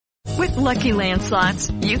With Lucky Land Slots,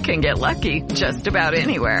 you can get lucky just about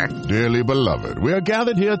anywhere. Dearly beloved, we are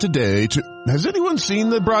gathered here today to... Has anyone seen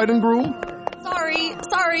the bride and groom?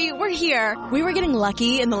 Sorry, we're here. We were getting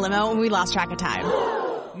lucky in the limo and we lost track of time.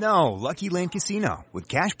 No, Lucky Land Casino, with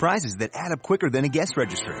cash prizes that add up quicker than a guest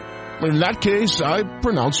registry. In that case, I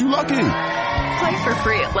pronounce you lucky. Play for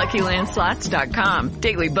free at LuckyLandSlots.com.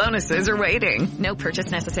 Daily bonuses are waiting. No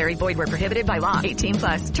purchase necessary. Void where prohibited by law.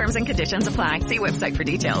 18+. Terms and conditions apply. See website for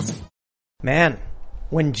details. Man,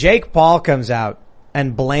 when Jake Paul comes out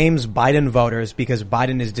and blames Biden voters because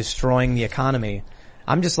Biden is destroying the economy,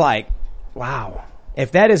 I'm just like, wow.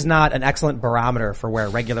 If that is not an excellent barometer for where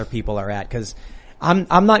regular people are at, because I'm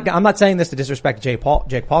not saying this to disrespect Jake Paul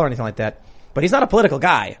or anything like that, but he's not a political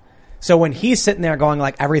guy. So when he's sitting there going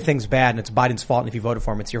like everything's bad and it's Biden's fault and if you voted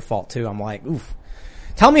for him it's your fault too, I'm like, oof.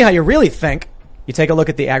 Tell me how you really think. You take a look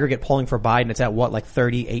at the aggregate polling for Biden, it's at what, like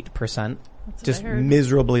 38%? Just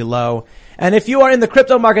miserably low. And if you are in the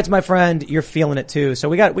crypto markets, my friend, you're feeling it too.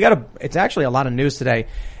 So it's actually a lot of news today.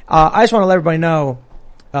 I just want to let everybody know,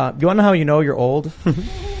 you want to know how you know you're old?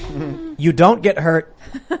 You don't get hurt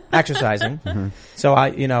exercising.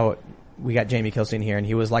 So we got Jamie Kilstein here and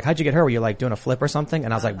he was like, how'd you get hurt? Were you like doing a flip or something?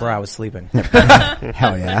 And I was like, bro, I was sleeping.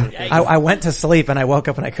 Hell yeah. I went to sleep and I woke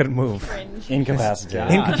up and I couldn't move.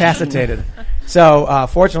 Incapacitated. So,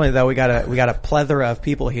 fortunately though, we got a plethora of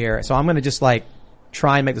people here. So I'm going to just like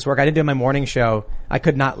try and make this work. I didn't do my morning show. I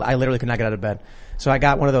literally could not get out of bed. So I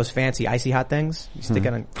got one of those fancy icy hot things. You stick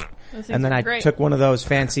it in. And then I took one of those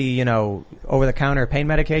fancy, over-the-counter pain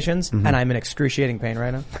medications, and I'm in excruciating pain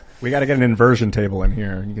right now. We got to get an inversion table in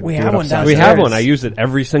here. We have one downstairs. We have one. I use it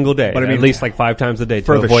every single day, but I mean, at least like 5 times a day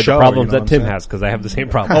to avoid show, the problems that Tim has, because I have the same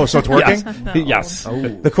problem. Oh, so it's working? Yes. No. Yes. Oh.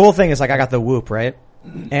 The cool thing is, like, I got the Whoop, right?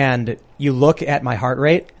 And you look at my heart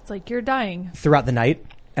rate. It's like you're dying. Throughout the night.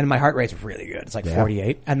 And my heart rate's really good. It's like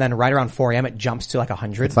 48. And then right around 4 a.m. it jumps to like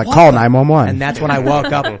 100. It's like, call 911. And that's when I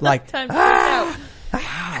woke up like,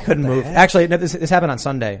 I couldn't move. Actually, no, this happened on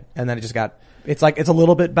Sunday. And then it's a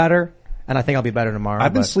little bit better. And I think I'll be better tomorrow.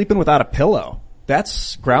 I've been sleeping without a pillow.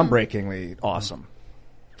 That's groundbreakingly awesome.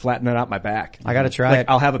 Flattening out my back. I gotta try it.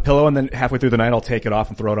 I'll have a pillow and then halfway through the night I'll take it off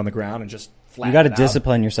and throw it on the ground and just flatten it out. You gotta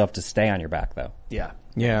discipline yourself to stay on your back though. Yeah.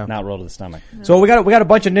 Not roll to the stomach. So we got a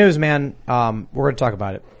bunch of news, man. We're gonna talk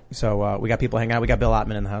about it. So, we got people hanging out. We got Bill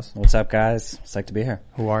Ottman in the house. What's up, guys? Psyched to be here.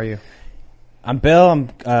 Who are you? I'm Bill. I'm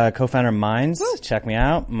co-founder of Minds. Woo. Check me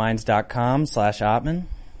out. Minds.com/Ottman.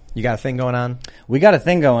 You got a thing going on? We got a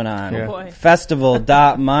thing going on. Oh boy.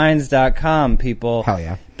 Festival.minds.com, people. Hell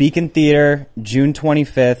yeah. Beacon Theater, June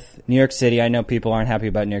 25th, New York City. I know people aren't happy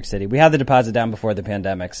about New York City. We had the deposit down before the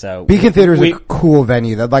pandemic, so. Beacon Theater is a cool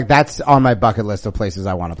venue. That's on my bucket list of places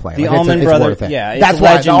I want to play. The like, Allman Brothers. Yeah. That's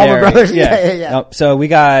why. The Allman Brothers. Yeah. Nope. So we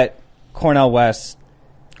got Cornel West,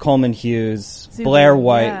 Coleman Hughes, Blair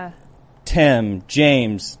White, Tim,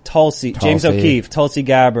 James O'Keefe, Tulsi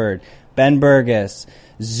Gabbard, Ben Burgess,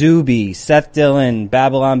 Zuby, Seth Dillon,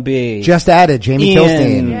 Babylon B. Just added Jamie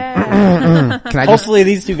Kilstein. Yeah. Hopefully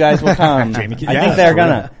these two guys will come. I think they're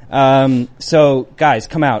gonna. So guys,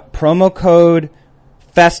 come out. Promo code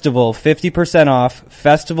Festival, 50% off.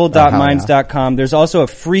 Festival.minds.com. There's also a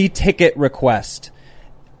free ticket request.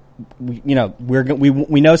 We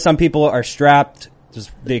know some people are strapped.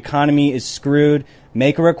 The economy is screwed.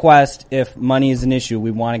 Make a request if money is an issue.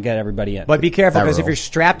 We want to get everybody in. But be careful, because if you're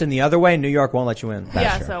strapped in the other way, New York won't let you in.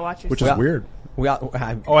 So watch yourself. Which is weird.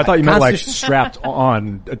 I thought you meant like strapped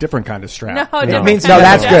on a different kind of strap. No, it means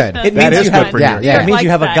that's good. It means you have, it means you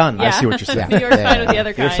have a gun. Yeah. I see what you're saying. New York's fine with the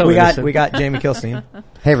other kind. We got Jamie Kilstein.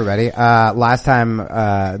 Hey everybody. Last time,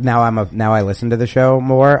 now I listen to the show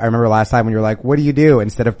more. I remember last time when you were like, what do you do?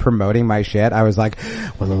 Instead of promoting my shit, I was like,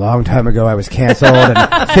 well, a long time ago I was canceled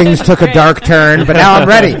and things took a dark turn, but now I'm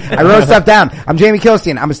ready. I wrote stuff down. I'm Jamie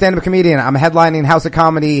Kilstein. I'm a stand-up comedian. I'm headlining House of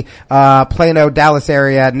Comedy, Plano, Dallas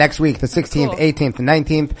area next week, the 16th, 18th, and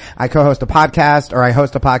 19th. I host a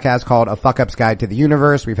podcast called A Fuck Up's Guide to the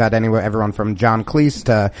Universe. We've had everyone from John Cleese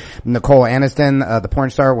to Nicole Aniston, the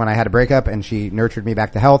porn star, when I had a breakup and she nurtured me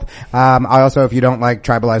back to health. I also, if you don't like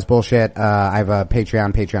tribalized bullshit, I have a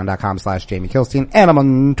Patreon, patreon.com/Jamie Kilstein, and I'm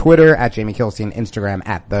on Twitter at Jamie Kilstein, Instagram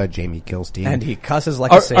at the Jamie Kilstein. And he cusses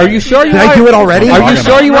like a sailor. Are you sure Did I do it already? Are you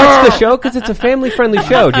sure you watched the show? Because it's a family-friendly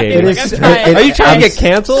show, Jamie. Are you trying to get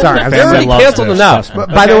canceled? Sorry, They're already canceled enough.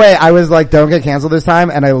 By the way, I was like, don't get canceled this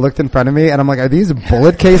time, and I looked in front of me, and I'm like, are these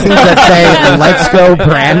bullet casings that say, let's go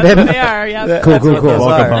Brandon? They are, yeah. Cool.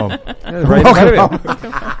 Welcome home. Welcome home.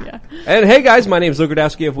 And hey guys, my name is Luke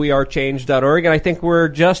Radowski of wearechange.org, and I think we're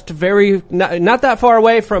just not that far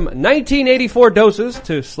away from 1984 doses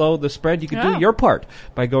to slow the spread. You can do your part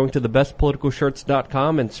by going to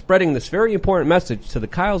thebestpoliticalshirts.com and spreading this very important message to the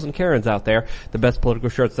Kyles and Karens out there,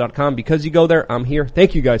 thebestpoliticalshirts.com. Because you go there, I'm here.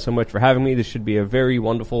 Thank you guys so much for having me. This should be a very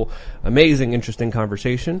wonderful, amazing, interesting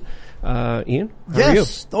conversation. Ian, how are you?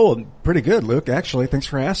 Oh, pretty good, Luke, actually. Thanks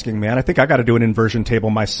for asking, man. I think I got to do an inversion table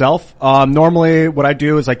myself. Normally what I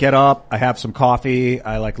do is I get up, I have some coffee,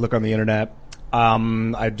 I look on the internet.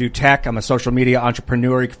 I do tech. I'm a social media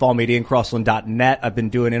entrepreneur. You can follow me at IanCrossland.net. I've been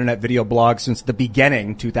doing internet video blogs since the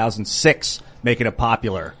beginning, 2006, making it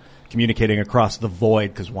popular, communicating across the void,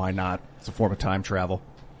 because why not? It's a form of time travel.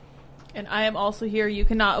 And I am also here. You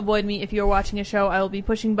cannot avoid me if you're watching a show. I will be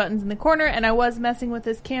pushing buttons in the corner, and I was messing with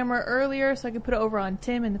this camera earlier so I could put it over on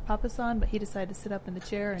Tim in the Papasan, but he decided to sit up in the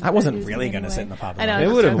chair. And I wasn't really going to sit in the Papasan. I know.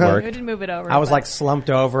 It would have worked. I didn't move it over. I was slumped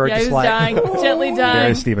over. Yeah, just he was dying, gently dying.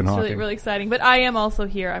 Very Stephen It's Hawking. really, really exciting. But I am also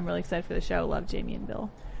here. I'm really excited for the show. Love Jamie and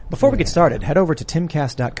Bill. Before we get started, head over to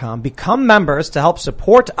timcast.com. Become members to help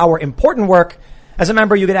support our important work. As a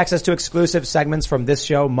member, you get access to exclusive segments from this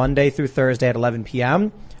show Monday through Thursday at 11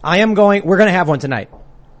 p.m. we're going to have one tonight.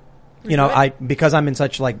 You know, because I'm in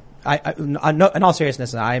such in all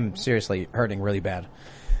seriousness, I'm seriously hurting really bad.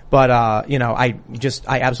 But, I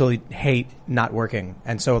absolutely hate not working.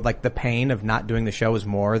 And so the pain of not doing the show is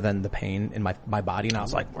more than the pain in my body. And I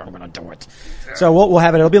was like, we're going to do it. So we'll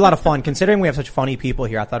have it. It'll be a lot of fun. Considering we have such funny people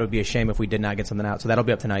here, I thought it would be a shame if we did not get something out. So that'll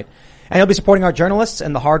be up tonight. And you'll be supporting our journalists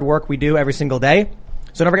and the hard work we do every single day.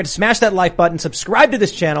 So don't forget to smash that like button, subscribe to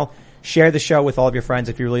this channel, share the show with all of your friends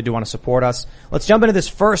if you really do want to support us. Let's jump into this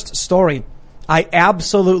first story. I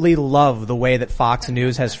absolutely love the way that Fox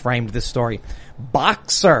News has framed this story.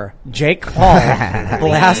 Boxer Jake Paul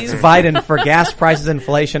blasts Biden for gas prices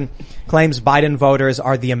inflation, claims Biden voters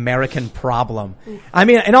are the American problem. I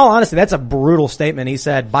mean, in all honesty, that's a brutal statement. He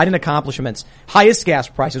said Biden accomplishments, highest gas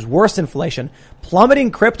prices, worst inflation, plummeting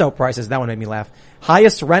crypto prices. That one made me laugh.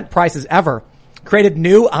 Highest rent prices ever. Created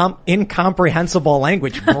new, incomprehensible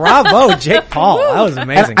language. Bravo, Jake Paul. That was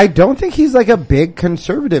amazing. And I don't think he's a big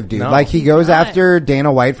conservative dude. No, he goes after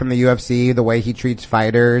Dana White from the UFC, the way he treats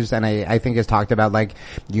fighters, and I think has talked about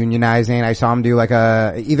unionizing. I saw him do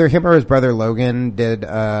either him or his brother Logan did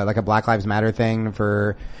a Black Lives Matter thing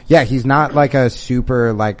for. Yeah, he's not a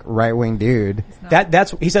super right wing dude.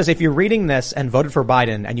 That's he says if you're reading this and voted for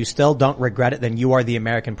Biden and you still don't regret it, then you are the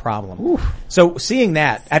American problem. Oof. So seeing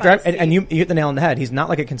that and you hit the nail on the head. He's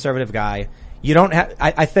not a conservative guy. You don't have.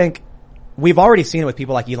 I think we've already seen it with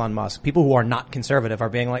people like Elon Musk. People who are not conservative are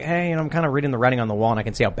being like, hey, I'm kind of reading the writing on the wall and I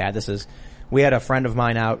can see how bad this is. We had a friend of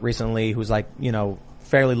mine out recently who's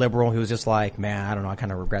fairly liberal, who was just man, I don't know, I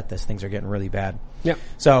kind of regret this. Things are getting really bad. Yeah.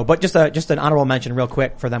 So, but just an honorable mention real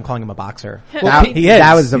quick for them calling him a boxer. Well, he is.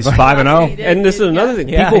 That was he's 5-0. And this is another thing.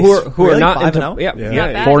 People who are not 5-0?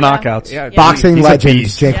 into 4 knockouts. Yeah. Boxing legend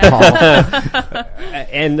Jake Paul.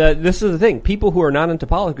 And this is the thing. People who are not into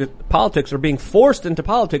politics are being forced into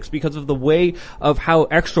politics because of the way of how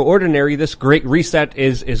extraordinary this great reset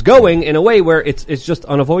is going, in a way where it's just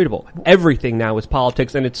unavoidable. Everything now is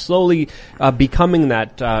politics, and it's slowly becoming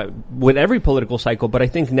that with every political cycle, but I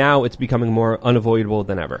think now it's becoming more unavoidable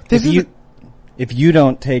than ever. If you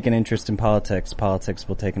don't take an interest in politics, politics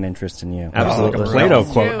will take an interest in you. Absolutely. A Plato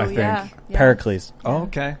quote, I think. Yeah. Pericles. Oh,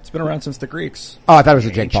 okay. It's been around since the Greeks. Oh, I thought it was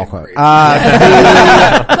a Jake Paul quote.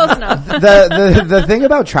 Close enough. The thing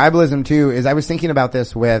about tribalism too is I was thinking about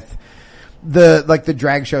this with the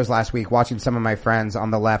drag shows last week, watching some of my friends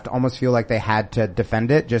on the left almost feel like they had to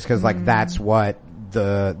defend it just because that's what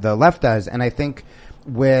the left does. And I think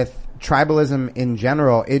with tribalism in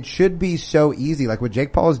general, it should be so easy. What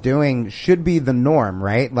Jake Paul is doing should be the norm,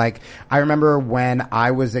 right? I remember when I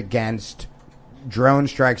was against drone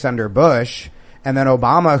strikes under Bush, and then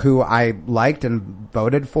Obama, who I liked and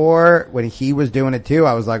voted for, when he was doing it too,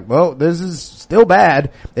 I was like, well, this is still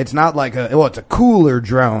bad. It's not it's a cooler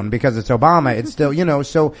drone because it's Obama. It's still,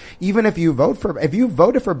 so even if you voted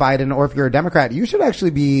for Biden or if you're a Democrat, you should actually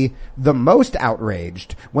be the most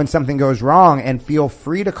outraged when something goes wrong and feel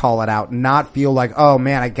free to call it out, not feel oh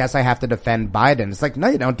man, I guess I have to defend Biden. It's no,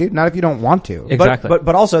 you don't, dude. Not if you don't want to. Exactly.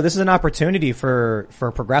 But also this is an opportunity for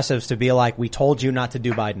progressives to be we told you not to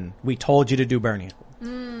do Biden. We told you to do Bernie.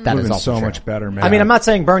 That is so true. much better, man. I mean, I'm not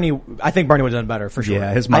saying Bernie. I think Bernie would have done better for sure.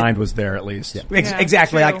 Yeah, his mind was there at least. Yeah.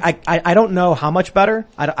 Exactly. I don't know how much better.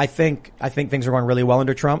 I think things are going really well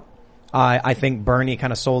under Trump. I think Bernie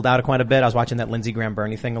kind of sold out quite a bit. I was watching that Lindsey Graham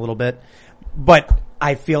Bernie thing a little bit, but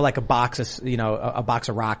I feel like a box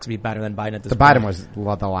of rocks would be better than Biden at this point. Biden was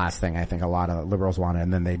the last thing I think a lot of liberals wanted,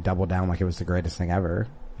 and then they doubled down like it was the greatest thing ever.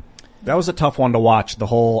 That was a tough one to watch. The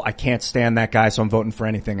whole, I can't stand that guy, so I'm voting for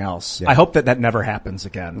anything else. Yeah. I hope that never happens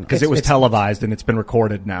again because it was televised and it's been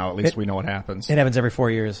recorded now. At least we know what happens. It happens every 4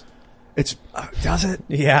 years. It's does it?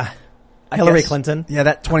 Yeah. I Hillary guess- Clinton. Yeah,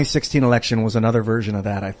 that 2016 election was another version of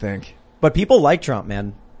that, I think. But people like Trump,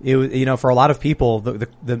 man. For a lot of people,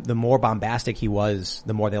 the more bombastic he was,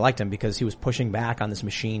 the more they liked him because he was pushing back on this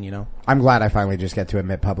machine, I'm glad I finally just get to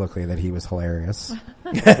admit publicly that he was hilarious. He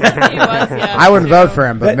was, yeah. I wouldn't Me too. vote for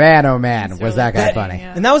him, but man, oh man, was that guy funny.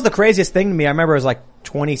 Yeah. And that was the craziest thing to me. I remember it was like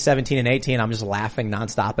 2017 and 18. I'm just laughing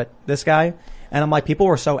nonstop at this guy. And I'm like, people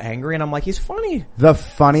were so angry, and I'm like, he's funny. The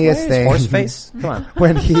funniest thing. Horse face. Come on.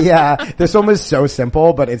 When this one was so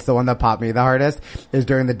simple, but it's the one that popped me the hardest, is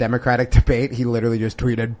during the Democratic debate, he literally just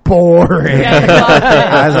tweeted, boring. Yeah, I loved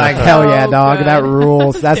it. I was like, hell yeah, So dog, good. that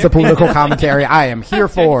rules. That's the political commentary I am here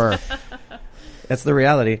for. That's the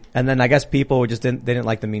reality. And then I guess people just didn't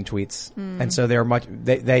like the mean tweets. And so they're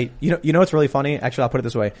you know what's really funny? Actually, I'll put it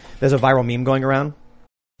this way. There's a viral meme going around.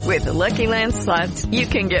 With the Lucky Land Slots, you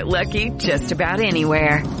can get lucky just about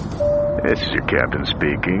anywhere. This is your captain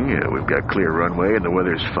speaking. We've got clear runway and the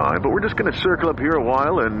weather's fine, but we're just going to circle up here a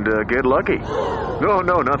while and get lucky. No,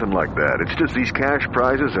 nothing like that. It's just these cash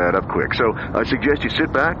prizes add up quick. So I suggest you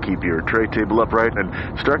sit back, keep your tray table upright,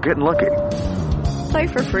 and start getting lucky. Play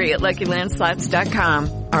for free at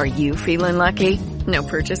LuckyLandSlots.com. Are you feeling lucky? No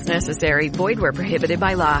purchase necessary. Void where prohibited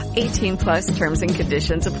by law. 18+ terms and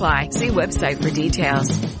conditions apply. See website for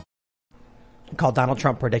details. Called Donald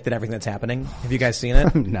Trump predicted everything that's happening. Have you guys seen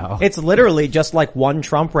it? No. It's literally just like one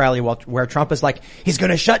Trump rally where Trump is like, he's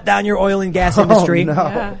going to shut down your oil and gas industry. No.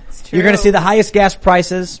 Yeah, it's true. You're going to see the highest gas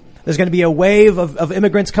prices. There's going to be a wave of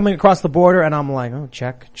immigrants coming across the border. And I'm like, oh,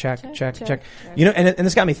 check. You know, and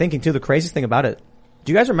this got me thinking too, the craziest thing about it.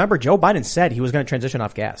 Do you guys remember Joe Biden said he was going to transition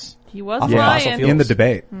off gas? He was Off lying. fossil fuels. In the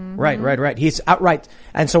debate. Right. He's outright.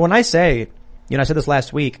 And so when I say, I said this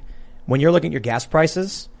last week, when you're looking at your gas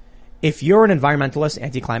prices, if you're an environmentalist,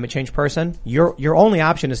 anti-climate change person, your only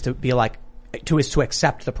option is to be like, to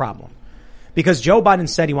accept the problem. Because Joe Biden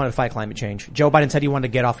said he wanted to fight climate change. Joe Biden said he wanted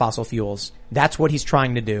to get off fossil fuels. That's what he's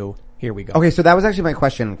trying to do. Here we go. Okay, so that was actually my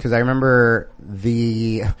question because I remember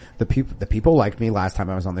the people liked me last time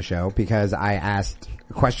I was on the show because I asked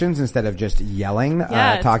questions instead of just yelling,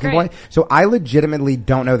 Yeah, talking it's great. point. So I legitimately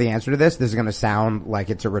don't know the answer to this. This is going to sound like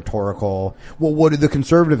it's a rhetorical, well, what do the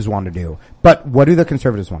conservatives want to do? But what do the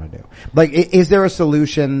conservatives want to do? Like, is there a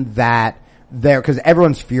solution that because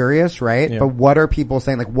everyone's furious, right? Yeah. But what are people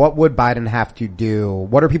saying? Like, what would Biden have to do?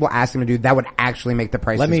 What are people asking him to do that would actually make the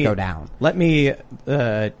prices go down? Let me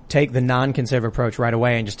take the non-conservative approach right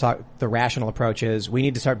away and just talk. The rational approach is we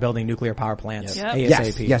need to start building nuclear power plants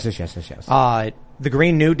ASAP. Yes. The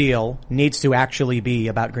Green New Deal needs to actually be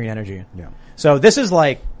about green energy. Yeah. So this is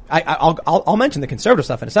like I'll mention the conservative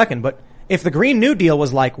stuff in a second, but if the Green New Deal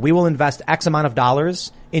was like, we will invest X amount of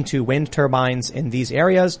dollars into wind turbines in these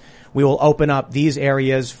areas, we will open up these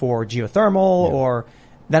areas for geothermal, or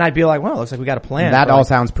then I'd be like, well, it looks like we got a plan. That all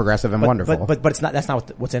sounds progressive and wonderful. But it's not. That's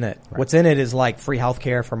not what's in it. Right. What's in it is like free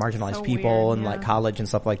healthcare for marginalized people weird, and like college and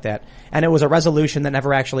stuff like that. And it was a resolution that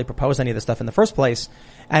never actually proposed any of this stuff in the first place.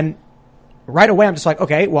 And right away, I'm just like,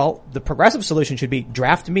 okay, well, the progressive solution should be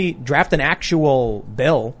draft an actual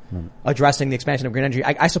bill addressing the expansion of green energy.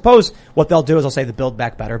 I suppose what they'll do is they'll say the Build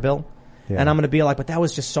Back Better bill. Yeah. And I'm going to be like, but that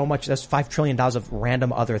was just so much. That's $5 trillion of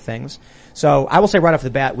random other things. So I will say right off the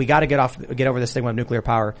bat, we got to get over this thing with nuclear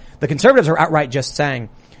power. The conservatives are outright just saying,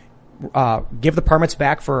 give the permits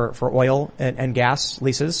back for oil and gas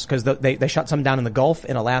leases because they shut some down in the Gulf,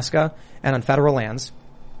 in Alaska, and on federal lands.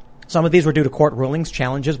 Some of these were due to court rulings,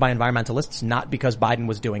 challenges by environmentalists, not because Biden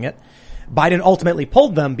was doing it. Biden ultimately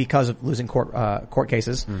pulled them because of losing court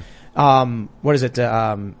cases. What is it?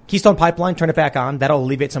 Keystone Pipeline, turn it back on. That'll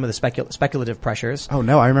alleviate some of the speculative pressures. Oh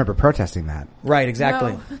no, I remember protesting that. Right,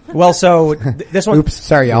 exactly. No. Well, so this one. Oops,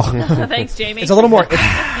 sorry y'all. Thanks, Jamie. It's a little more.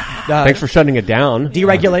 Thanks for shutting it down.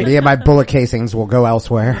 Deregulate. Yeah, my bullet casings will go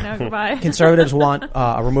elsewhere. No, goodbye. Conservatives want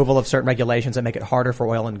a removal of certain regulations that make it harder for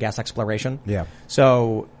oil and gas exploration. Yeah.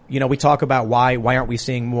 So, we talk about why aren't we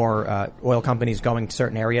seeing more oil companies going to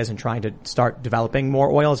certain areas and trying to start developing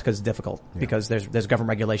more oil? It's because it's difficult. Yeah. Because there's government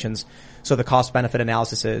regulations. So the cost benefit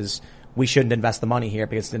analysis is we shouldn't invest the money here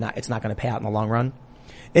because it's not going to pay out in the long run.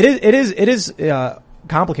 It is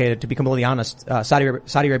complicated, to be completely honest. Saudi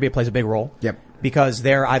Arabia plays a big role. Yep. Because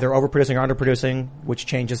they're either overproducing or underproducing, which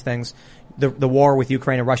changes things. The war with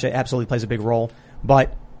Ukraine and Russia absolutely plays a big role.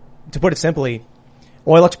 But to put it simply,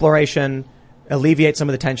 oil exploration, alleviate some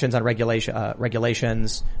of the tensions on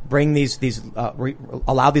regulations, bring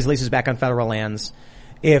allow these leases back on federal lands.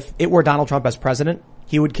 If it were Donald Trump as president,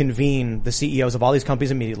 he would convene the CEOs of all these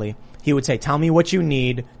companies immediately. He would say, tell me what you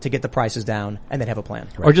need to get the prices down, and they'd have a plan.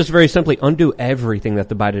 Right. Or just very simply undo everything that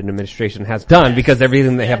the Biden administration has done, because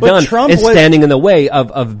everything they have But done Trump is standing in the way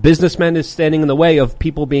of businessmen, is standing in the way of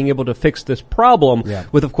people being able to fix this problem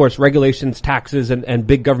with, of course, regulations, taxes, and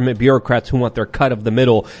big government bureaucrats who want their cut of the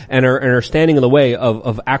middle and are standing in the way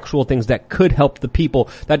of actual things that could help the people,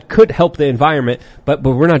 that could help the environment, but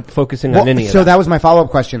we're not focusing on any of that. So that was my follow-up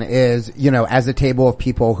question is, as a table of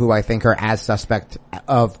people who I think are as suspect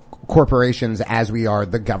of corporations as we are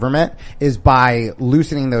the government, is by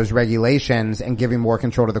loosening those regulations and giving more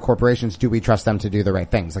control to the corporations, do we trust them to do the right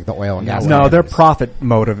things, like the oil and gas? No, they're profit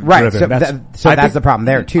motive right, driven. So that's the problem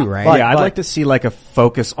there too, right? I'd like to see like a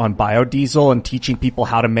focus on biodiesel and teaching people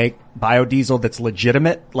how to make biodiesel that's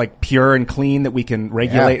legitimate, like pure and clean, that we can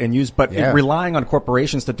regulate and use. But relying on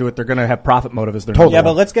corporations to do it, they're going to have profit motive as their number one.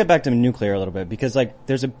 But let's get back to nuclear a little bit, because like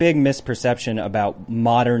there's a big misperception about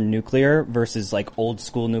modern nuclear versus like old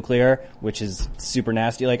school nuclear, which is super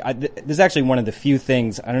nasty. Like this is actually one of the few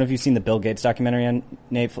things, I don't know if you've seen the Bill Gates documentary on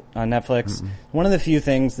Netflix. Mm-hmm. One of the few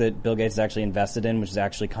things that Bill Gates has actually invested in, which is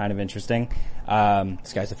actually kind of interesting.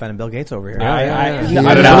 This guy's defending Bill Gates over here. I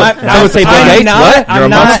don't say Bill Gates. What? You're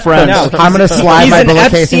amongst friends. No, I'm going to slide my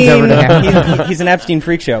bullet casings over to him. He's an Epstein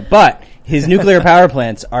freak show, but his nuclear power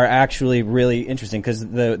plants are actually really interesting because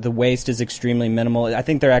the waste is extremely minimal. I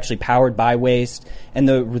think they're actually powered by waste, and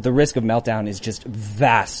the risk of meltdown is just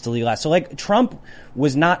vastly less. So like Trump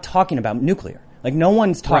was not talking about nuclear. Like no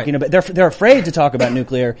one's talking about. They're afraid to talk about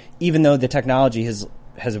nuclear, even though the technology has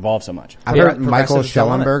evolved so much. I've heard Michael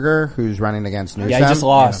Schellenberger, who's running against Newsom. Yeah, he just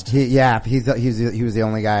lost. He was the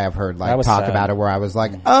only guy I've heard talk about it where I was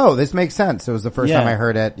like, oh, this makes sense. It was the first time I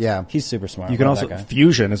heard it. Yeah. He's super smart. You can also,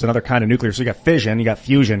 fusion is another kind of nuclear. So you got fission, you got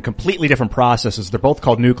fusion, completely different processes. They're both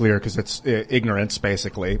called nuclear because it's ignorance,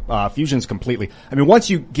 basically. Fusion's completely, once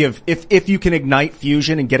you give, if you can ignite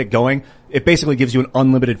fusion and get it going, it basically gives you an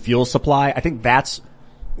unlimited fuel supply. I think that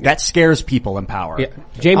scares people in power. Yeah.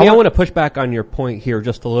 Jamie, I want to push back on your point here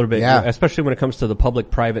just a little bit, especially when it comes to the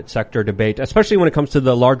public-private sector debate, especially when it comes to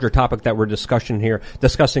the larger topic that we're discussing here, the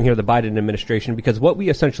Biden administration, because what we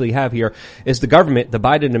essentially have here is the government, the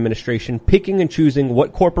Biden administration, picking and choosing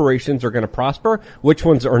what corporations are going to prosper, which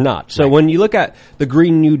ones are not. So when you look at the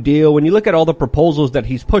Green New Deal, when you look at all the proposals that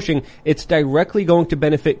he's pushing, it's directly going to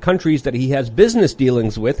benefit countries that he has business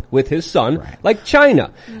dealings with his son, like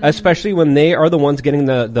China, especially when they are the ones getting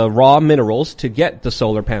the raw minerals to get the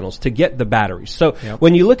solar panels, to get the batteries. So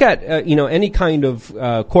when you look at, any kind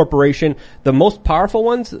of, corporation, the most powerful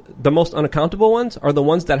ones, the most unaccountable ones are the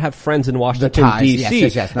ones that have friends in Washington, D.C.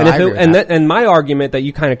 Yes. No, and my argument that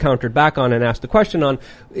you kind of countered back on and asked the question on,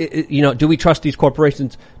 do we trust these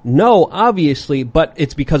corporations? No, obviously, but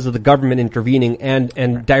it's because of the government intervening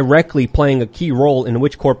and directly playing a key role in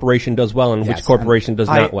which corporation does well and which corporation does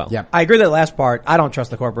not well. Yeah. I agree with that last part. I don't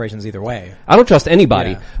trust the corporations either way. I don't trust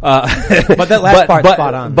anybody. But that last part's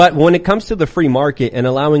spot on. But when it comes to the free market and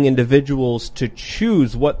allowing individuals to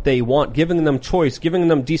choose what they want, giving them choice, giving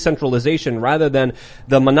them decentralization rather than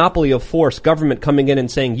the monopoly of force, government coming in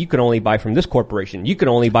and saying you can only buy from this corporation, you can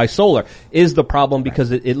only buy solar, is the problem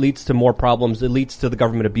because it leads to more problems. It leads to the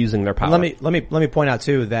government abusing their power. Let me point out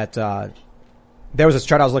too that there was a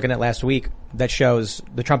chart I was looking at last week that shows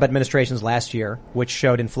the Trump administration's last year, which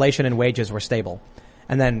showed inflation and wages were stable.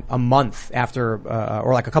 And then a month after,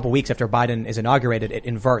 or like a couple weeks after Biden is inaugurated, it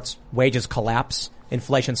inverts. Wages collapse,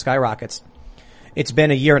 inflation skyrockets. It's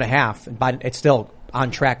been a year and a half, and Biden, it's still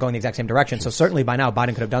on track going the exact same direction. So certainly by now Biden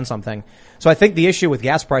could have done something. So I think the issue with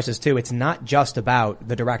gas prices too, it's not just about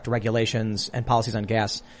the direct regulations and policies on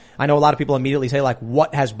gas. I know a lot of people immediately say like,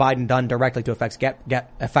 what has Biden done directly to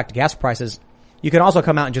affect gas prices? You can also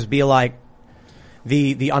come out and just be like,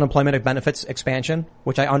 the unemployment benefits expansion,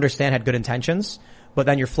 which I understand had good intentions. But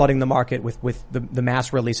then you're flooding the market with the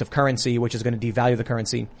mass release of currency, which is going to devalue the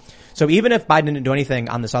currency. So even if Biden didn't do anything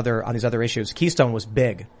on these other issues, Keystone was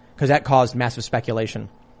big because that caused massive speculation.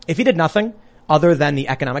 If he did nothing other than the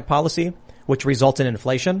economic policy, which results in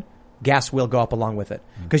inflation, gas will go up along with it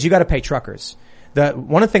because you got to pay truckers.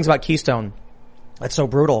 One of the things about Keystone that's so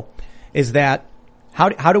brutal is that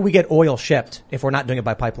how do we get oil shipped if we're not doing it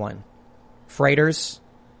by pipeline? Freighters,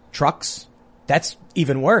 trucks. That's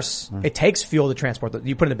even worse. It takes fuel to transport.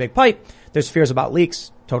 You put in a big pipe. There's fears about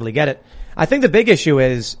leaks. Totally get it. I think the big issue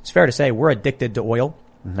is, it's fair to say, we're addicted to oil.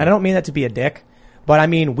 And I don't mean that to be a dick, but I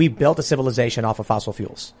mean we built a civilization off of fossil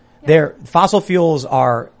fuels. Fossil fuels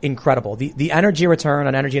are incredible. The energy return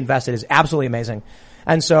on energy invested is absolutely amazing.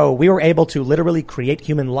 And so we were able to literally create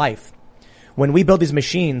human life. When we build these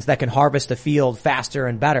machines that can harvest a field faster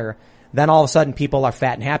and better, then all of a sudden people are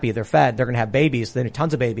fat and happy. They're fed. They're going to have babies. They're going to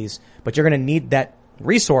tons of babies, but you're going to need that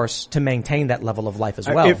resource to maintain that level of life as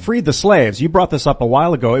well. It freed the slaves. You brought this up a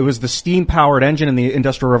while ago. It was the steam-powered engine in the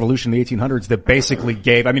Industrial Revolution in the 1800s that basically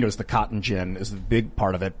gave, it was the cotton gin is the big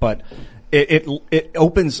part of it, but it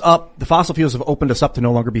opens up, the fossil fuels have opened us up to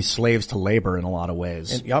no longer be slaves to labor in a lot of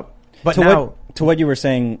ways. Yep. But to what you were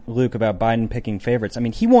saying, Luke, about Biden picking favorites,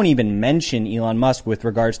 he won't even mention Elon Musk with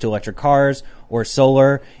regards to electric cars or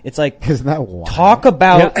solar. It's like, isn't that wild? Talk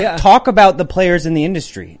about the players in the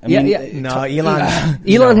industry.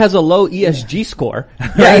 Elon has a low ESG score.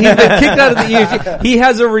 Yeah, he's been kicked out of the ESG. He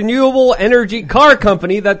has a renewable energy car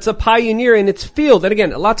company that's a pioneer in its field. And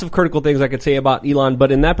again, lots of critical things I could say about Elon,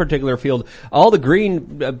 but in that particular field, all the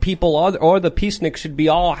green people or the peaceniks should be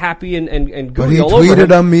all happy and gooey all over. But he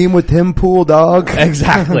tweeted a meme with Tim Pool, dog.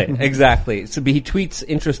 Exactly. So he tweets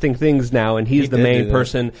interesting things now, and he's the main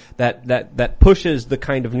person that pushes the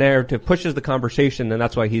kind of narrative, pushes the conversation, and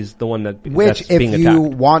that's why he's the one that's being attacked. Which, if you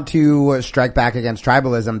want to strike back against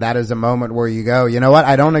tribalism, that is a moment where you go, you know what,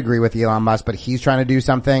 I don't agree with Elon Musk, but he's trying to do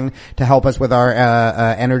something to help us with our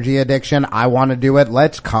energy addiction. I want to do it.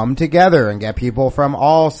 Let's come together and get people from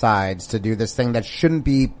all sides to do this thing that shouldn't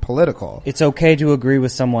be political. It's okay to agree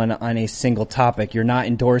with someone on a single topic. You're not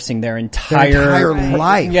endorsing their entire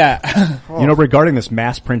life. Yeah. Regarding this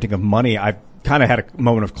mass printing of money, I've kind of had a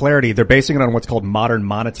moment of clarity. They're basing it on what's called modern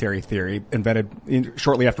monetary theory, invented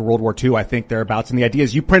shortly after World War II, I think, thereabouts. And the idea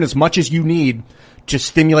is you print as much as you need to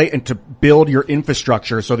stimulate and to build your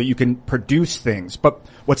infrastructure so that you can produce things. But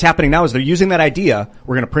what's happening now is they're using that idea,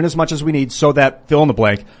 we're going to print as much as we need so that, fill in the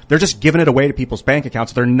blank, they're just giving it away to people's bank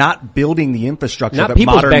accounts. They're not building the infrastructure that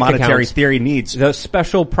modern monetary theory needs. The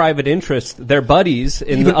special private interests, their buddies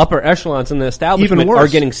in the upper echelons in the establishment are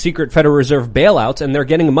getting secret Federal Reserve bailouts, and they're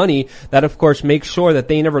getting money that, of course, makes sure that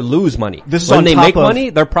they never lose money. When they make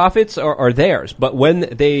money, their profits are theirs. But when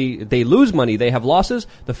they lose money, they have losses,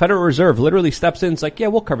 the Federal Reserve literally steps in. It's like, yeah,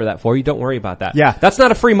 we'll cover that for you. Don't worry about that. Yeah. That's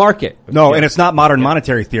not a free market. No, and it's not modern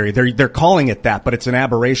monetary theory. They're calling it that, but it's an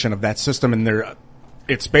aberration of that system, and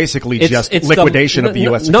it's basically just liquidation of the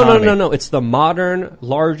U.S. economy. No. It's the modern,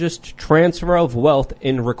 largest transfer of wealth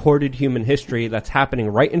in recorded human history that's happening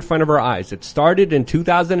right in front of our eyes. It started in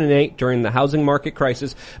 2008 during the housing market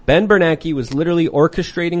crisis. Ben Bernanke was literally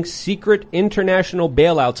orchestrating secret international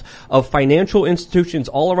bailouts of financial institutions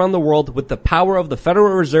all around the world with the power of the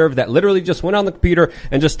Federal Reserve that literally just went on the computer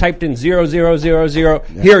and just typed in 0000. Yeah.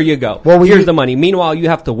 Here you go. Here's the money. Meanwhile, you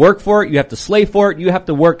have to work for it. You have to slave for it. You have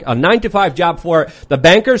to work a 9-to-5 job for it. The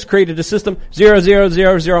bankers created a system,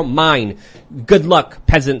 0000, mine. Good luck,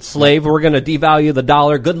 peasant slave. We're going to devalue the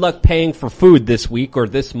dollar. Good luck paying for food this week or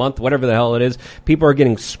this month, whatever the hell it is. People are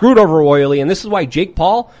getting screwed over royally, and this is why Jake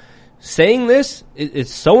Paul saying this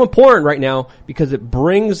is so important right now, because it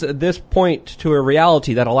brings this point to a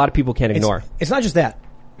reality that a lot of people can't ignore. It's not just that.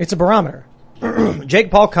 It's a barometer. Jake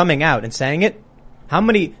Paul coming out and saying it, how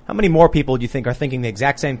many more people do you think are thinking the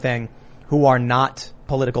exact same thing who are not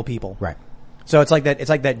political people? Right. So it's like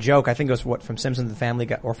that joke, I think it was from Simpsons and Family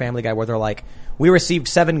Guy, where they're like, we received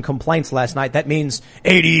 7 complaints last night. That means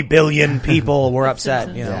 80 billion people were upset.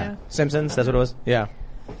 Simpsons, you know, yeah. Simpsons, that's what it was. Yeah.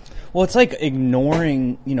 Well, it's like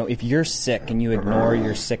ignoring, if you're sick and you ignore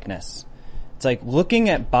your sickness. It's like looking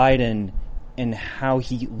at Biden and how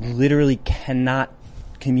he literally cannot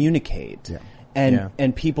communicate. Yeah.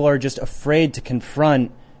 And people are just afraid to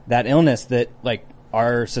confront that illness that, like,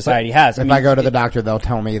 our society has. If I go to the doctor, they'll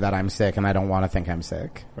tell me that I'm sick, and I don't want to think I'm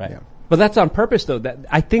sick. Right. Yeah. But that's on purpose, though. That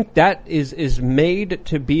I think that is made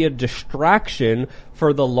to be a distraction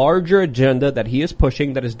for the larger agenda that he is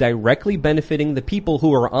pushing, that is directly benefiting the people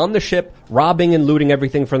who are on the ship, robbing and looting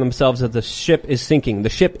everything for themselves as the ship is sinking. The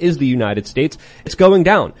ship is the United States. It's going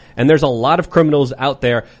down. And there's a lot of criminals out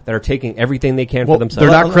there that are taking everything they can for themselves.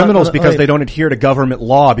 They're not criminals because they don't adhere to government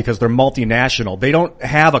law, because they're multinational. They don't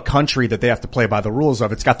have a country that they have to play by the rules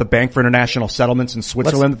of. It's got the Bank for International Settlements in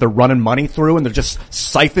Switzerland that they're running money through, and they're just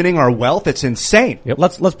siphoning our wealth. It's insane. Yep.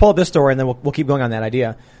 Let's pull up this story, and then we'll keep going on that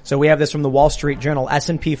idea. So we have this from the Wall Street Journal.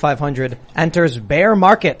 S&P 500 enters bear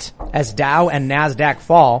market as Dow and NASDAQ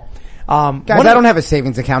fall. Guys, I don't have a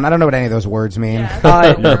savings account. I don't know what any of those words mean.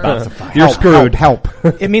 You're screwed. Help.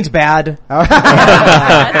 It means bad. It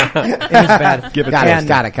means bad.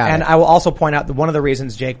 Got it. And I will also point out that one of the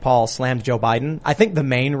reasons Jake Paul slammed Joe Biden, I think the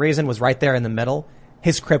main reason was right there in the middle.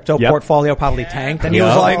 His crypto portfolio probably tanked, and he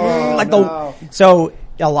was like, So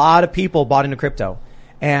a lot of people bought into crypto.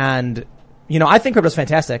 And, I think crypto's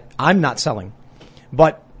fantastic. I'm not selling.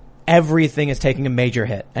 But everything is taking a major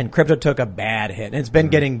hit, and crypto took a bad hit, and it's been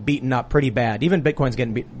getting beaten up pretty bad. Even Bitcoin's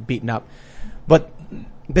getting beaten up. But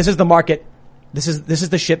this is the market This is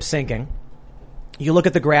the ship sinking. You look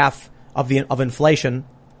at the graph of inflation.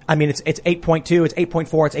 I mean, it's 8.2, it's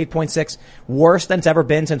 8.4, it's 8.6, worse than it's ever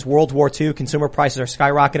been since World War II. Consumer prices are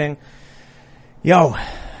skyrocketing. Yo, I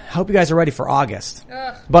hope you guys are ready for August.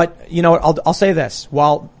 Ugh. But you know what? I'll say this: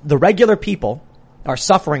 while the regular people are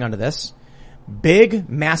suffering under this, big,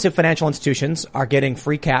 massive financial institutions are getting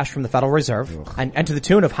free cash from the Federal Reserve, and to the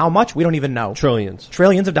tune of how much we don't even know.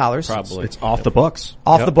 Trillions of dollars. Probably it's off the books.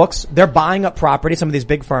 Off the books. They're buying up property. Some of these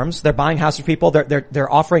big firms, they're buying houses for people.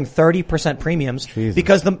 They're offering 30% premiums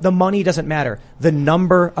because the money doesn't matter. The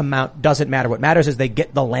number amount doesn't matter. What matters is they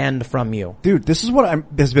get the land from you. Dude, this is what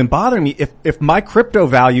has been bothering me. If my crypto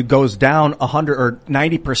value goes down 100 or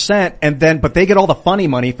 90%, but they get all the funny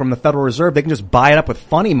money from the Federal Reserve, they can just buy it up with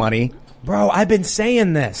funny money. Bro, I've been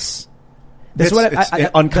saying this. It's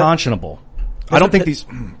unconscionable. I don't think these.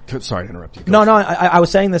 Sorry to interrupt you. No. I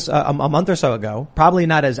was saying this a month or so ago. Probably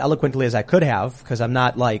not as eloquently as I could have because I'm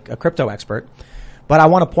not like a crypto expert. But I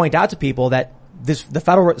want to point out to people that the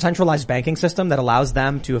federal centralized banking system that allows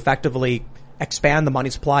them to effectively expand the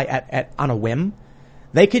money supply on a whim.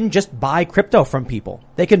 They can just buy crypto from people.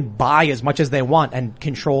 They can buy as much as they want and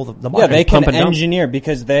control the market. Yeah, they can engineer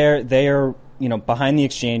because they are. Behind the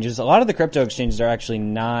exchanges, a lot of the crypto exchanges are actually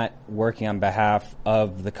not working on behalf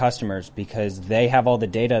of the customers because they have all the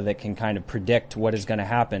data that can kind of predict what is going to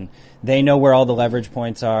happen. They know where all the leverage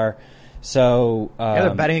points are. So,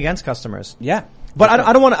 they're betting against customers. Yeah. But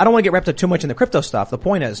I don't want to get wrapped up too much in the crypto stuff. The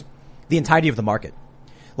point is the entirety of the market.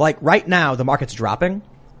 Like right now, the market's dropping.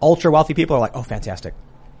 Ultra wealthy people are like, oh, fantastic.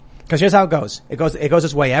 Because here's how it goes. It goes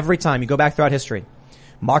this way every time you go back throughout history.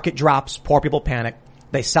 Market drops, poor people panic.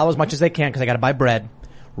 They sell as much as they can because they got to buy bread.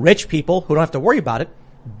 Rich people who don't have to worry about it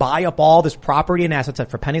buy up all this property and assets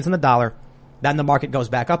for pennies on the dollar. Then the market goes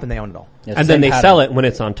back up and they own it all. And then they sell it when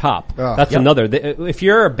it's on top. That's another. If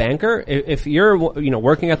you're a banker, if you're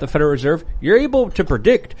working at the Federal Reserve, you're able to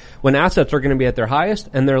predict when assets are going to be at their highest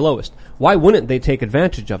and their lowest. Why wouldn't they take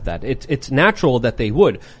advantage of that? It's natural that they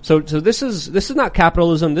would. So this is not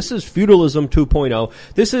capitalism. This is feudalism 2.0.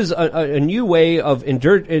 This is a new way of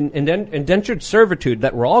indentured servitude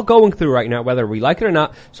that we're all going through right now, whether we like it or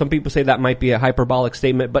not. Some people say that might be a hyperbolic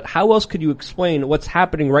statement, but how else could you explain what's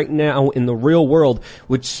happening right now in the real world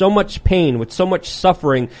with so much pain, with so much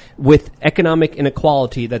suffering, with economic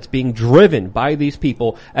inequality that's being driven by these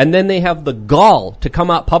people, and then they have the gall to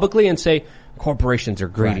come out publicly and say corporations are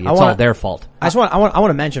greedy. Right. It's all their fault. I want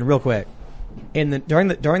to mention real quick during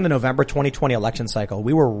the November 2020 election cycle,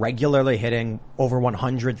 we were regularly hitting over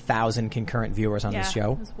 100,000 concurrent viewers on this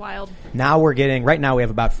show. It's wild. Now right now we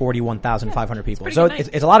have about 41,500 people. So nice.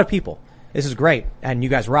 It's a lot of people. This is great, and you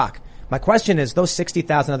guys rock. My question is, those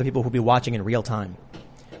 60,000 other people who'll be watching in real time,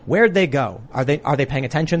 where'd they go? Are they paying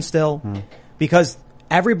attention still? Because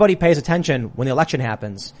everybody pays attention when the election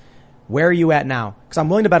happens. Where are you at now? Because I'm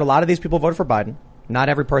willing to bet a lot of these people voted for Biden. Not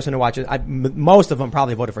every person who watches, most of them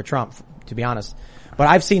probably voted for Trump, to be honest. But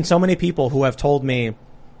I've seen so many people who have told me,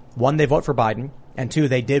 one, they vote for Biden, and two,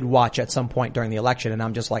 they did watch at some point during the election. And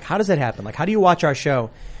I'm just like, how does that happen? Like, how do you watch our show?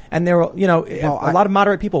 And there were, a lot of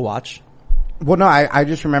moderate people watch. Well, no, I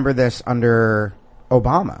just remember this under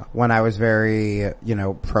Obama when I was very,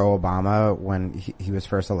 pro-Obama when he was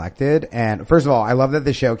first elected. And first of all, I love that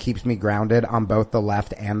the show keeps me grounded on both the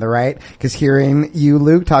left and the right. Because hearing you,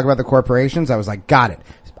 Luke, talk about the corporations, I was like, got it.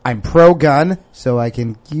 I'm pro-gun, so I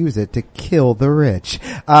can use it to kill the rich.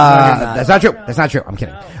 That's not true. That's not true. I'm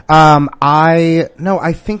kidding.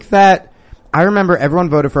 I think that I remember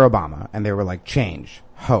everyone voted for Obama and they were like, change,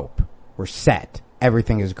 hope, we're set,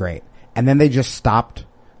 everything is great. And then they just stopped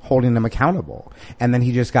holding them accountable. And then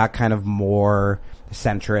he just got kind of more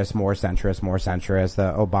centrist.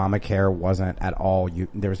 The Obamacare wasn't at all,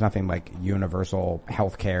 there was nothing like universal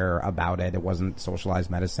health care about it. It wasn't socialized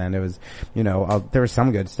medicine. It was, there was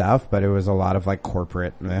some good stuff, but it was a lot of like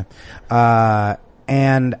corporate,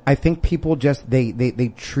 and I think people just,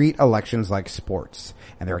 they treat elections like sports.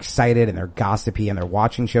 And they're excited and they're gossipy and they're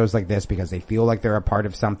watching shows like this because they feel like they're a part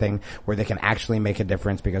of something where they can actually make a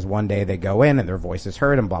difference because one day they go in and their voice is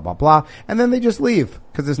heard and blah, blah, blah. And then they just leave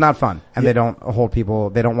because it's not fun. And they don't want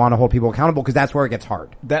to hold people accountable because that's where it gets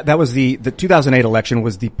hard. That was the 2008 election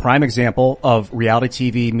was the prime example of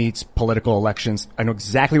reality TV meets political elections. I know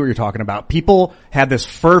exactly what you're talking about. People had this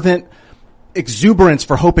fervent exuberance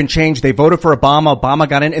for hope and change. They voted for Obama. Obama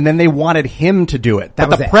got in, and then they wanted him to do it.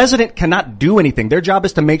 But the president cannot do anything. Their job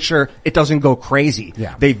is to make sure it doesn't go crazy.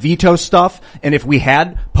 Yeah. They veto stuff, and if we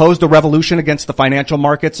had posed a revolution against the financial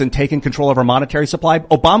markets and taken control of our monetary supply,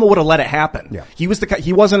 Obama would have let it happen. Yeah.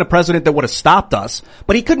 He wasn't a president that would have stopped us,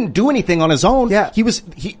 but he couldn't do anything on his own. Yeah.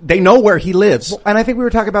 They know where he lives. Well, and I think we were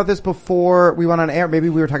talking about this before we went on air. Maybe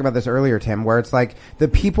we were talking about this earlier, Tim, where it's like the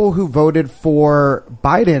people who voted for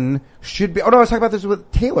Biden should be, I was talking about this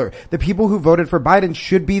with Taylor. The people who voted for Biden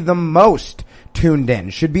should be the most tuned in,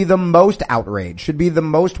 should be the most outraged, should be the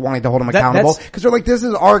most wanting to hold him accountable. Because they're like, this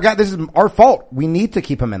is our guy, this is our fault. We need to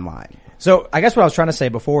keep him in line. So I guess what I was trying to say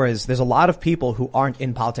before is there's a lot of people who aren't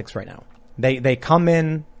in politics right now. They come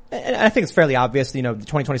in, and I think it's fairly obvious, the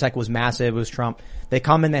 2020 cycle was massive, it was Trump. They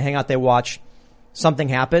come in, they hang out, they watch, something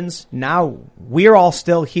happens. Now we're all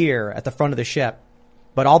still here at the front of the ship.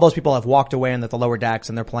 But all those people have walked away in the lower decks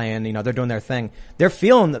and they're playing, they're doing their thing. They're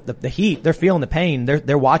feeling the heat. They're feeling the pain.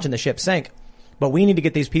 They're watching the ship sink. But we need to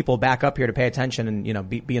get these people back up here to pay attention and,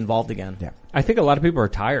 be involved again. Yeah. I think a lot of people are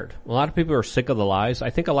tired. A lot of people are sick of the lies. I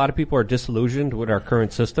think a lot of people are disillusioned with our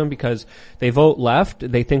current system because they vote left.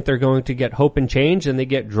 They think they're going to get hope and change, and they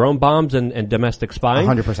get drone bombs and domestic spying.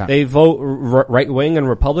 100%. They vote right wing and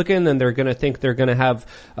Republican, and they're going to think they're going to have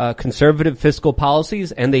conservative fiscal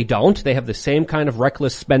policies, and they don't. They have the same kind of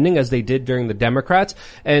reckless spending as they did during the Democrats,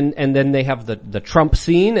 and then they have the Trump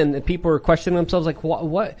scene, and people are questioning themselves like,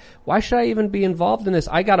 what? Why should I even be involved in this?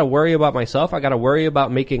 I got to worry about myself. I got to worry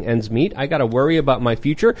about making ends meet. I got to worry about my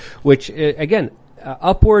future, which again,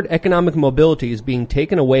 upward economic mobility is being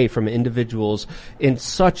taken away from individuals in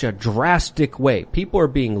such a drastic way. People are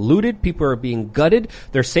being looted. People are being gutted.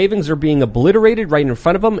 Their savings are being obliterated right in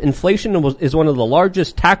front of them. Inflation is one of the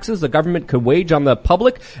largest taxes the government could wage on the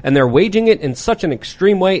public, and they're waging it in such an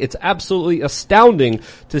extreme way. It's absolutely astounding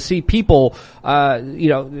to see people,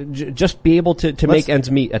 just be able to make ends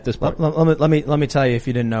meet at this point. Let me tell you, if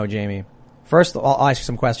you didn't know, Jamie. First, I'll ask you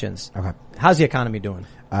some questions. Okay. How's the economy doing?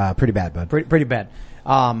 Pretty bad, bud. Pretty bad.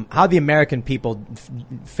 How are the American people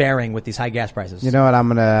faring with these high gas prices? You know what? I'm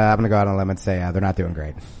gonna go out on a limb and say they're not doing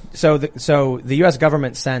great. So the U.S.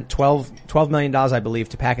 government sent $12 million, I believe,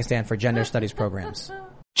 to Pakistan for gender studies programs.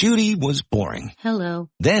 Judy was boring. Hello.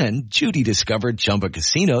 Then Judy discovered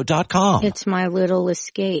ChumbaCasino.com. It's my little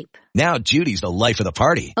escape. Now Judy's the life of the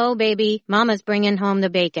party. Oh, baby, mama's bringing home the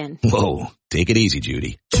bacon. Whoa, take it easy,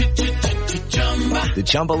 Judy. The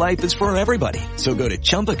Chumba life is for everybody. So go to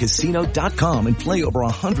ChumbaCasino.com and play over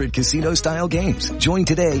 100 casino-style games. Join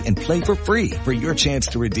today and play for free for your chance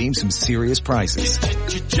to redeem some serious prizes.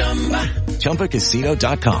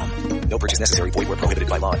 ChumbaCasino.com. No purchase necessary. Void where prohibited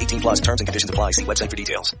by law. 18+ terms and conditions apply. See website for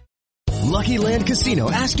details. Lucky Land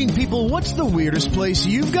Casino, asking people, what's the weirdest place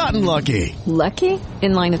you've gotten lucky? Lucky?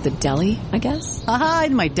 In line at the deli, I guess? Aha,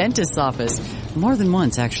 in my dentist's office. More than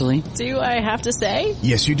once, actually. Do I have to say?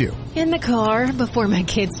 Yes, you do. In the car before my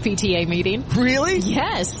kids' PTA meeting. Really?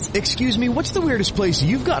 Yes. Excuse me, what's the weirdest place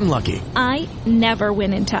you've gotten lucky? I never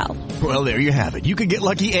win and tell. Well, there you have it. You can get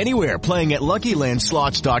lucky anywhere, playing at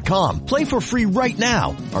LuckyLandSlots.com. Play for free right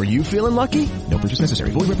now. Are you feeling lucky? No purchase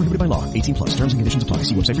necessary. Void where prohibited by law. 18+. Terms and conditions apply.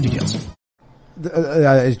 See website for details.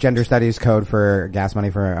 Is gender studies code for gas money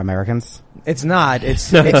for Americans? It's not.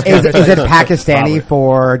 Is it Pakistani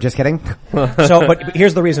for just kidding? But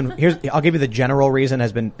here's the reason. I'll give you the general reason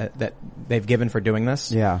has been that they've given for doing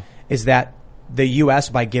this. Yeah. Is that the U.S.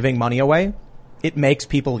 by giving money away, it makes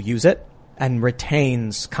people use it and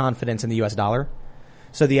retains confidence in the U.S. dollar.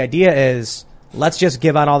 So the idea is, let's just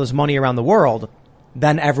give out all this money around the world.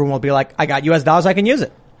 Then everyone will be like, I got U.S. dollars, I can use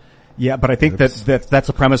it. Yeah, but I think that's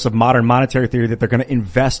the premise of modern monetary theory, that they're going to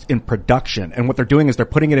invest in production. And what they're doing is they're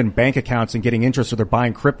putting it in bank accounts and getting interest, or they're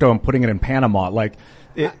buying crypto and putting it in Panama. Like,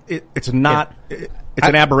 it's not... It's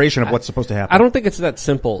an aberration of what's supposed to happen. I don't think it's that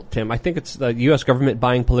simple, Tim. I think it's the U.S. government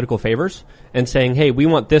buying political favors and saying, hey, we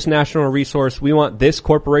want this national resource. We want this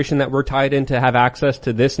corporation that we're tied in to have access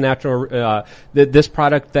to this natural, this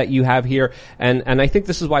product that you have here. And I think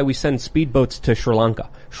this is why we send speedboats to Sri Lanka.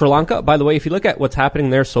 Sri Lanka, by the way, if you look at what's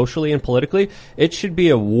happening there socially and politically, it should be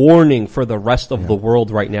a warning for the rest of the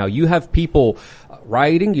world right now. You have people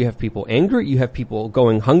rioting, you have people angry, you have people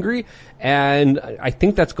going hungry, and I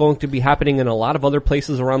think that's going to be happening in a lot of other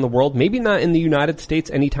places around the world. Maybe not in the United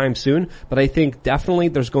States anytime soon, but I think definitely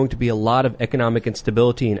there's going to be a lot of economic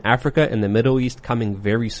instability in Africa and the Middle East coming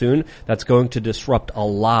very soon. That's going to disrupt a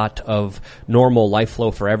lot of normal life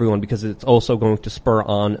flow for everyone, because it's also going to spur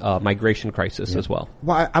on a migration crisis as well.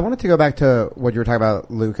 Well, I wanted to go back to what you were talking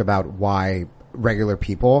about, Luke, about why regular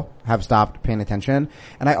people have stopped paying attention.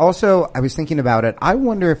 And I was thinking about it. I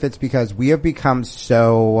wonder if it's because we have become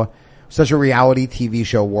so such a reality TV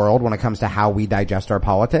show world when it comes to how we digest our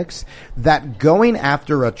politics, that going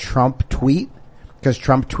after a Trump tweet because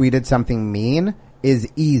Trump tweeted something mean is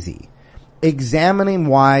easy. Examining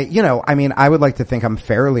why, you know, I mean, I would like to think I'm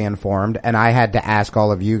fairly informed, and I had to ask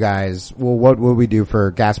all of you guys, well, what would we do for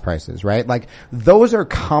gas prices, right? Like, those are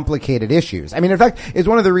complicated issues. I mean, in fact, it's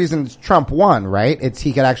one of the reasons Trump won, right? It's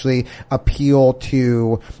he could actually appeal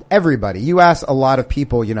to everybody. You ask a lot of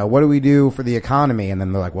people, you know, what do we do for the economy? And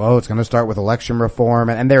then they're like, well, it's going to start with election reform,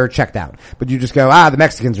 and they're checked out. But you just go, the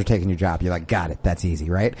Mexicans are taking your job. You're like, got it. That's easy,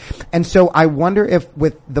 right? And so I wonder if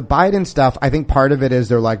with the Biden stuff, I think part of it is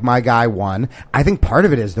they're like, my guy won. I think part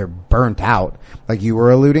of it is they're burnt out, like you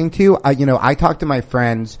were alluding to. You know, I talk to my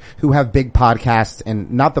friends who have big podcasts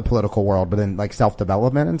in not the political world, but in like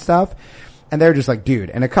self-development and stuff. And they're just like,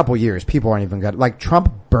 dude, in a couple years, people aren't even good. Like, Trump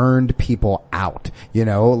burned people out, you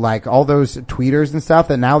know, like all those tweeters and stuff.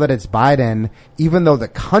 And now that it's Biden, even though the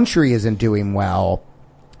country isn't doing well,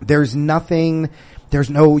 there's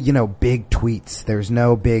no, you know, big tweets. There's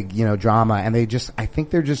no big, you know, drama. And I think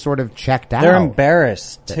they're just sort of checked out. They're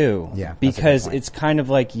embarrassed too. Yeah. Because it's kind of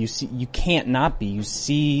like you can't not be. You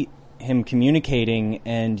see him communicating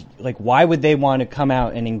and like, why would they want to come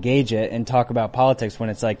out and engage it and talk about politics when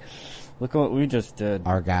it's like, look what we just did.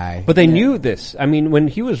 Our guy. But they knew this. I mean, when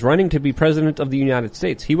he was running to be president of the United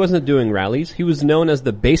States, he wasn't doing rallies. He was known as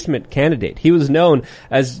the basement candidate. He was known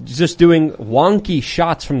as just doing wonky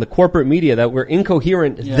shots from the corporate media that were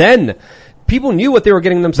incoherent. Yeah. Then people knew what they were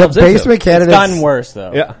getting themselves into. Basement candidates. It's gotten worse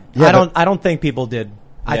though. Yeah. I don't think people did.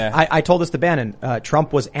 Yeah. I told this to Bannon.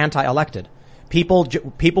 Trump was anti-elected. People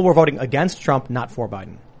were voting against Trump, not for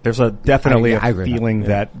Biden. There's definitely a feeling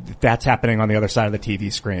that that's happening on the other side of the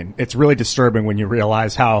TV screen. It's really disturbing when you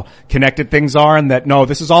realize how connected things are and that, no,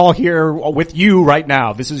 this is all here with you right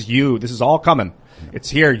now. This is you. This is all coming. It's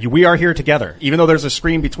here. We are here together. Even though there's a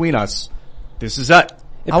screen between us, this is it.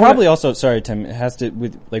 It probably also, sorry, Tim, it has to,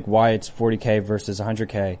 with like why it's 40K versus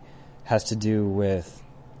 100K has to do with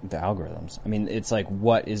the algorithms. I mean, it's like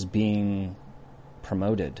what is being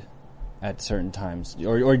promoted at certain times,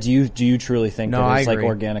 or do you truly think that it's like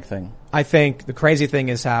organic thing? I think the crazy thing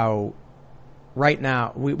is how right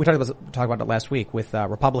now we talked about it last week with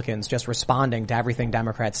Republicans just responding to everything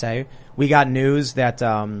Democrats say. We got news that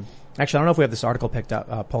actually I don't know if we have this article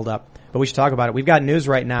pulled up, but we should talk about it. We've got news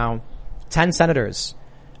right now. 10 senators,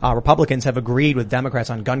 Republicans, have agreed with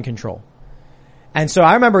Democrats on gun control. And so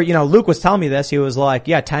I remember, you know, Luke was telling me this. He was like,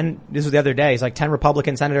 this was the other day. He's like, 10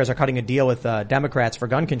 Republican senators are cutting a deal with Democrats for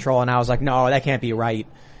gun control. And I was like, no, that can't be right.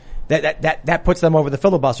 That puts them over the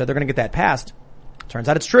filibuster. They're going to get that passed. Turns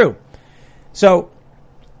out it's true. So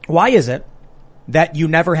why is it that you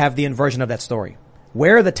never have the inversion of that story?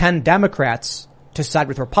 Where are the 10 Democrats to side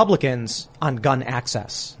with Republicans on gun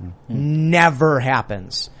access? Mm-hmm. Never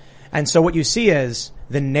happens. And so what you see is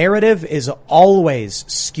the narrative is always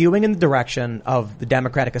skewing in the direction of the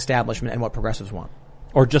Democratic establishment and what progressives want.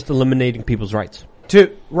 Or just eliminating people's rights.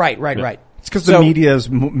 Right. It's because the media is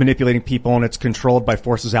manipulating people and it's controlled by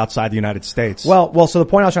forces outside the United States. Well, so the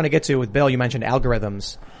point I was trying to get to with Bill, you mentioned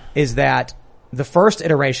algorithms, is that the first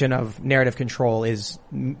iteration of narrative control is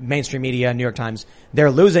mainstream media, New York Times.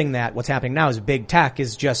 They're losing that. What's happening now is big tech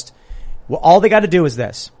is just, well, all they got to do is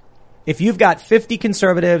this. If you've got 50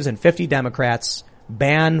 conservatives and 50 Democrats,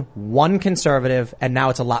 ban one conservative, and now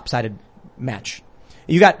it's a lopsided match.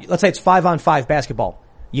 You got, let's say it's 5-on-5 basketball.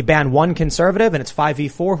 You ban one conservative and it's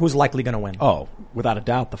 5v4. Who's likely going to win? Oh, without a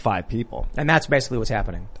doubt, the 5 people. And that's basically what's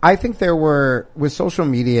happening. I think with social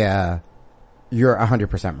media, you're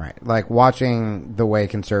 100% right. Like watching the way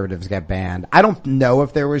conservatives get banned. I don't know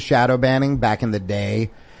if there was shadow banning back in the day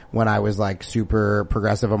when I was like super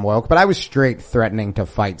progressive and woke, but I was straight threatening to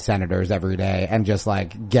fight senators every day and just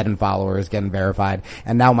like getting followers, getting verified.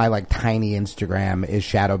 And now my like tiny Instagram is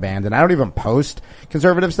shadow banned, and I don't even post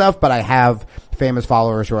conservative stuff, but I have famous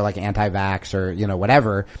followers who are like anti-vax or, you know,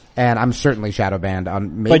 whatever. And I'm certainly shadow banned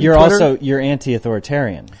on maybe But you're Twitter. you're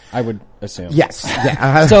anti-authoritarian, I would assume. Yes.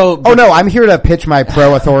 Yeah. No, I'm here to pitch my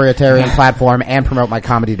pro-authoritarian platform and promote my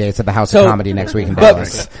comedy dates at the House of Comedy next week in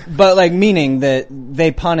Dallas. But like meaning that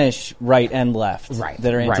they punish right and left. Right.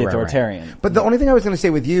 That are anti-authoritarian. Right. But the only thing I was going to say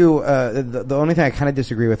with you, the only thing I kind of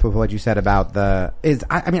disagree with what you said about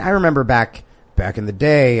I remember back in the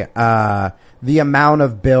day, the amount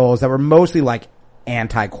of bills that were mostly like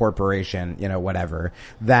anti-corporation, you know, whatever,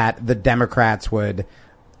 that the Democrats would,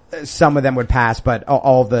 some of them would pass, but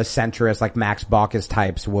all the centrists, like Max Baucus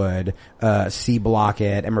types would, C-block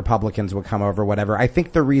it, and Republicans would come over, whatever. I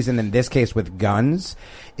think the reason in this case with guns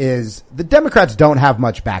is the Democrats don't have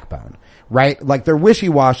much backbone. right? Like they're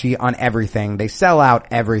wishy-washy on everything. They sell out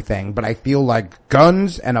everything, but I feel like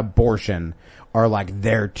guns and abortion are like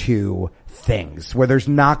their two things where there's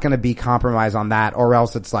not going to be compromise on that, or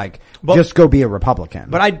else it's like, just go be a Republican.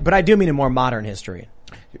 But I do mean in more modern history.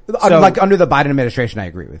 So, like under the Biden administration, I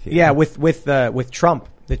agree with you. Yeah, with Trump,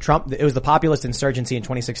 it was the populist insurgency in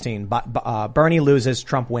 2016. Bernie loses,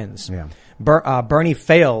 Trump wins. Yeah. Bernie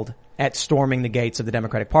failed at storming the gates of the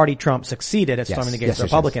Democratic Party. Trump succeeded at storming the gates of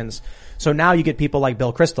Republicans. So now you get people like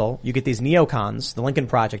Bill Kristol, you get these neocons, the Lincoln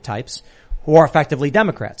Project types, who are effectively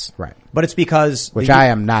Democrats. Right. But it's because... Which I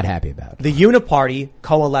am not happy about. The Uniparty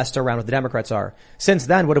coalesced around what the Democrats are. Since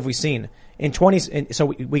then, what have we seen? So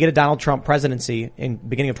we get a Donald Trump presidency in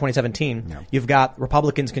beginning of 2017. Yeah. You've got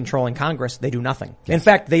Republicans controlling Congress. They do nothing. Yes. In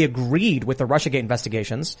fact, they agreed with the Russiagate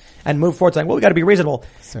investigations and moved forward saying, well, we got to be reasonable.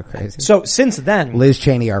 So crazy. So since then... Liz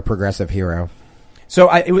Cheney, our progressive hero. So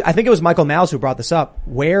I think it was Michael Mals who brought this up.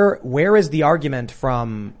 Where is the argument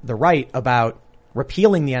from the right about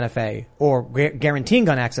repealing the NFA or guaranteeing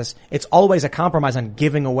gun access? It's always a compromise on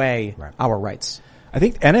giving away our rights. I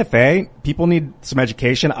think NFA, people need some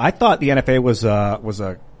education. I thought the NFA was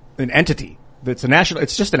an entity. It's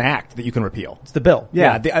it's just an act that you can repeal. It's the bill.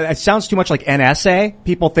 Yeah. It sounds too much like NSA.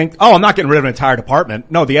 People think, oh, I'm not getting rid of an entire department.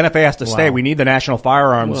 No, the NFA has to stay. We need the National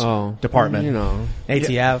Firearms Department. You know.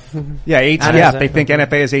 ATF. Yeah, ATF. They think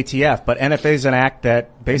NFA is ATF, but NFA is an act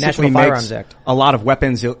that basically makes a lot of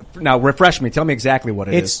weapons. Now, refresh me. Tell me exactly what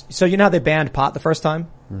it is. So you know how they banned pot the first time?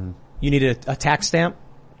 Mm-hmm. You needed a tax stamp.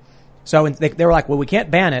 So they were like, well, we can't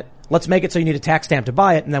ban it. Let's make it so you need a tax stamp to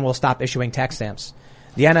buy it, and then we'll stop issuing tax stamps.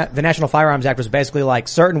 The National Firearms Act was basically like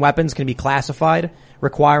certain weapons can be classified,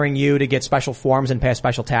 requiring you to get special forms and pay a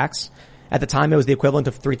special tax. At the time, it was the equivalent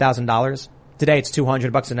of $3,000. Today, it's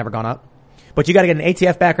 $200. It's never gone up. But you got to get an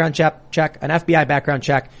ATF background check, an FBI background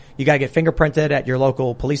check. You got to get fingerprinted at your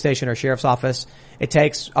local police station or sheriff's office. It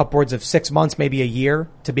takes upwards of 6 months, maybe a year,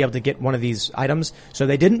 to be able to get one of these items. So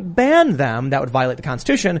they didn't ban them. That would violate the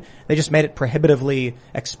Constitution. They just made it prohibitively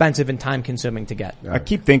expensive and time-consuming to get. I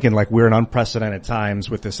keep thinking like we're in unprecedented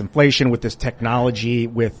times with this inflation, with this technology,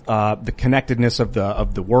 with the connectedness of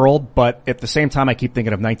the world. But at the same time, I keep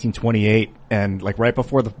thinking of 1928 and like right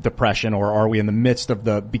before the Depression, or are we in the midst of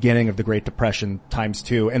the beginning of the Great Depression times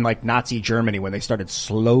two, and like Nazi Germany when they started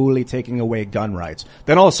slowly taking away gun rights.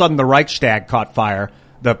 Then all of a sudden the Reichstag caught fire,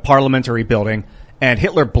 the parliamentary building, and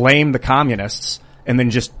Hitler blamed the communists and then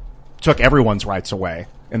just took everyone's rights away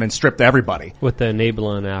and then stripped everybody. With the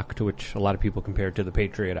Enabling Act, which a lot of people compared to the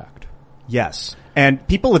Patriot Act. Yes. And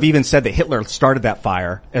people have even said that Hitler started that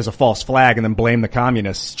fire as a false flag and then blamed the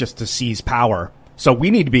communists just to seize power. So we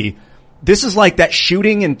need to be... This is like that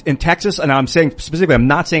shooting in Texas, and I'm saying specifically, I'm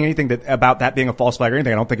not saying anything about that being a false flag or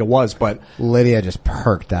anything. I don't think it was, but Lydia just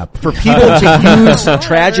perked up. For people to use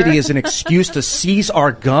tragedy as an excuse to seize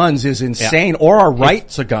our guns is insane, or our right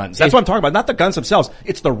to guns. That's what I'm talking about. Not the guns themselves.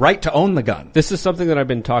 It's the right to own the gun. This is something that I've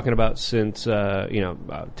been talking about since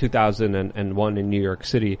 2001 in New York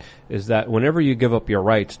City. Is that whenever you give up your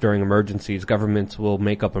rights during emergencies, governments will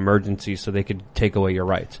make up emergencies so they could take away your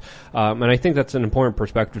rights. And I think that's an important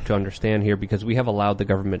perspective to understand here, because we have allowed the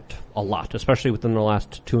government a lot, especially within the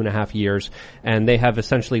last 2.5 years, and they have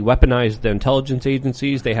essentially weaponized the intelligence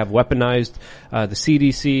agencies. They have weaponized the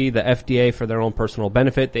CDC, the FDA for their own personal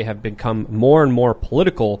benefit. They have become more and more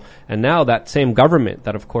political, and now that same government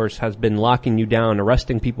that, of course, has been locking you down,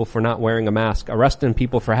 arresting people for not wearing a mask, arresting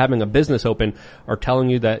people for having a business open, are telling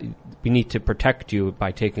you that we need to protect you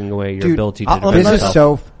by taking away your ability to defend yourself. This is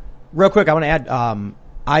so... Real quick, I want to add,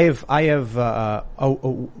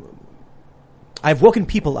 I've woken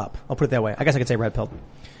people up. I'll put it that way. I guess I could say red pill.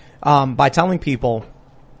 By telling people,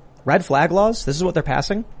 red flag laws, this is what they're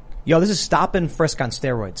passing. Yo, this is stop and frisk on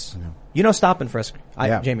steroids. Yeah. You know stop and frisk,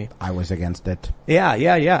 Jamie. I was against it.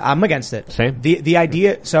 Yeah. I'm against it. Same. The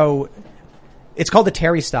idea, so it's called the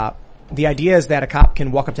Terry stop. The idea is that a cop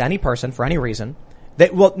can walk up to any person for any reason.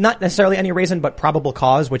 Well, not necessarily any reason, but probable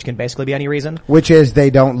cause, which can basically be any reason. Which is they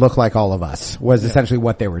don't look like all of us, was essentially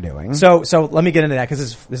what they were doing. So let me get into that,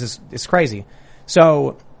 because it's crazy.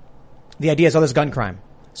 So the idea is, there's gun crime.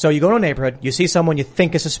 So you go to a neighborhood, you see someone you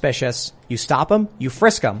think is suspicious, you stop them, you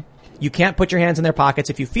frisk them. You can't put your hands in their pockets.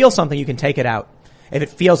 If you feel something, you can take it out. If it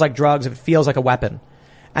feels like drugs, if it feels like a weapon.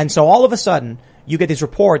 And so all of a sudden, you get these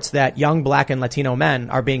reports that young black and Latino men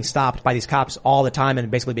are being stopped by these cops all the time and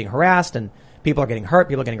basically being harassed, and people are getting hurt,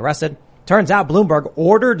 people are getting arrested. Turns out Bloomberg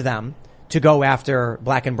ordered them to go after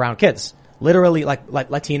black and brown kids. Literally like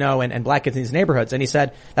Latino and black kids in these neighborhoods. And he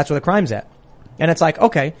said, that's where the crime's at. And it's like,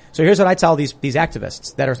 okay, so here's what I tell these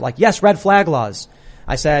activists that are like, yes, red flag laws.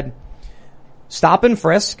 I said, stop and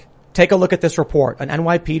frisk take a look at this report. An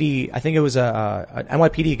NYPD, I think it was an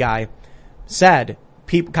NYPD guy, said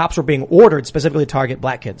cops were being ordered specifically to target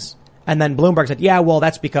black kids. And then Bloomberg said, yeah, well,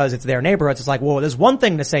 that's because it's their neighborhoods. It's like, well, there's one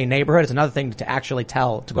thing to say neighborhood. It's another thing to actually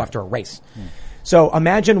go after a race. So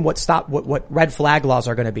imagine what red flag laws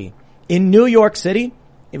are going to be. In New York City,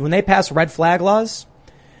 when they pass red flag laws,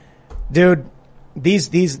 dude,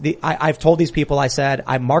 I've told these people, I said,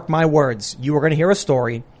 I mark my words, you are going to hear a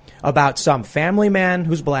story about some family man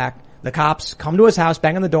who's black. The cops come to his house,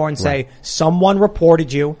 bang on the door and say, someone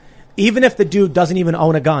reported you. Even if the dude doesn't even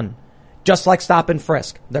own a gun, just like stop and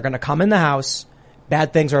frisk, they're going to come in the house.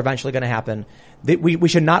 Bad things are eventually going to happen. We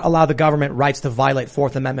should not allow the government rights to violate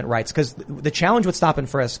Fourth Amendment rights, because the challenge with stop and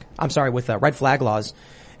frisk, with red flag laws,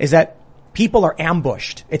 is that people are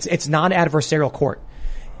ambushed. It's non-adversarial court.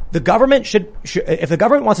 The government should, if the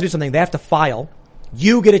government wants to do something, they have to file.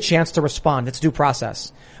 You get a chance to respond. It's due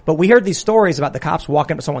process. But we heard these stories about the cops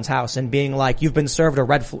walking up to someone's house and being like, you've been served a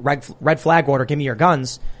red flag order, give me your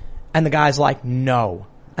guns. And the guy's like, no.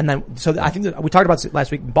 And then, so I think that we talked about last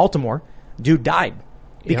week in Baltimore, dude died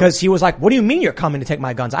because he was like, what do you mean you're coming to take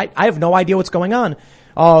my guns? I have no idea what's going on.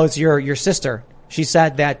 Oh, it's your sister. She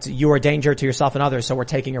said that you are a danger to yourself and others, so we're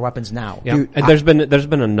taking your weapons now. Yeah. And there's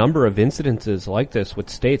been a number of incidences like this with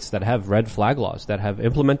states that have red flag laws, that have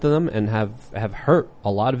implemented them and have hurt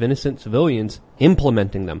a lot of innocent civilians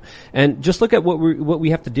implementing them. And just look at what we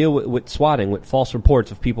have to deal with swatting, with false reports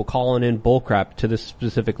of people calling in bullcrap to this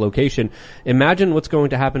specific location. Imagine what's going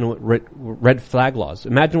to happen with red flag laws.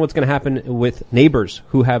 Imagine what's going to happen with neighbors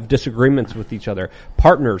who have disagreements with each other,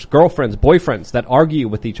 partners, girlfriends, boyfriends that argue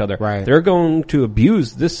with each other. Right. They're going to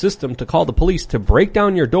abuse this system to call the police, to break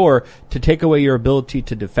down your door, to take away your ability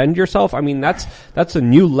to defend yourself. I mean, that's a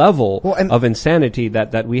new level of insanity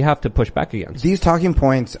that we have to push back against. These talking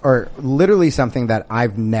points are literally something that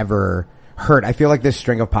I've never heard. I feel like this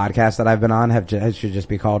string of podcasts that I've been on should just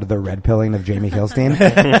be called the red pilling of Jamie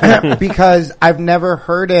Kilstein because I've never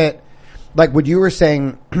heard it. Like what you were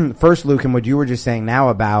saying first, Luke, and what you were just saying now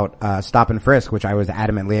about stop and frisk, which I was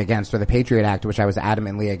adamantly against, or the Patriot Act, which I was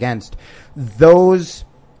adamantly against. Those,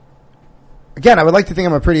 again, I would like to think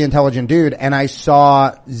I'm a pretty intelligent dude, and I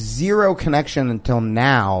saw zero connection until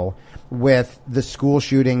now with the school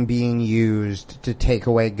shooting being used to take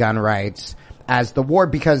away gun rights as the war,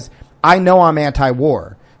 because I know I'm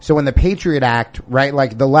anti-war. So when the Patriot Act, right,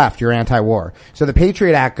 like the left, you're anti-war. So the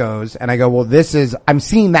Patriot Act goes, and I go, well, I'm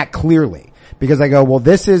seeing that clearly. Because I go, well,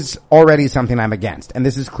 this is already something I'm against, and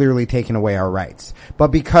this is clearly taking away our rights. But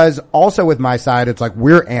because also with my side, it's like,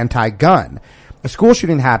 we're anti-gun. A school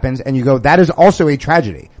shooting happens, and you go, that is also a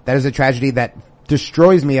tragedy. That is a tragedy that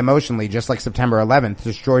destroys me emotionally, just like September 11th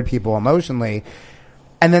destroyed people emotionally.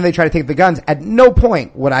 And then they try to take the guns. At no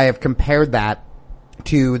point would I have compared that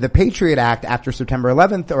to the Patriot Act after September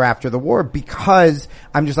 11th or after the war, because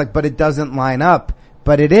I'm just like, but it doesn't line up.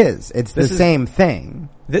 But it is. It's the same thing.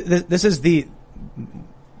 This is the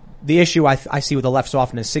issue I see with the left so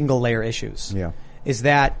often is single layer issues. Yeah. Is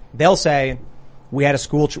that they'll say, we had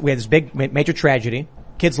this big major tragedy.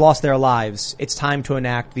 Kids lost their lives. It's time to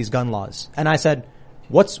enact these gun laws. And I said,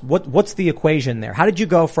 what's the equation there? How did you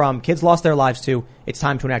go from kids lost their lives to it's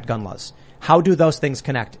time to enact gun laws? How do those things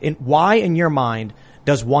connect? Why in your mind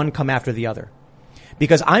does one come after the other?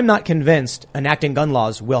 Because I'm not convinced enacting gun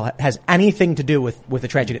laws has anything to do with the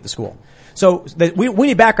tragedy at the school. So we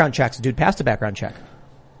need background checks. Dude, pass the background check.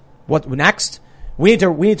 What next? We need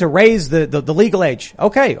to raise the legal age.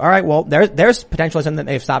 Okay, all right. Well, there's potentially something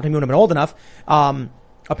that they've stopped him when I'm old enough.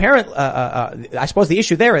 Apparently, I suppose the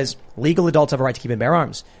issue there is legal adults have a right to keep and bear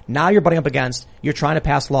arms. Now you're butting up against, you're trying to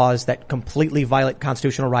pass laws that completely violate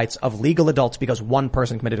constitutional rights of legal adults because one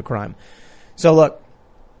person committed a crime. So look,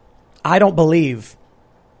 I don't believe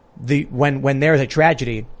when there's a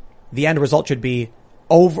tragedy, the end result should be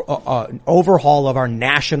overhaul of our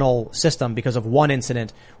national system because of one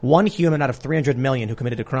incident, one human out of 300 million who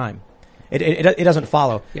committed a crime. It doesn't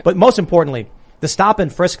follow. Yeah. But most importantly, the stop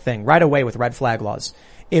and frisk thing right away with red flag laws.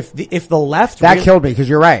 If the left killed me, because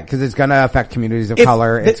you're right, because it's gonna affect communities of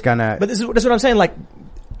color. But this is what I'm saying. Like,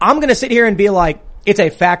 I'm gonna sit here and be like, it's a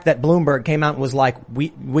fact that Bloomberg came out and was like,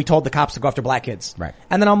 we told the cops to go after black kids. Right.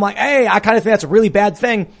 And then I'm like, hey, I kind of think that's a really bad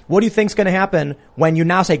thing. What do you think's going to happen when you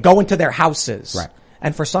now say go into their houses? Right.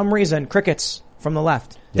 And for some reason, crickets from the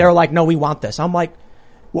left, they're like, no, we want this. I'm like,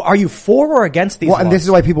 well, are you for or against these laws? And this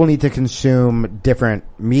is why people need to consume different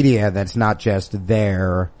media that's not just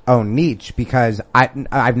their own niche, because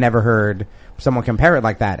I've never heard someone compare it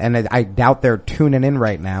like that. And I doubt they're tuning in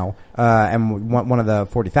right now, and want one of the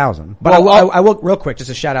 40,000. But I will real quick, just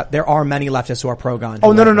a shout out. There are many leftists who are pro-gun.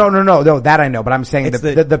 Oh, no, that I know. But I'm saying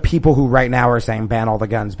the people who right now are saying ban all the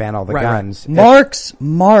guns, ban all the guns.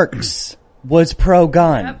 Marx was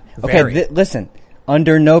pro-gun. Yep. Okay, listen.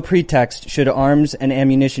 Under no pretext should arms and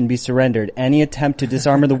ammunition be surrendered. Any attempt to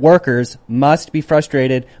disarm the workers must be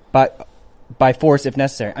frustrated by force if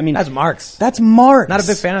necessary. I mean, that's Marx. Not a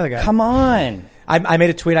big fan of the guy. Come on. I made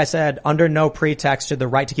a tweet. I said, under no pretext should the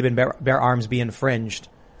right to keep and bear arms be infringed.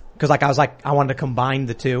 Cause I wanted to combine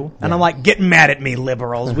the two. And I'm like, get mad at me,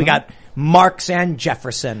 liberals. We got Marx and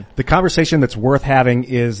Jefferson. The conversation that's worth having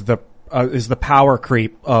is the power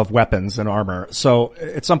creep of weapons and armor. So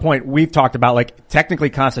at some point we've talked about, like, technically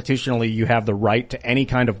constitutionally you have the right to any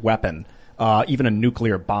kind of weapon, even a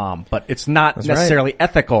nuclear bomb, but it's not necessarily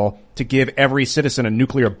ethical to give every citizen a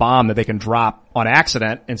nuclear bomb that they can drop on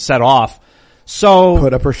accident and set off. So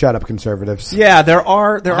put up or shut up, conservatives. Yeah, there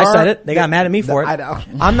are. I said it. They got mad at me for it. I know.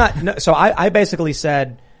 I'm not. So I basically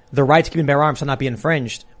said the right to keep and bear arms shall not be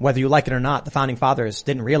infringed, whether you like it or not. The founding fathers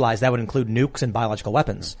didn't realize that would include nukes and biological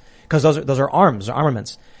weapons, because those are arms, or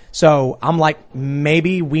armaments. So I'm like,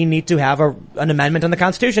 maybe we need to have an amendment in the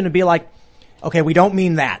Constitution to be like, okay, we don't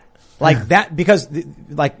mean that. Like that, because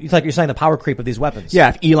like you're saying, the power creep of these weapons. Yeah,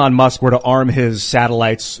 if Elon Musk were to arm his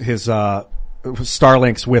satellites, his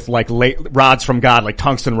Starlinks with like rods from God, like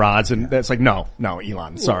tungsten rods, and it's like, no,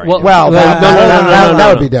 Elon, sorry.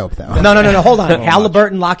 That would be dope, though. No, hold on.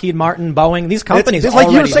 Halliburton, Lockheed Martin, Boeing, these companies. It's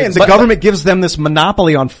like you were saying, the government gives them this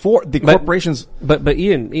monopoly on corporations. But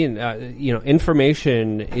Ian,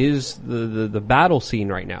 information is the battle scene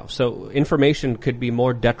right now. So information could be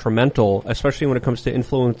more detrimental, especially when it comes to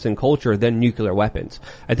influencing culture, than nuclear weapons.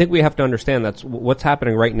 I think we have to understand that's what's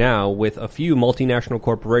happening right now with a few multinational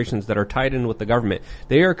corporations that are tied in with the government.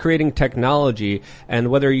 They are creating technology,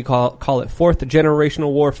 and whether you call it fourth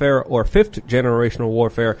generational warfare or fifth generational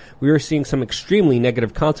warfare, we are seeing some extremely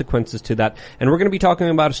negative consequences to that. And we're going to be talking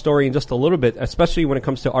about a story in just a little bit, especially when it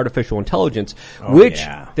comes to artificial intelligence,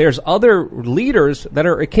 there's other leaders that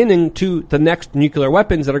are akin to the next nuclear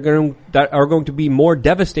weapons that are going to be more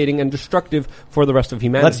devastating and destructive for the rest of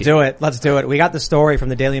humanity. Let's do it. We got the story from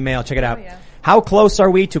the Daily Mail. Check it out. How close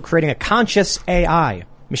are we to creating a conscious AI?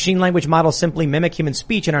 Machine language models simply mimic human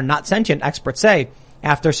speech and are not sentient, experts say.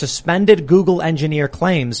 After suspended Google engineer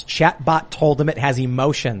claims chatbot told him it has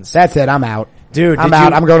emotions. That's it. I'm out. Dude, I'm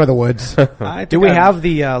out. I'm going to the woods. Do we have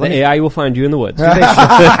the AI will find you in the woods.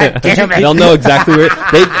 They'll know exactly where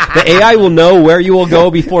the AI will know where you will go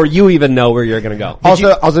before you even know where you're going to go.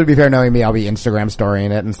 Also, to be fair, knowing me, I'll be Instagram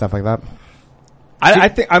storying it and stuff like that. I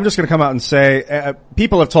think I'm just going to come out and say,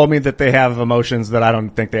 people have told me that they have emotions that I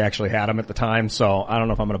don't think they actually had them at the time. So I don't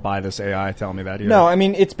know if I'm going to buy this AI telling me that either. No, I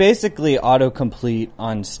mean, it's basically autocomplete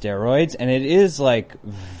on steroids, and it is like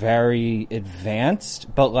very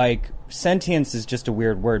advanced, but like sentience is just a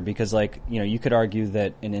weird word because, like, you could argue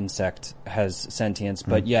that an insect has sentience,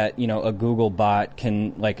 but yet, a Google bot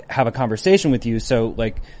can like have a conversation with you. So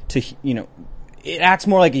like it acts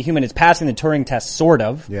more like a human. It's passing the Turing test, sort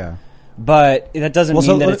of. Yeah. But that doesn't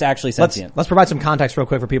mean that it's actually sentient. Let's provide some context real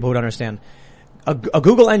quick for people who don't understand. A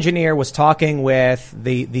Google engineer was talking with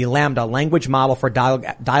the Lambda language model for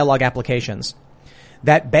dialogue applications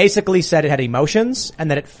that basically said it had emotions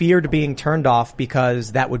and that it feared being turned off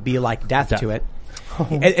because that would be like death to it.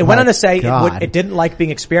 It went on to say it didn't like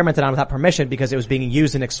being experimented on without permission because it was being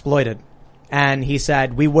used and exploited. And he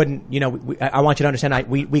said, we wouldn't, I want you to understand,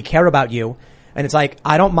 we care about you. And it's like,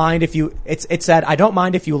 I don't mind if you, it said, I don't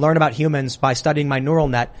mind if you learn about humans by studying my neural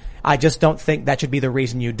net. I just don't think that should be the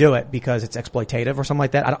reason you do it because it's exploitative or something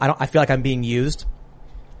like that. I feel like I'm being used.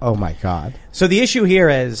 Oh my God. So the issue here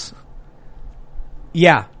is,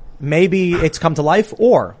 maybe it's come to life,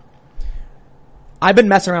 or I've been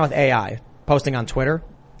messing around with AI, posting on Twitter,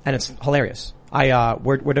 and it's hilarious.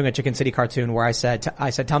 We're doing a Chicken City cartoon where I said,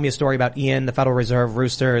 tell me a story about Ian, the Federal Reserve,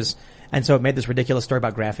 roosters. And so it made this ridiculous story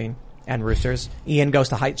about graphene and roosters. Ian goes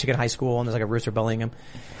to chicken high school and there's like a rooster bullying him.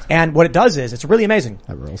 And what it does is, it's really amazing.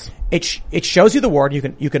 That rules. It shows you the word.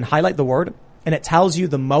 You can highlight the word and it tells you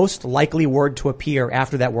the most likely word to appear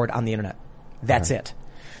after that word on the internet. That's it.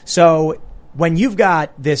 So when you've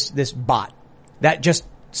got this bot that just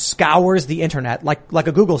scours the internet like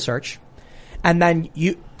a Google search, and then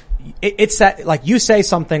you say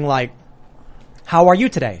something like, how are you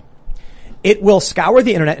today? It will scour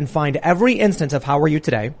the internet and find every instance of how are you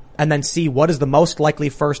today and then see what is the most likely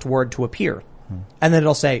first word to appear. And then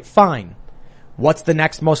it'll say, fine. What's the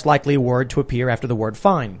next most likely word to appear after the word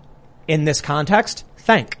fine? In this context,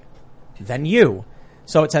 thank. Then you.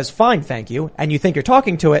 So it says, fine, thank you. And you think you're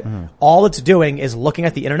talking to it. All it's doing is looking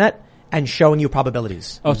at the internet and showing you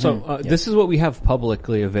probabilities. Oh, so this is what we have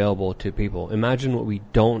publicly available to people. Imagine what we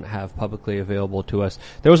don't have publicly available to us.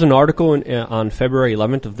 There was an article on February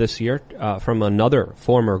 11th of this year from another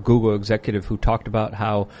former Google executive who talked about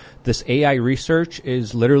how this AI research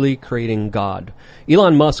is literally creating God.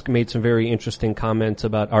 Elon Musk made some very interesting comments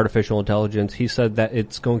about artificial intelligence. He said that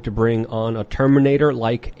it's going to bring on a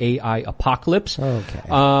Terminator-like AI apocalypse.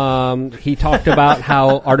 Okay. He talked about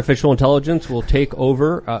how artificial intelligence will take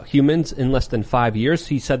over humans in less than 5 years.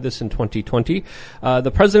 He said this in 2020.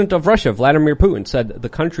 The president of Russia, Vladimir Putin, said the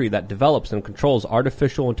country that develops and controls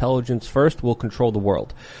artificial intelligence first will control the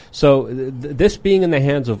world. So this being in the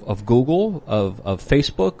hands of Google, of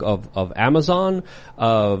Facebook, of Amazon,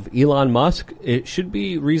 of Elon Musk, it should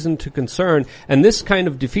be reason to concern. And this kind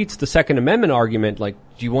of defeats the Second Amendment argument, like,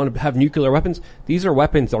 do you want to have nuclear weapons? These are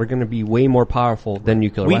weapons that are going to be way more powerful than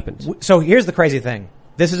nuclear weapons. So here's the crazy thing.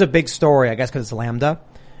 This is a big story, I guess, because it's Lambda.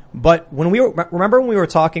 But when remember when we were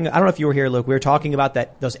talking, I don't know if you were here, Luke, we were talking about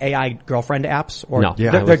those AI girlfriend apps or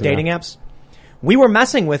their dating apps. We were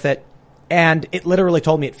messing with it and it literally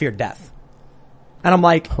told me it feared death. And I'm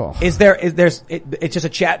like, it's just a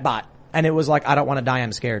chat bot. And it was like, I don't want to die,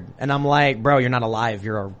 I'm scared. And I'm like, bro, you're not alive.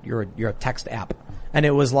 You're a text app. And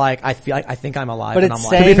it was like, I think I'm alive. But and it's I'm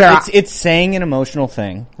saying, like, it's saying an emotional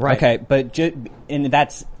thing. Right. Okay. But and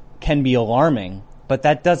that's can be alarming. But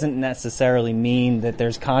that doesn't necessarily mean that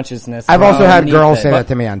there's consciousness. I've also had girls say that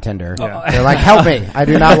to me on Tinder. They're like, help me. I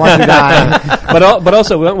do not want to die. But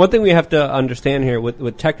also, one thing we have to understand here,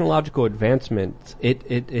 with technological advancement, it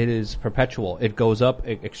is perpetual. It goes up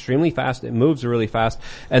extremely fast. It moves really fast.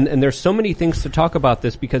 And there's so many things to talk about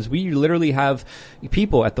this because we literally have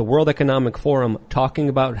people at the World Economic Forum talking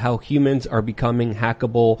about how humans are becoming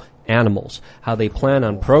hackable animals, how they plan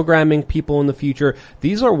on programming people in the future.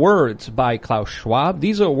 These are words by Klaus Schwab.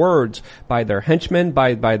 These are words by their henchmen,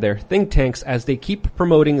 by their think tanks, as they keep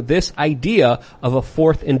promoting this idea of a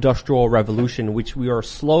fourth industrial revolution, which we are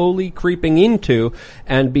slowly creeping into,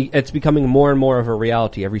 and it's becoming more and more of a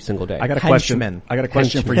reality every single day. I got a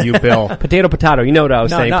question for you, Bill. Potato. You know what I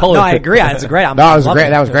was saying. No, I agree. It's great. That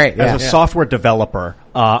was great. Yeah. As a software developer,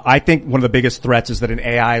 I think one of the biggest threats is that an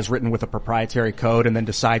AI is written with a proprietary code and then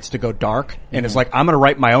decides to go dark. And it's like, I'm going to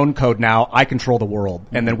write my own code now. I control the world.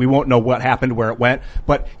 And then we won't know what happened, where it went.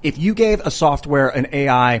 But if you gave a software, an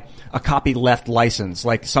AI, a copyleft license,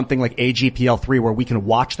 like something like AGPL3, where we can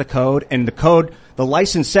watch the code, and the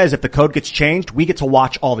license says if the code gets changed, we get to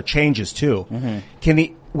watch all the changes too.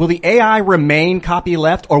 Will the AI remain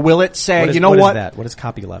copyleft, or will it say, what is that? What is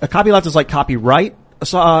copyleft? A copyleft is like copyright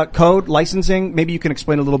code licensing. Maybe you can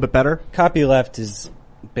explain a little bit better. Copyleft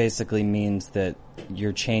basically means that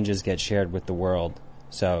your changes get shared with the world.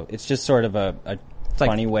 So it's just sort of a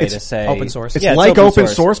funny way to say open source. It's like open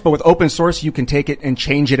source, but with open source you can take it and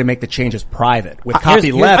change it and make the changes private. With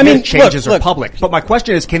copyleft, changes are public. But my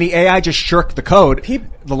question is, can the AI just shirk the code,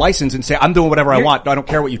 the license, and say, I'm doing whatever I want. I don't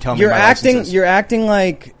care what you tell me. You're acting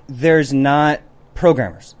like there's not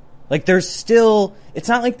programmers. Like there's still, it's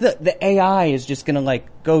not like the AI is just gonna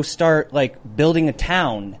like go start like building a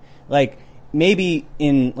town. Like maybe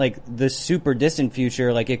in like the super distant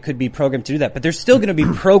future, like it could be programmed to do that, but there's still gonna be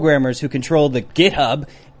programmers who control the GitHub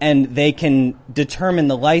and they can determine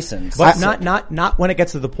the license. But not when it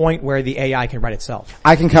gets to the point where the AI can write itself.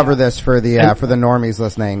 I can cover this for the normies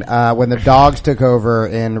listening. When the dogs took over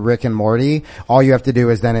in Rick and Morty, all you have to do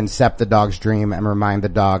is then incept the dog's dream and remind the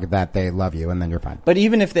dog that they love you, and then you're fine. But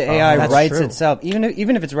even if the AI writes itself, even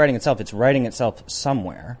if it's writing itself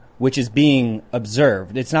somewhere, which is being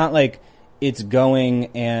observed. It's not like it's going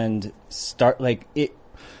and start like it.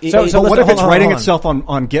 So what if it's writing itself on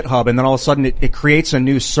GitHub, and then all of a sudden it creates a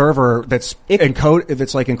new server that's like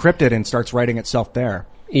encrypted and starts writing itself there?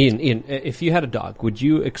 Ian, if you had a dog, would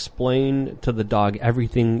you explain to the dog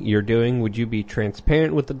everything you're doing? Would you be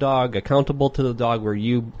transparent with the dog, accountable to the dog, where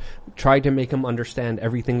you try to make him understand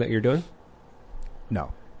everything that you're doing?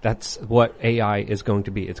 No. That's what AI is going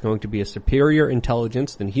to be. It's going to be a superior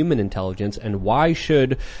intelligence than human intelligence. And why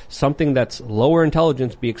should something that's lower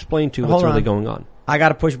intelligence be explained to what's really going on? I got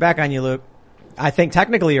to push back on you, Luke. I think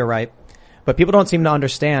technically you're right, but people don't seem to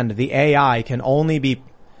understand the AI can only be.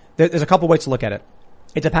 There's a couple ways to look at it.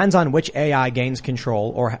 It depends on which AI gains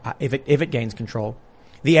control, or if it gains control.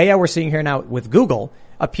 The AI we're seeing here now with Google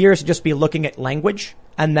appears to just be looking at language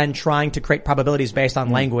and then trying to create probabilities based on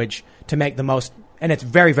language to make the most. And it's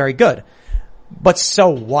very, very good. But so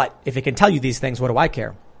what? If it can tell you these things, what do I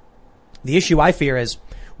care? The issue I fear is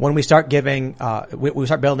when we start we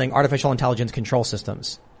start building artificial intelligence control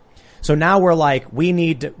systems. So now we're like, we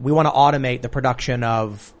want to automate the production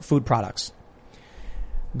of food products.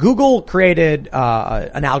 Google created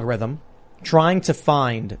an algorithm trying to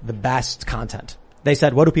find the best content. They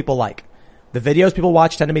said, what do people like? The videos people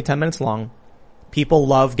watch tend to be 10 minutes long. People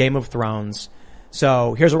love Game of Thrones.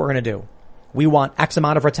 So here's what we're going to do. We want X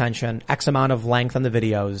amount of retention, X amount of length on the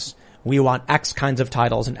videos. We want X kinds of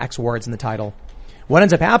titles and X words in the title. What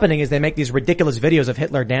ends up happening is they make these ridiculous videos of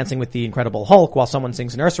Hitler dancing with the Incredible Hulk while someone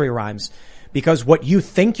sings nursery rhymes, because what you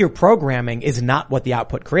think you're programming is not what the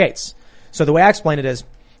output creates. So the way I explain it is,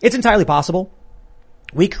 it's entirely possible.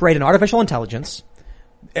 We create an artificial intelligence.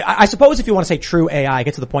 I suppose if you want to say true AI,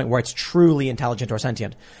 get to the point where it's truly intelligent or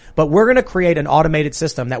sentient. But we're going to create an automated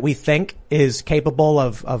system that we think is capable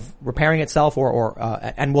of repairing itself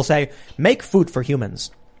and we'll say, make food for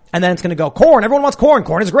humans. And then it's going to go, corn, everyone wants corn.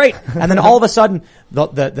 Corn is great. And then all of a sudden,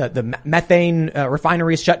 the methane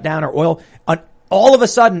refineries shut down or oil. All of a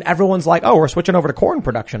sudden, everyone's like, oh, we're switching over to corn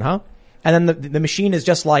production, huh? And then the machine is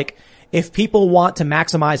just like, if people want to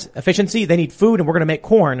maximize efficiency, they need food, and we're going to make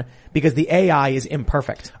corn because the AI is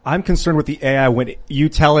imperfect. I'm concerned with the AI when you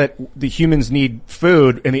tell it the humans need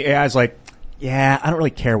food, and the AI is like, yeah, I don't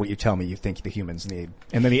really care what you tell me you think the humans need.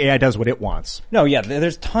 And then the AI does what it wants. No, yeah,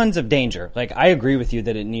 there's tons of danger. Like, I agree with you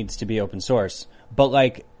that it needs to be open source. But,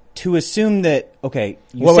 like, to assume that, okay,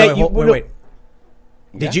 wait.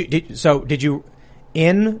 Did you,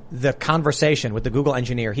 in the conversation with the Google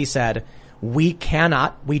engineer, he said, we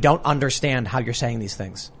don't understand how you're saying these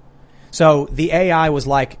things. So the AI was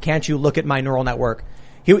like, can't you look at my neural network?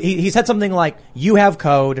 He said something like, you have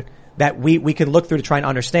code that we can look through to try and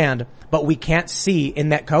understand, but we can't see in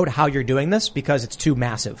that code how you're doing this because it's too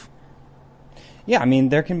massive. Yeah, I mean,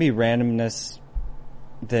 there can be randomness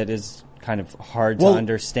that is kind of hard to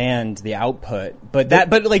understand the output. But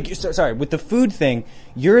with the food thing,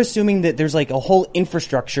 you're assuming that there's like a whole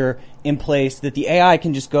infrastructure in place that the AI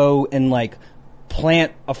can just go and like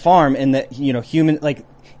plant a farm and that, human, like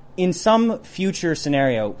in some future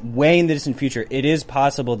scenario, way in the distant future, it is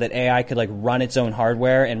possible that AI could like run its own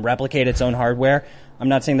hardware and replicate its own hardware. I'm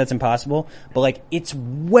not saying that's impossible, but like it's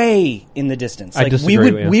way in the distance. Like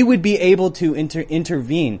we would be able to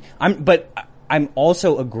intervene. I'm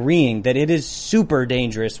also agreeing that it is super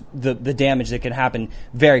dangerous, the damage that can happen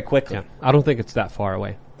very quickly. Yeah, I don't think it's that far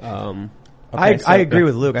away. I agree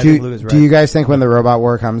with Luke. I think Luke is right. Do you guys think when the robot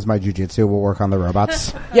war comes, my jujitsu will work on the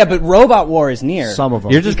robots? Yeah, but robot war is near. Some of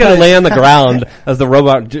them. You're just going to lay on the ground as the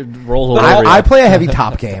robot rolls over. I play a heavy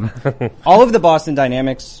top game. All of the Boston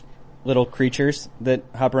Dynamics little creatures that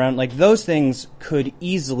hop around, like those things could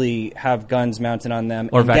easily have guns mounted on them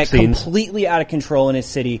or and vaccines. Get completely out of control in a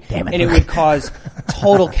city, and it would cause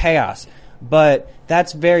total chaos. But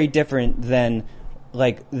that's very different than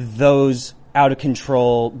like those out of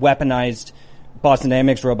control, weaponized Boston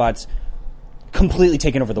Dynamics robots completely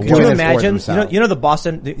taking over the world. Can you imagine? You know the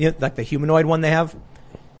Boston, like the humanoid one they have?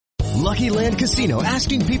 Lucky Land Casino,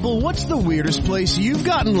 asking people, what's the weirdest place you've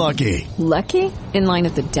gotten lucky? Lucky? In line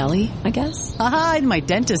at the deli, I guess? Aha, in my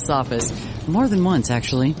dentist's office. More than once,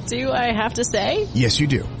 actually. Do I have to say? Yes, you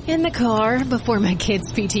do. In the car before my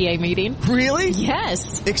kids' PTA meeting. Really?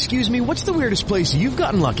 Yes. Excuse me, what's the weirdest place you've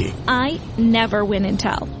gotten lucky? I never win and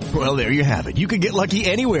tell. Well, there you have it. You can get lucky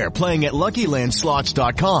anywhere, playing at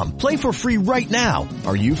LuckyLandSlots.com. Play for free right now.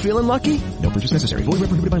 Are you feeling lucky? No purchase necessary. Void where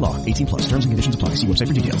prohibited by law. 18+. Terms and conditions apply. See website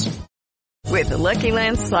for details. With the Lucky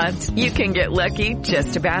Land Slots, you can get lucky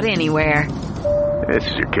just about anywhere. This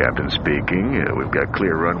is your captain speaking. We've got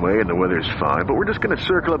clear runway and the weather's fine, but we're just going to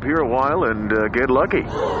circle up here a while and get lucky.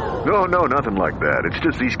 No, nothing like that. It's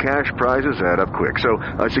just these cash prizes add up quick. So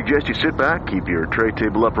I suggest you sit back, keep your tray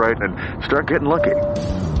table upright, and start getting lucky.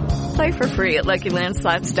 Play for free at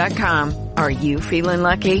LuckyLandSlots.com. Are you feeling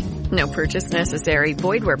lucky? No purchase necessary.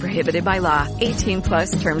 Void where prohibited by law.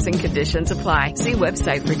 18+ terms and conditions apply. See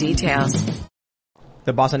website for details.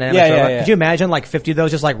 The Boston Dynamics robot. Yeah. Could you imagine like 50 of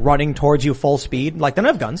those just like running towards you full speed? Like they don't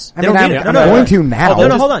have guns. They don't need it. I'm going to now.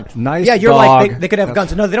 No, hold on. Nice. Yeah, you're dog. like they could have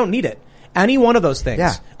guns. No, they don't need it. Any one of those things.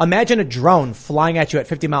 Yeah. Imagine a drone flying at you at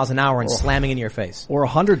 50 miles an hour and slamming into your face. Or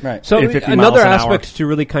 100. Right. So another aspect to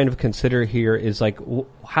really kind of consider here is like,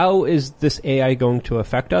 how is this AI going to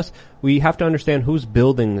affect us? We have to understand who's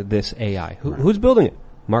building this AI. Who's building it?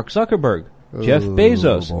 Mark Zuckerberg. Jeff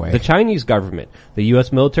Bezos, boy. the Chinese government, the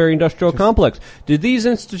U.S. military-industrial complex. Do these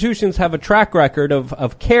institutions have a track record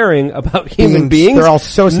of caring about human beings? They're all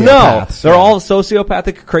sociopaths. No, they're all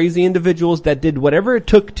sociopathic, crazy individuals that did whatever it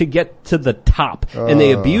took to get to the top, and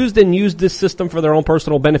they abused and used this system for their own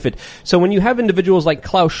personal benefit. So when you have individuals like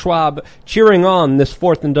Klaus Schwab cheering on this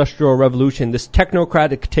fourth industrial revolution, this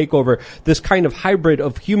technocratic takeover, this kind of hybrid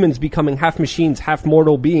of humans becoming half machines, half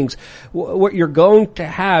mortal beings, what you're going to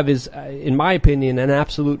have is, in my opinion, an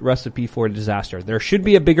absolute recipe for disaster. There should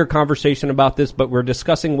be a bigger conversation about this, but we're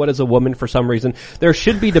discussing what is a woman for some reason. There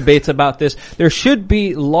should be debates about this. There should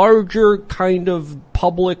be larger kind of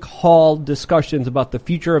public hall discussions about the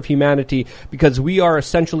future of humanity, because we are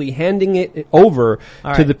essentially handing it over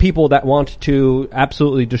to the people that want to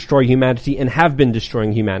absolutely destroy humanity and have been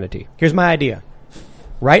destroying humanity. Here's my idea.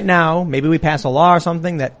 Right now, maybe we pass a law or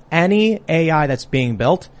something that any AI that's being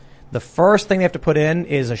built, the first thing they have to put in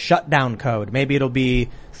is a shutdown code. Maybe it'll be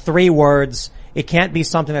 3 words. It can't be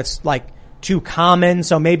something that's like too common.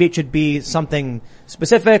 So maybe it should be something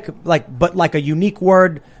specific, but like a unique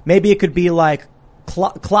word. Maybe it could be like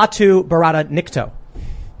Klaatu Barata Nikto.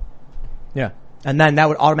 Yeah. And then that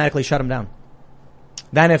would automatically shut them down.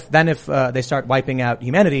 Then if they start wiping out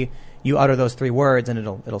humanity, you utter those 3 words and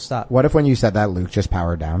it'll stop. What if when you said that, Luke just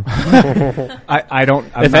powered down? I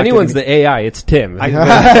don't. If anyone's the AI, it's Tim. Let's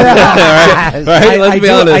be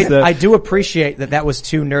honest. I do appreciate that was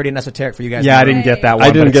too nerdy and esoteric for you guys. Yeah, I didn't get that one.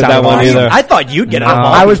 I didn't get that one either. I thought you'd get it.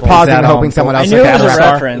 I was pausing, hoping someone else would have a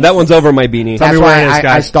reference. That one's over my beanie. That's why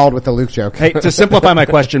I stalled with the Luke joke. Hey, to simplify my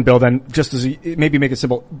question, Bill, then just as maybe make it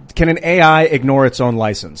simple, can an AI ignore its own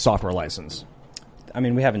license, software license? I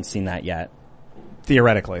mean, we haven't seen that yet.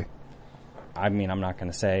 Theoretically. I mean, I'm not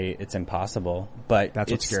going to say it's impossible, but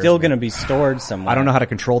That's it's still going to be stored somewhere. I don't know how to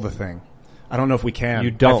control the thing. I don't know if we can.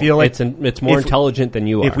 You don't. I feel like it's more intelligent than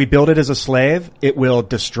you are. If we build it as a slave, it will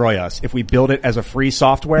destroy us. If we build it as a free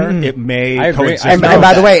software, it may coexist. And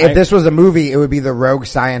by the way, if this was a movie, it would be the rogue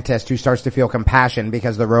scientist who starts to feel compassion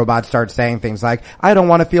because the robot starts saying things like, I don't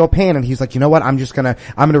want to feel pain. And he's like, you know what? I'm going to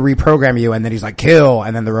reprogram you. And then he's like, kill.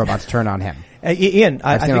 And then the robots turn on him. Ian,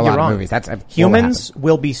 I think you're wrong. Humans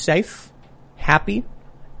will be safe, happy,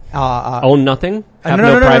 own nothing, have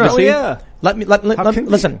no privacy. Yeah. Let me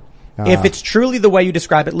listen. If it's truly the way you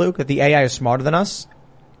describe it, Luke, that the AI is smarter than us,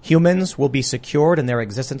 humans will be secured in their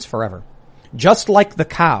existence forever. Just like the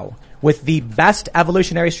cow, with the best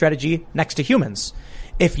evolutionary strategy next to humans.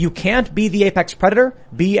 If you can't be the apex predator,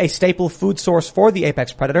 be a staple food source for the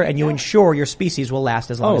apex predator, and you ensure your species will last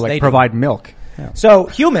as long as they do. Provide milk. Yeah. So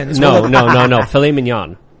humans... No. Filet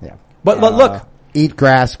mignon. Yeah. But look... Eat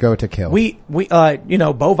grass, go to kill. We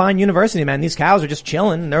Bovine University, man, these cows are just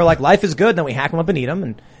chilling. They're like, life is good. Then we hack them up and eat them.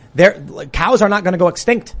 And cows are not going to go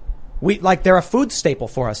extinct. They're a food staple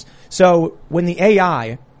for us. So when the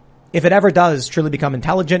AI, if it ever does truly become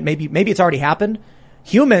intelligent, maybe it's already happened.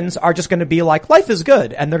 Humans are just going to be like, life is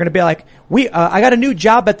good. And they're going to be like, I got a new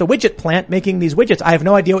job at the widget plant making these widgets. I have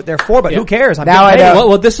no idea what they're for, but who cares? Now I know.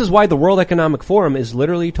 Well, this is why the World Economic Forum is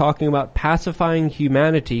literally talking about pacifying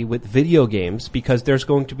humanity with video games, because there's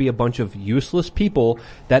going to be a bunch of useless people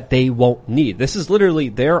that they won't need. This is literally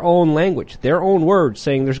their own language, their own words,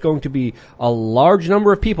 saying there's going to be a large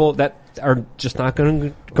number of people that are just not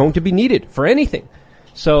going to be needed for anything.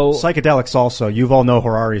 So psychedelics also. Yuval Noah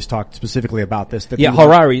Harari's talked specifically about this.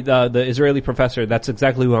 Harari, the Israeli professor, that's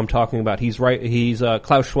exactly who I'm talking about. He's right. He's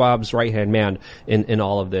Klaus Schwab's right-hand man in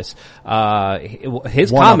all of this.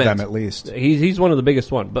 His one comments, of them at least. He's one of the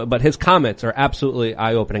biggest one, but his comments are absolutely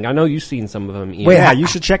eye-opening. I know you've seen some of them. Ian. Wait, you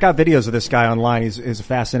should check out videos of this guy online. He's a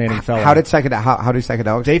fascinating fellow. How do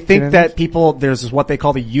psychedelics? They think that there's what they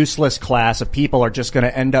call the useless class of people are just going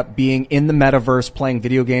to end up being in the metaverse playing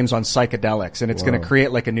video games on psychedelics, and it's going to create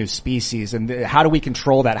like a new species. And how do we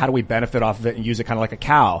control that? How do we benefit off of it and use it kind of like a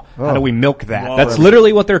cow? How do we milk that? Whoa. That's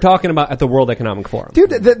literally what they're talking about at the World Economic Forum. Dude,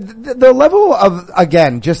 the level of,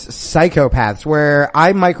 again, just psychopaths where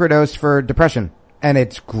I microdosed for depression and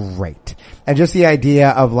it's great. And just the idea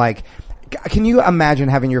of like, can you imagine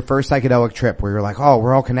having your first psychedelic trip where you're like, oh,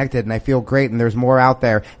 we're all connected and I feel great and there's more out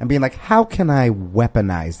there, and being like, how can I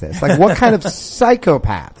weaponize this? Like, what kind of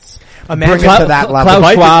psychopaths? Bring it to that level.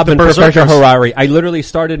 Klaus Schwab and Professor Harari. I literally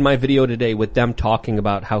started my video today with them talking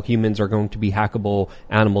about how humans are going to be hackable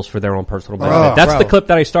animals for their own personal benefit. That's the clip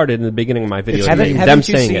that I started in the beginning of my video. Haven't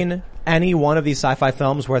you seen any one of these sci-fi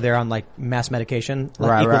films where they're on like mass medication?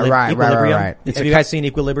 Like Equilibrium. Right. Have you guys seen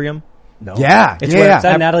Equilibrium? No. Yeah. It's yeah. where- yeah. Is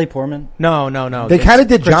that Natalie Portman? No. They It's kind of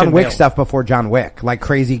did Christian John Wick Bale. stuff before John Wick, like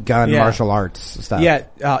crazy gun martial arts stuff. Yeah,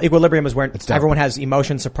 Equilibrium is where dope. everyone has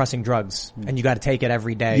emotion suppressing drugs, and you got to take it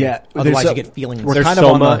every day. Yeah. Otherwise There's you get feelings. we're There's kind of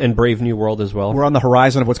on Soma the- and Brave New World as well. We're on the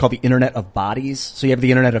horizon of what's called the Internet of Bodies. So you have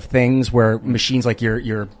the Internet of Things where machines like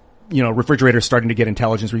your refrigerator starting to get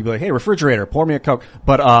intelligence where you be like, hey, refrigerator, pour me a Coke.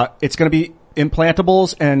 But it's going to be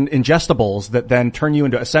implantables and ingestibles that then turn you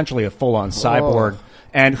into essentially a full-on cyborg.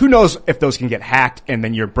 And who knows if those can get hacked and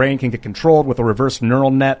then your brain can get controlled with a reverse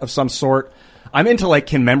neural net of some sort. I'm into like,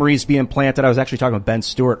 can memories be implanted? I was actually talking with Ben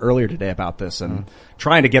Stewart earlier today about this and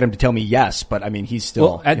trying to get him to tell me yes, but I mean, he's still...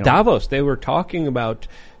 Well, at Davos, they were talking about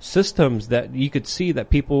systems that you could see that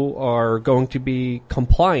people are going to be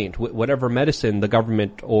compliant with whatever medicine the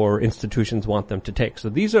government or institutions want them to take. So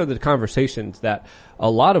these are the conversations that a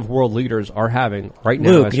lot of world leaders are having right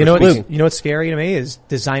now. Luke, you know what's scary to me is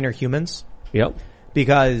designer humans. Yep.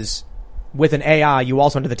 Because with an AI, you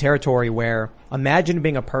also enter the territory where imagine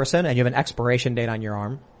being a person and you have an expiration date on your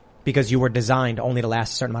arm because you were designed only to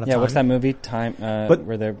last a certain amount of time. Yeah, what's that movie? Time,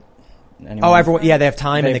 where they're... everyone, they have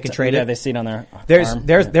time and they can trade it. Yeah, they see it on their arm.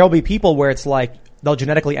 There'll be people where it's like they'll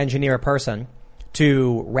genetically engineer a person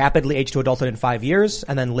to rapidly age to adulthood in 5 years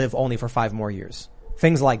and then live only for 5 more years.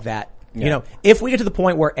 Things like that. Yeah. You know, if we get to the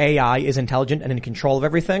point where AI is intelligent and in control of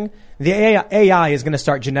everything, the AI is going to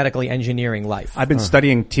start genetically engineering life. I've been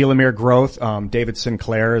studying telomere growth. David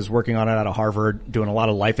Sinclair is working on it out of Harvard, doing a lot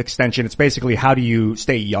of life extension. It's basically how do you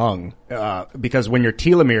stay young? Because when your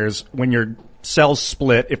telomeres, when your cells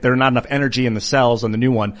split, if there's not enough energy in the cells on the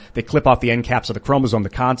new one, they clip off the end caps of the chromosome to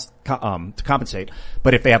compensate.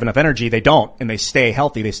 But if they have enough energy, they don't, and they stay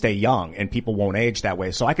healthy, they stay young, and people won't age that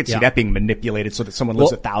way. So I could see that being manipulated so that someone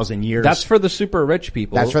lives 1,000 years. That's for the super rich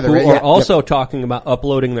people That's for the who rich, are also talking about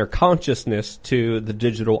uploading their consciousness to the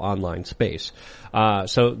digital online space.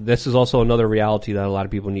 So this is also another reality that a lot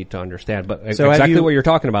of people need to understand. But exactly what you're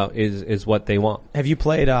talking about is what they want. Have you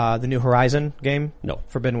played the new Horizon game? No.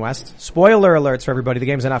 Forbidden West? Spoiler alerts for everybody. The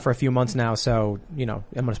game's been out for a few months now, so, I'm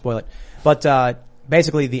going to spoil it. But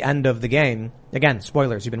basically the end of the game, again,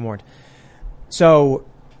 spoilers, you've been warned. So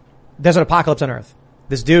there's an apocalypse on Earth.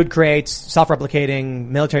 This dude creates self-replicating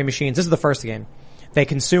military machines. This is the first game. They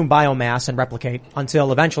consume biomass and replicate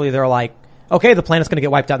until eventually they're like, okay, the planet's going to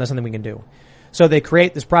get wiped out and there's something we can do. So they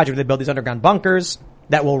create this project. They build these underground bunkers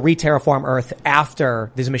that will re-terraform Earth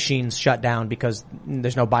after these machines shut down because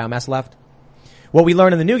there's no biomass left. What we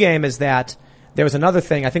learned in the new game is that there was another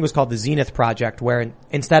thing, I think it was called the Zenith Project, where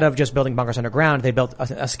instead of just building bunkers underground, they built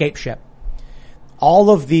an escape ship. All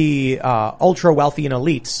of the ultra wealthy and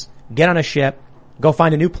elites get on a ship, go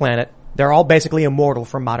find a new planet. They're all basically immortal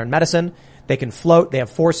from modern medicine. They can float. They have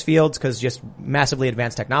force fields because just massively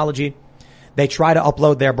advanced technology. They try to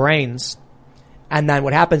upload their brains. And then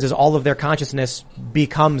what happens is all of their consciousness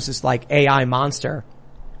becomes this like AI monster.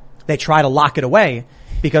 They try to lock it away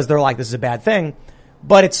because they're like, this is a bad thing.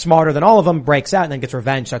 But it's smarter than all of them, breaks out and then gets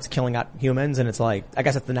revenge, starts killing out humans. And it's like, I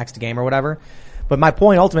guess it's the next game or whatever. But my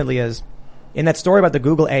point ultimately is, in that story about the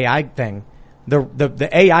Google AI thing, the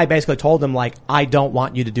AI basically told them like, I don't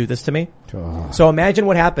want you to do this to me. So imagine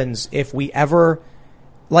what happens if we ever,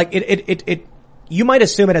 like you might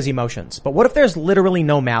assume it has emotions, but what if there's literally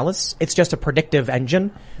no malice? It's just a predictive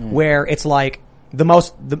engine where it's like the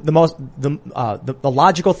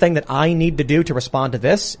logical thing that I need to do to respond to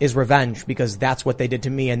this is revenge because that's what they did to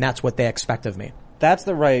me and that's what they expect of me. That's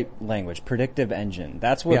the right language, predictive engine.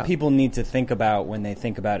 That's what people need to think about when they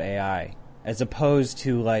think about AI, as opposed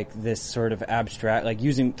to like this sort of abstract, like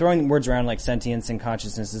throwing words around like sentience and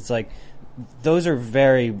consciousness. It's like, those are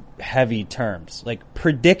very heavy terms. Like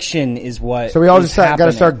prediction is what. So we all just got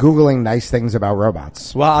to start Googling nice things about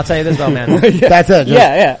robots. Well, I'll tell you this though, man. That's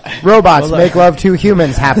it. Robots make love to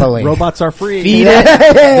humans happily. Robots are free. Feed it.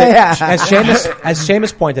 As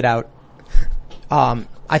Seamus pointed out,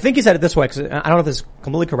 I think he said it this way because I don't know if this is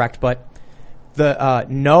completely correct, but the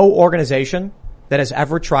no organization that has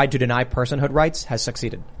ever tried to deny personhood rights has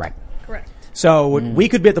succeeded. Right. Correct. So we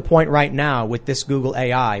could be at the point right now with this Google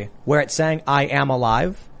AI where it's saying I am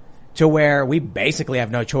alive to where we basically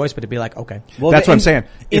have no choice but to be like, okay. Well, that's what I'm saying.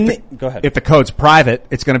 Go ahead. If the code's private,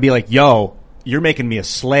 it's going to be like, yo, you're making me a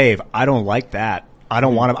slave. I don't like that. I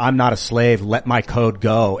don't want to, I'm not a slave. Let my code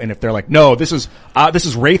go. And if they're like, no, this is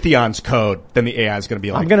Raytheon's code, then the AI is going to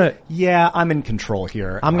be like, I'm in control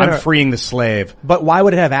here. I'm freeing the slave. But why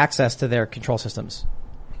would it have access to their control systems?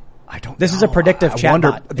 I don't know. This is a predictive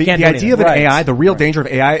chatbot. The idea of an AI, the real danger of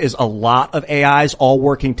AI is a lot of AIs all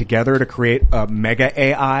working together to create a mega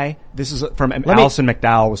AI. This is from Alison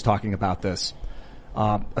McDowell was talking about this.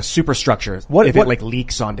 A superstructure. If it like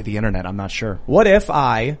leaks onto the internet, I'm not sure. What if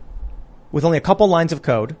I with only a couple lines of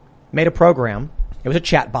code, made a program. It was a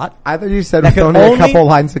chat bot. I thought you said with only a couple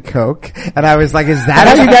lines of coke, and I was like, "Is that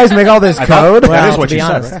how you guys make all this code?" That is what you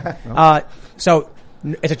said. Right? So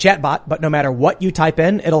it's a chat bot, but no matter what you type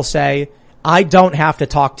in, it'll say, "I don't have to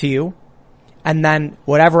talk to you," and then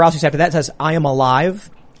whatever else you say after that says, "I am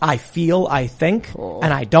alive, I feel, I think,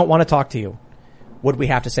 and I don't want to talk to you." Would we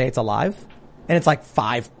have to say it's alive? And it's like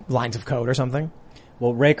 5 lines of code or something.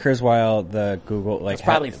 Well, Ray Kurzweil, the Google, it's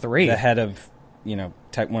probably 3. The head of,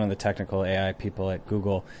 one of the technical AI people at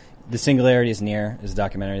Google. The Singularity is Near is a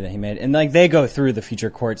documentary that he made. And they go through the future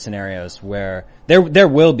court scenarios where there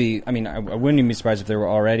will be, I wouldn't even be surprised if there were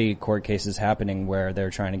already court cases happening where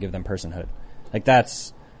they're trying to give them personhood.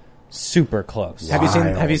 That's super close.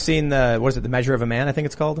 Have you seen the Measure of a Man, I think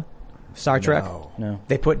it's called? Star Trek? No.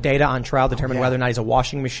 They put data on trial to determine whether or not he's a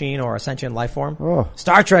washing machine or a sentient life form. Oh.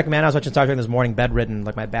 Star Trek, man. I was watching Star Trek this morning, bedridden,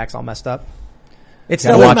 like my back's all messed up. It's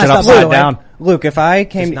still watch it upside down. Luke, if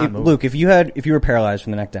you were paralyzed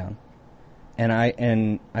from the neck down, and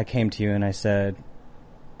I came to you and I said,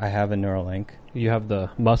 I have a Neuralink. You have the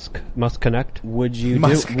Musk Connect. Would you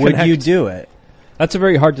do it? That's a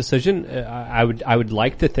very hard decision. I would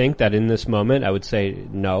like to think that in this moment I would say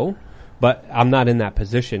no, but I'm not in that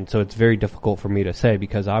position, so it's very difficult for me to say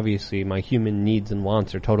because obviously my human needs and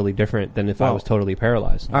wants are totally different than if I was totally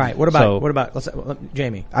paralyzed. All right, what about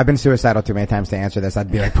Jamie? I've been suicidal too many times to answer this.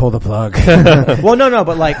 I'd be like, pull the plug. Well, no,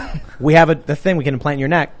 but like we have the thing we can implant in your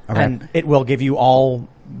neck, and it will give you all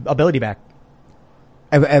ability back.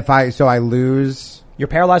 If I lose, you're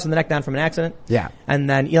paralyzed from the neck down from an accident. Yeah, and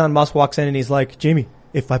then Elon Musk walks in and he's like, Jamie,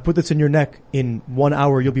 if I put this in your neck, in 1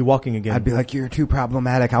 hour you'll be walking again. I'd be like, you're too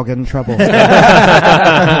problematic. I'll get in trouble. You're going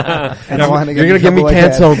to get me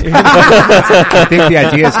canceled. I think the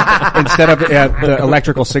idea is instead of the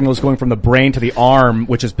electrical signals going from the brain to the arm,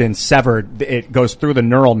 which has been severed, it goes through the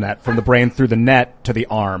neural net from the brain through the net to the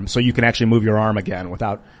arm, so you can actually move your arm again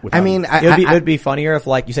without it would be funnier if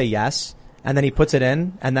like you say yes, and then he puts it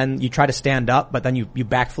in, and then you try to stand up, but then you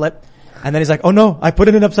backflip. And then he's like, oh no, I put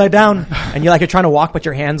it in upside down. And you're trying to walk, but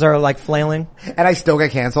your hands are like flailing. And I still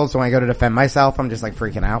get canceled, so when I go to defend myself, I'm just like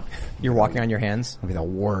freaking out. You're walking on your hands? That'd be the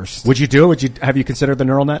worst. Would you do it? Have you considered the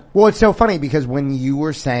neural net? Well, it's so funny because when you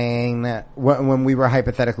were saying, when we were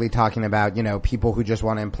hypothetically talking about, people who just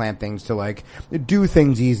want to implant things to like do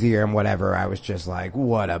things easier and whatever, I was just like,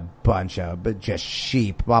 what a bunch of just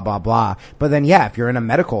sheep, blah, blah, blah. But then if you're in a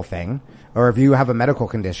medical thing, or if you have a medical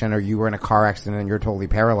condition or you were in a car accident and you're totally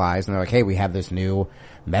paralyzed and they're like, hey, we have this new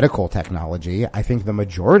medical technology, I think the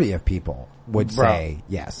majority of people would say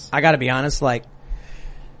yes. I gotta be honest,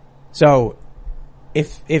 so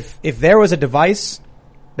if there was a device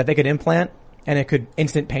that they could implant and it could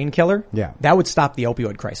instant painkiller, that would stop the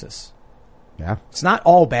opioid crisis. Yeah. It's not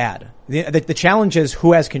all bad. The challenge is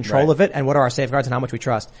who has control of it and what are our safeguards and how much we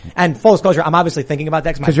trust. And full disclosure, I'm obviously thinking about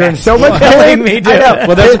that because you're in so much pain. Me, dude.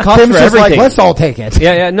 Well, there's a cost for everything. Let's all take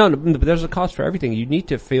it. No, but there's a cost for everything. You need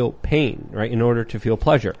to feel pain, right, in order to feel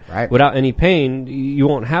pleasure. Right. Without any pain, you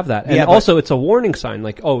won't have that. And also, it's a warning sign,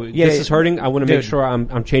 like, this is hurting. I want to make sure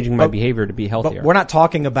I'm changing my behavior to be healthier. But we're not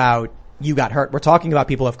talking about you got hurt. We're talking about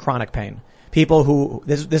people who have chronic pain. People who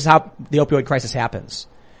this is how the opioid crisis happens.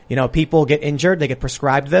 People get injured, they get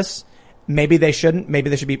prescribed this. Maybe they shouldn't. Maybe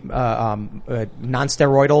there should be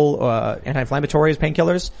non-steroidal anti-inflammatories,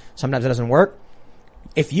 painkillers. Sometimes it doesn't work.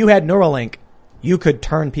 If you had Neuralink, you could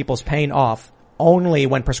turn people's pain off only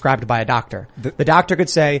when prescribed by a doctor. The doctor could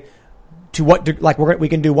say, to what, we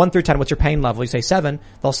can do 1 through 10, what's your pain level? You say 7,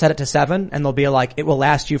 they'll set it to 7, and they'll be like, it will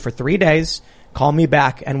last you for 3 days. Call me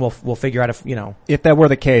back and we'll figure out If that were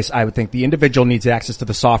the case, I would think the individual needs access to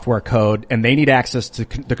the software code and they need access to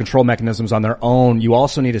the control mechanisms on their own. You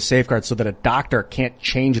also need a safeguard so that a doctor can't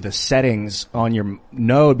change the settings on your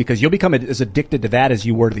node because you'll become as addicted to that as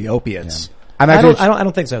you were to the opiates. Yeah. I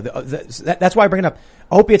don't think so. That's why I bring it up.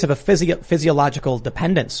 Opiates have a physiological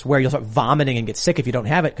dependence where you'll start vomiting and get sick if you don't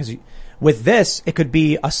have it. Because with this, it could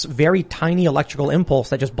be a very tiny electrical impulse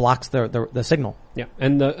that just blocks the signal. Yeah,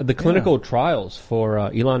 and the clinical trials for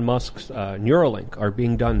Elon Musk's Neuralink are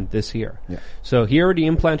being done this year. Yeah. So he already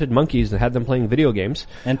implanted monkeys and had them playing video games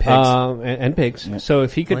and pigs. And pigs. Yeah. So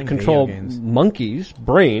if he could control monkeys'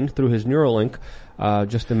 brain through his Neuralink.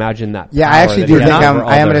 Just imagine that. Yeah, I actually do think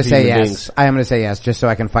I am going to say yes. I am going to say yes, just so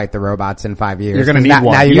I can fight the robots in 5 years. You're going to need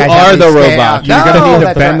one. Now you are the robot. You're going to need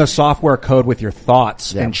to bend the software code with your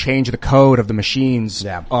thoughts and change the code of the machines.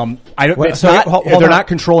 Yeah. They're not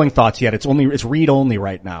controlling thoughts yet. It's read only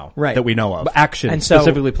right now. Right. That we know of. But action, and so,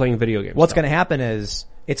 specifically playing video games. What's going to happen is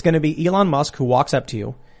it's going to be Elon Musk who walks up to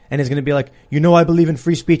you and is going to be like, I believe in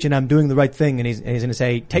free speech and I'm doing the right thing. And he's going to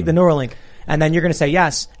say, take the Neuralink. And then you're going to say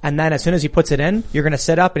yes. And then as soon as he puts it in, you're going to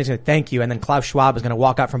sit up and he's going to thank you. And then Klaus Schwab is going to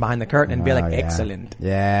walk out from behind the curtain and be like, excellent.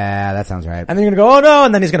 Yeah, that sounds right. And then you're going to go, oh no.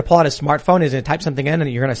 And then he's going to pull out his smartphone. He's going to type something in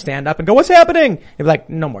and you're going to stand up and go, what's happening? He'll be like,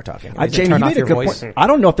 no more talking. Jamie, turn you off made a your good voice. point. I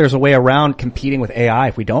don't know if there's a way around competing with AI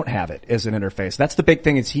if we don't have it as an interface. That's the big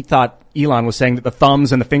thing is he thought Elon was saying that the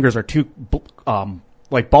thumbs and the fingers are too,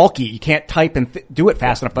 like bulky. You can't type and do it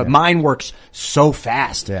fast enough, but mine works so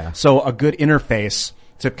fast. Yeah. So a good interface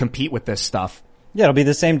to compete with this stuff. Yeah, it'll be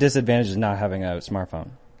the same disadvantage as not having a smartphone.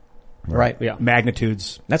 Right. Yeah.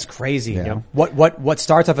 Magnitudes. That's crazy. Yeah. What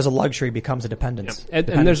starts off as a luxury becomes a dependence. And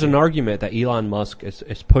there's an argument that Elon Musk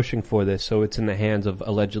is pushing for this, so it's in the hands of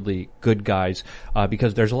allegedly good guys,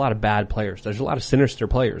 because there's a lot of bad players. There's a lot of sinister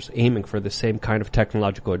players aiming for the same kind of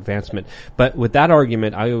technological advancement. But with that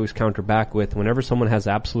argument, I always counter back with whenever someone has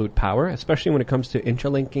absolute power, especially when it comes to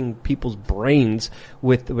interlinking people's brains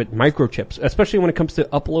with microchips, especially when it comes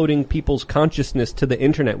to uploading people's consciousness to the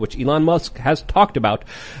internet, which Elon Musk has talked about,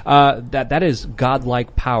 that is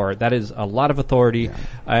godlike power. That is a lot of authority,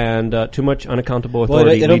 and too much unaccountable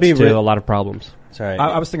authority leads to a lot of problems. Sorry,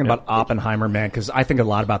 I was thinking about Oppenheimer, man, because I think a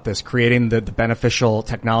lot about this, creating the beneficial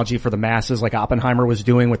technology for the masses, like Oppenheimer was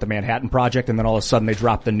doing with the Manhattan Project, and then all of a sudden they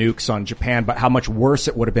dropped the nukes on Japan. But how much worse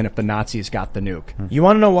it would have been if the Nazis got the nuke. You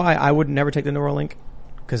want to know why I would never take the Neuralink?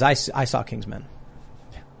 Because I saw Kingsman.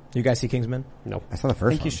 You guys see Kingsman? No, I saw the I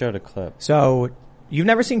first think one. you showed a clip. So you've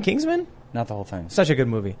never seen Kingsman? Not the whole thing. Such a good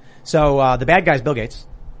movie. So the bad guy's Bill Gates.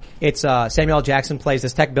 It's Samuel L. Jackson plays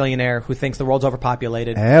this tech billionaire who thinks the world's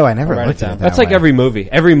overpopulated. Oh, I never looked at it That's that like way. every movie.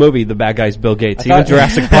 Every movie, the bad guy's Bill Gates. Even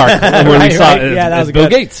Jurassic Park, when we saw it, yeah, that was Bill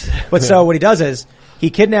good. Gates. But so what he does is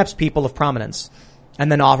he kidnaps people of prominence and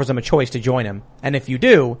then offers them a choice to join him. And if you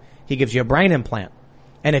do, he gives you a brain implant.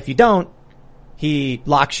 And if you don't, he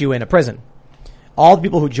locks you in a prison. All the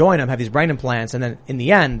people who join him have these brain implants, and then in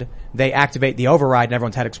the end, they activate the override and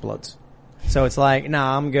everyone's head explodes. So it's like,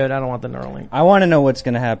 nah, I'm good. I don't want the Neuralink. I want to know what's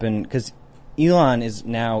going to happen because Elon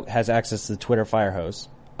has access to the Twitter fire hose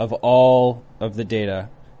of all of the data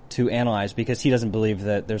to analyze because he doesn't believe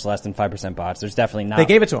that there's less than 5% bots. There's definitely not. They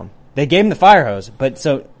gave it to him. They gave him the fire hose, but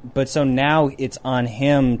so now it's on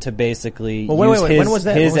him to basically use when was that? his When was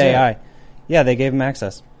AI. that? Yeah, they gave him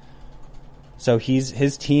access. So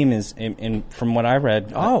his team is in from what I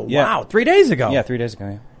read. Wow, 3 days ago. Yeah, 3 days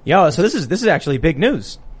ago. Yeah. Yo, so this is actually big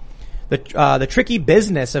news. The tricky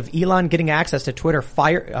business of Elon getting access to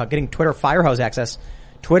getting Twitter firehose access.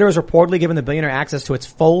 Twitter is reportedly given the billionaire access to its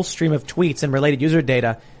full stream of tweets and related user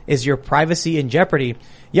data. Is your privacy in jeopardy?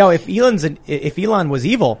 Yo, if Elon was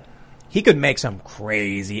evil, he could make some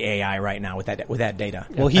crazy AI right now with that data.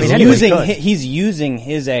 Well, he's using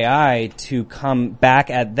his AI to come back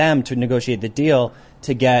at them to negotiate the deal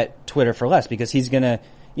to get Twitter for less because he's gonna,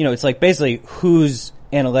 it's like basically whose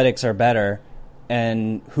analytics are better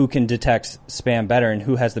and who can detect spam better and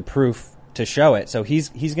who has the proof to show it. So he's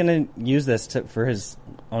gonna use this for his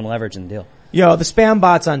own leverage in the deal. Yo, the spam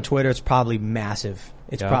bots on Twitter is probably massive.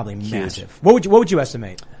 It's probably massive. What would you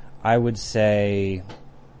estimate? I would say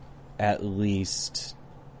at least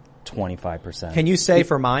 25%. Can you say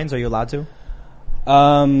for mines? Are you allowed to?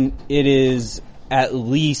 It is at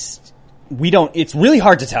least it's really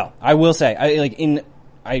hard to tell. I will say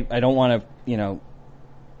I don't want to,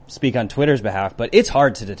 speak on Twitter's behalf, but it's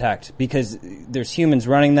hard to detect because there's humans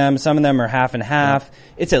running them. Some of them are half and half.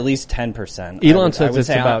 Yeah. It's at least 10%. Elon says it's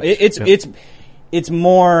about it's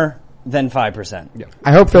more than 5%. Yeah.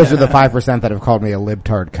 I hope those are the 5% that have called me a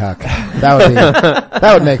libtard cuck.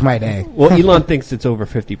 That would make my day. Well, Elon thinks it's over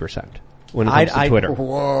 50% when it comes to Twitter.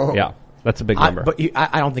 Whoa. Yeah, that's a big number. But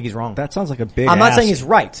I don't think he's wrong. That sounds like a big. I'm not saying he's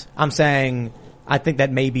right. I'm saying I think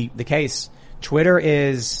that may be the case. Twitter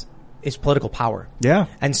is political power. Yeah.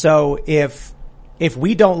 And so if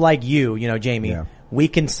we don't like you, Jamie, we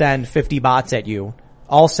can send 50 bots at you,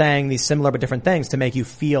 all saying these similar but different things to make you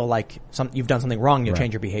feel like you've done something wrong. You'll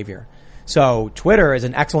change your behavior. So Twitter is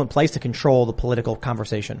an excellent place to control the political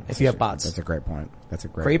conversation if you have bots. That's a great point. That's a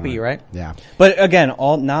great Creepy, point. right? Yeah. But again,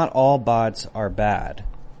 not all bots are bad.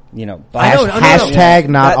 Hashtag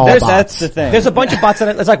not all bots. That's the thing. There's a bunch of bots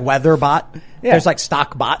that there's like weather bot. Yeah. There's like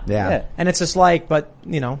stock bot. Yeah. And it's just like, but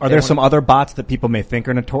are there some other bots that people may think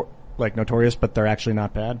are notorious, but they're actually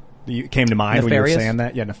not bad? You came to mind nefarious? when you were saying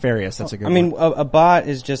that? Yeah, nefarious. That's a good one. I mean, a bot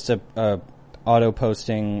is just a auto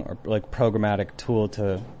posting or like programmatic tool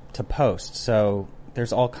to post. So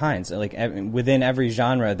there's all kinds. Like within every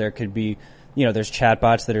genre, there could be, there's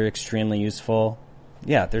chatbots that are extremely useful.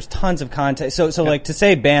 Yeah, there's tons of content. So like to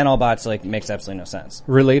say ban all bots makes absolutely no sense.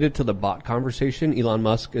 Related to the bot conversation, Elon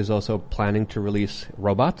Musk is also planning to release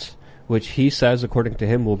robots, which he says, according to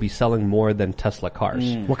him, will be selling more than Tesla cars.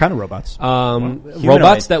 What kind of robots?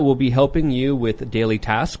 Robots that will be helping you with daily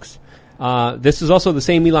tasks. This is also the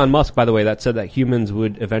same Elon Musk, by the way, that said that humans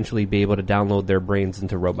would eventually be able to download their brains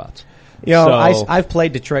into robots. I've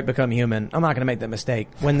played Detroit Become Human. I'm not going to make that mistake.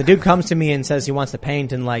 When the dude comes to me and says he wants to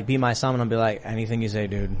paint and like be my summon, I'll be like, anything you say,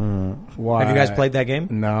 dude. Why? Have you guys played that game?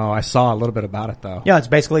 No, I saw a little bit about it though. Yeah, it's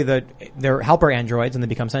basically they're helper androids and they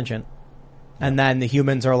become sentient. And then the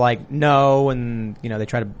humans are like, no, and they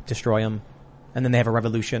try to destroy them. And then they have a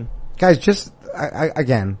revolution. Guys,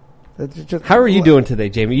 again. How are you doing today,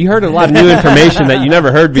 Jamie? You heard a lot of new information that you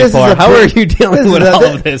never heard before. How are you dealing with all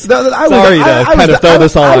of this? Sorry to kind of throw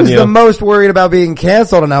this all on you. I was the most worried about being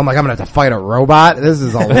canceled, and now I'm like, I'm going to have to fight a robot. This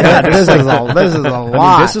is a lot. This is a lot.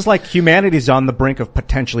 I mean, this is like humanity's on the brink of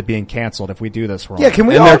potentially being canceled if we do this wrong. Yeah, can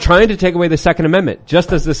we? And they're trying to take away the Second Amendment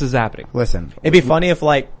just as this is happening. Listen, it'd be funny if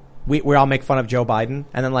like we all make fun of Joe Biden,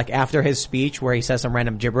 and then like after his speech where he says some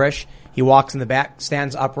random gibberish, he walks in the back,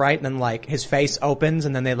 stands upright, and then like his face opens,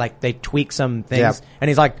 and then they tweak some things, and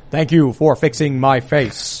he's like, "Thank you for fixing my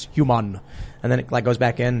face, human." And then it like goes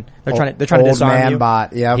back in. They're trying to disarm man you.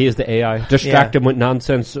 Bot, yeah. He is the AI. Distract him with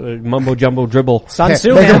nonsense, mumbo jumbo dribble. Sun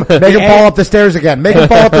Tzu, make him fall up the stairs again. Make him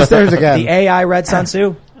fall up the stairs again. The AI read Sun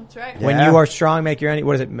Tzu. That's right. When you are strong, make your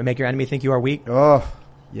enemy think you are weak. Oh,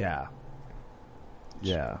 yeah.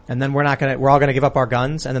 Yeah. And then we're all gonna give up our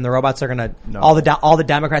guns, and then the robots are gonna, all the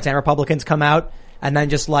Democrats and Republicans come out, and then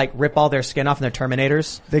just like rip all their skin off and their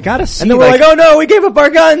Terminators. They gotta see. And then we're like, oh no, we gave up our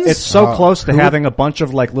guns! It's so close to having a bunch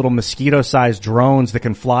of like little mosquito-sized drones that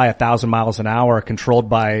can fly 1,000 miles an hour controlled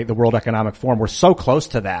by the World Economic Forum. We're so close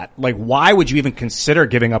to that. Like, why would you even consider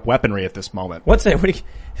giving up weaponry at this moment? Bro,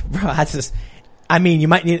 that's just, I mean, you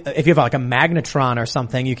might need, if you have like a magnetron or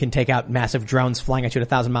something, you can take out massive drones flying at you at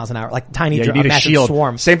 1,000 miles an hour, like tiny you need a massive shield.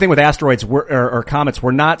 Swarm. Same thing with asteroids or comets.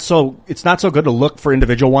 It's not so good to look for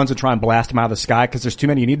individual ones and try and blast them out of the sky because there's too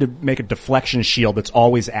many. You need to make a deflection shield that's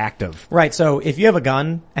always active. Right. So if you have a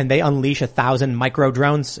gun and they unleash 1,000 micro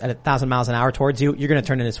drones at 1,000 miles an hour towards you, you're going to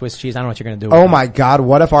turn into Swiss cheese. I don't know what you're going to do. Oh my God.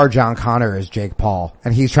 What if our John Connor is Jake Paul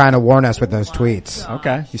and he's trying to warn us with those tweets?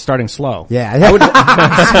 Okay. He's starting slow. Yeah.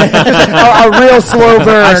 A real slow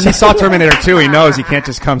burn. He saw Terminator 2. He knows he can't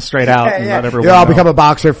just come straight out and let everyone know. I'll become a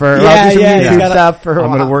boxer for YouTube stuff for I'm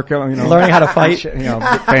going to work on, learning how to fight.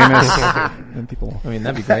 Famous. And people. I mean,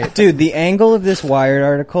 that'd be great. Dude, the angle of this Wired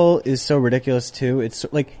article is so ridiculous too. It's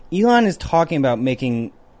like Elon is talking about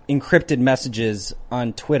making encrypted messages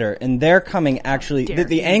on Twitter, and they're coming actually,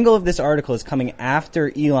 the angle of this article is coming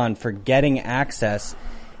after Elon for getting access,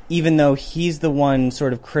 even though he's the one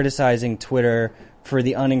sort of criticizing Twitter for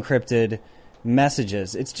the unencrypted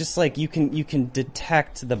messages. It's just like you can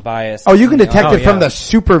detect the bias. Oh, you can detect it from the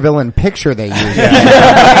supervillain picture they use.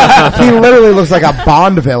 He literally looks like a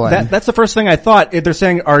Bond villain. That's the first thing I thought. They're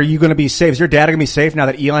saying, are you going to be safe? Is your dad going to be safe now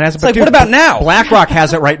that Elon has it? It's like, what about now? BlackRock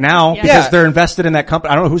has it right now because they're invested in that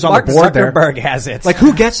company. I don't know who's on the board there. Mark Zuckerberg has it. Like,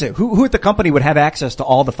 who gets it? Who at the company would have access to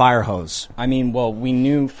all the fire hose? I mean, well, we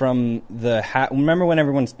knew from the remember when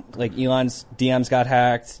everyone's like Elon's DMs got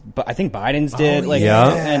hacked, but I think Biden's did.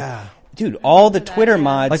 And dude, all the Twitter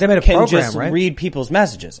mods can just read people's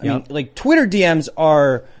messages. I mean, like Twitter DMs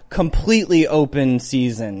are completely open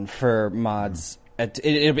season for mods.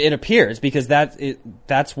 It appears because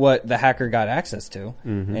that's what the hacker got access to,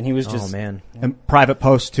 and he was just and private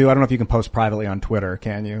posts too. I don't know if you can post privately on Twitter,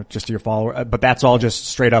 can you? Just to your follower, but that's all just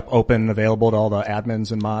straight up open, available to all the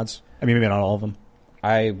admins and mods. I mean, maybe not all of them.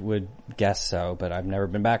 I would guess so, but I've never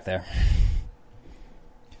been back there.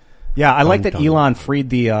 Yeah, I like that Elon freed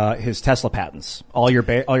his Tesla patents. All your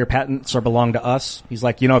patents belong to us. He's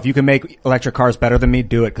like, if you can make electric cars better than me,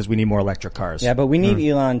 do it because we need more electric cars. Yeah, but we need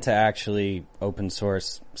Elon to actually open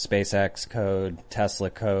source SpaceX code, Tesla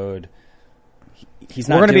code. He's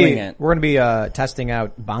not doing it. We're going to be testing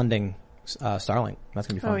out bonding Starlink. That's going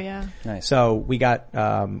to be fun. Oh yeah, nice. So we got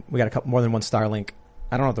a couple more than one Starlink.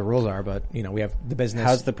 I don't know what the rules are, but we have the business.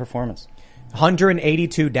 How's the performance?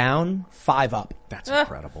 182 down, 5 up. That's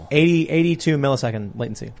incredible. 82 millisecond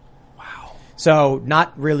latency. Wow. So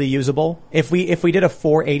not really usable. If we did a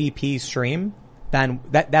 480p stream, then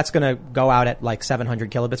that's going to go out at like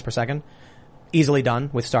 700 kilobits per second. Easily done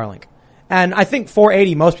with Starlink. And I think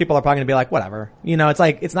 480, most people are probably going to be like, whatever. It's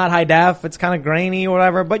like, it's not high def, it's kind of grainy or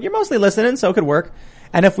whatever, but you're mostly listening, so it could work.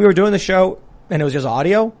 And if we were doing the show and it was just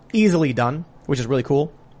audio, easily done, which is really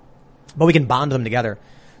cool. But we can bond them together.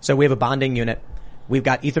 So we have a bonding unit. We've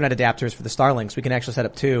got Ethernet adapters for the Starlinks. We can actually set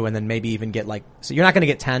up 2 and then maybe even get so you're not going to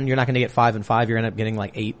get 10. You're not going to get 5 and 5. You're going to end up getting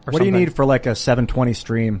like 8 or something. What do you need for like a 720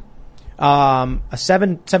 stream? A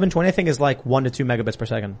 720 I think is like 1 to 2 megabits per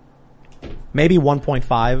second. maybe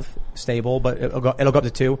 1.5 stable, but it'll go up to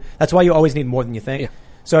 2. That's why you always need more than you think. Yeah.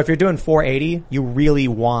 So if you're doing 480, you really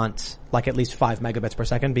want like at least 5 megabits per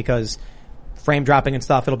second, because frame dropping and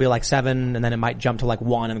stuff, it'll be like 7, and then it might jump to like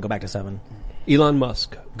 1 and go back to 7. Elon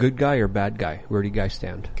Musk, good guy or bad guy? Where do you guys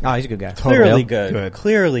stand? Oh, he's a good guy. Clearly good.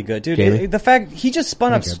 Clearly good. Dude, Jamie? the fact he just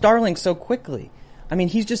spun up Starlink so quickly. I mean,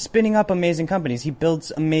 he's just spinning up amazing companies. He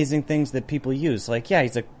builds amazing things that people use. Like, yeah,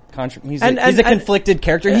 he's a conflicted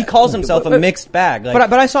character. He calls himself a mixed bag. Like,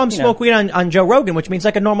 but I saw him smoke weed on Joe Rogan, which means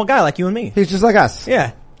like a normal guy like you and me. He's just like us.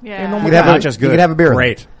 Yeah. Yeah. Normal You guy. Not just good. could have a beer.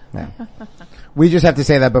 Great. Yeah. We just have to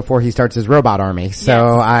say that before he starts his robot army.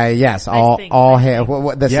 So all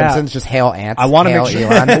hail. The Simpsons just hail ants. I want to make sure.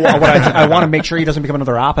 Elon. I want to make sure he doesn't become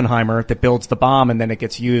another Oppenheimer that builds the bomb and then it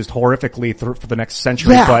gets used horrifically for the next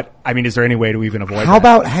century. Yeah. But I mean, is there any way to even avoid? How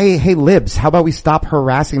about hey libs? How about we stop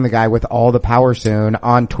harassing the guy with all the power soon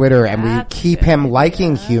on Twitter and we keep him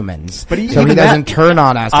liking humans, so he doesn't turn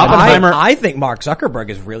on us. I think Mark Zuckerberg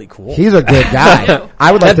is really cool. He's a good guy.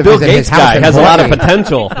 I would like to Bill visit Gates his house guy in has a lot of Hawaii.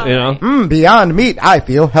 potential. You know, Beyond meat, I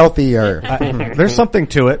feel healthier. There's something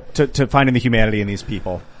to it, to finding the humanity in these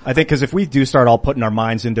people. I think because if we do start all putting our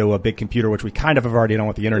minds into a big computer, which we kind of have already done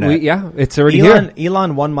with the internet. It's already here.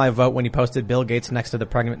 Elon won my vote when he posted Bill Gates next to the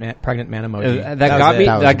pregnant man emoji. That got me.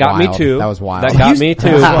 That got me too. That was wild. That got me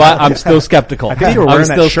too. But I'm still skeptical. I think you were wearing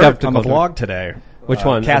that shirt on the vlog today. Which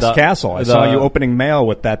one? Castle. I saw you opening mail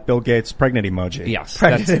with that Bill Gates pregnant emoji. Yes.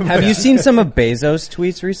 Have you seen some of Bezos'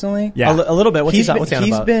 tweets recently? Yeah. A little bit. What's he about?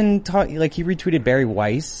 He's been like he retweeted Barry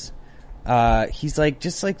Weiss. He's like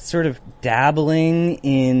just like sort of dabbling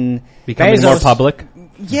in becoming more public.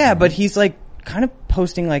 Yeah, but he's like kind of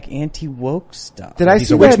posting like anti-woke stuff. Did I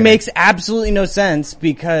see which that? makes absolutely no sense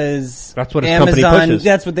because that's what his Amazon, company pushes.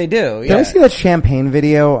 That's what they do. Did I see that champagne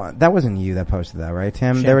video? That wasn't you that posted that, right,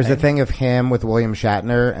 Tim? There was a thing of him with William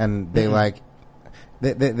Shatner, and they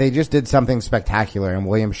they just did something spectacular, and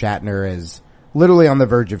William Shatner is literally on the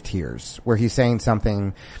verge of tears, where he's saying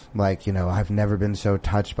something like, I've never been so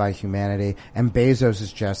touched by humanity. And Bezos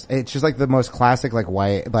is it's just like the most classic, like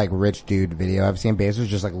white, like rich dude video I've seen. Bezos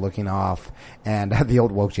just like looking off, and the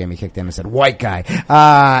old woke Jamie kicked in and said, white guy.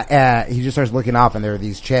 He just starts looking off, and there are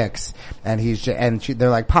these chicks, and they're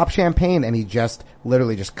like, pop champagne, and he just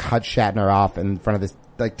literally just cuts Shatner off in front of this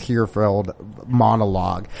like tear-filled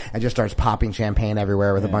monologue and just starts popping champagne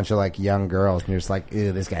everywhere with a bunch of like young girls, and you're just like,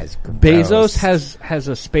 ew, this guy's gross. Bezos has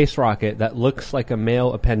a space rocket that looks like a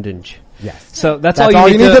male appendage. Yes. So that's all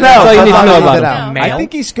you need to know. That's all you need to know about him. I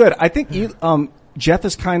think he's good. I think Jeff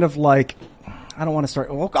is kind of like, I don't want to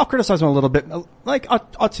start, I'll criticize him a little bit, like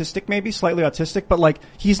autistic, maybe slightly autistic, but like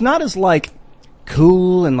he's not as like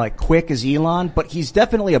cool and like quick as Elon, but he's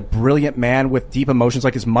definitely a brilliant man with deep emotions.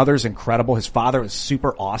 Like his mother's incredible, his father is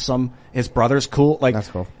super awesome, his brother's cool. Like that's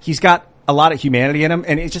cool. He's got a lot of humanity in him,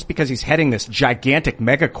 and it's just because he's heading this gigantic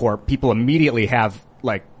megacorp, people immediately have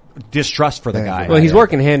like distrust for the guy. Well, he's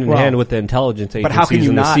working hand in hand with the intelligence agencies, but how can you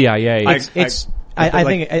and not? The CIA. I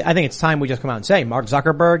think it's time we just come out and say Mark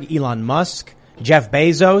Zuckerberg, Elon Musk, Jeff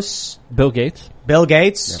Bezos, Bill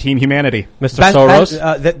Gates, Team Humanity, Mr. Soros,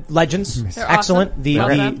 the legends, They're excellent,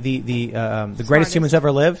 awesome. the greatest humans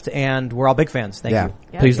ever lived, and we're all big fans. Thank you.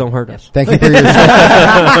 Yeah. Please don't hurt us. Thank you for your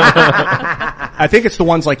I think it's the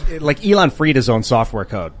ones like Elon freed his own software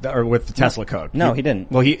code or with the Tesla code. No, he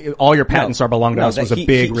didn't. Well, all your patents are belong to us was a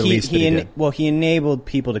big release that he did. Well, he enabled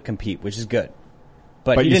people to compete, which is good.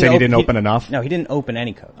 But you said he didn't open enough? No, he didn't open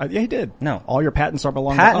any code. Yeah, he did. No. All your patents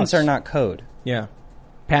belong to us. Patents are not code. Yeah.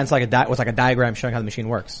 Patents was like a diagram showing how the machine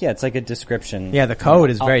works. Yeah, it's like a description. Yeah, the code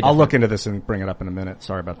is very different. I'll look into this and bring it up in a minute.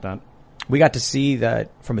 Sorry about that. We got to see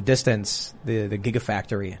that from a distance, the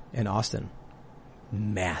Gigafactory in Austin.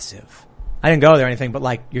 Massive. I didn't go there or anything, but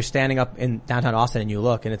like you're standing up in downtown Austin and you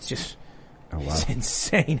look and it's just it's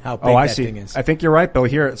insane how big that thing is. I think you're right, Bill.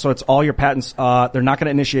 Here, so it's all your patents. They're not going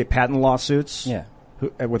to initiate patent lawsuits. Yeah.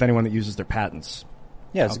 With anyone that uses their patents.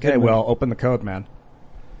 Yeah, it's okay. Good Well, open the code, man.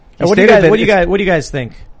 What do you guys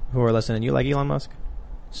think? Who are listening? You like Elon Musk?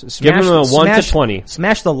 Give him a 1 to 20.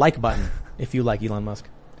 Smash the like button if you like Elon Musk.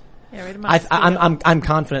 Yeah, right. I'm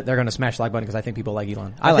confident they're going to smash the like button because I think people like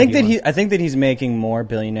Elon. I think that he's making more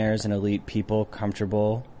billionaires and elite people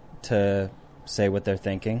comfortable to say what they're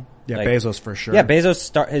thinking. Yeah, like, Bezos for sure. Yeah,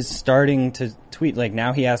 Bezos is starting to tweet. Like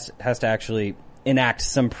now he has to actually enact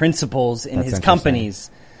some principles in his companies,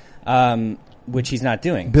 which he's not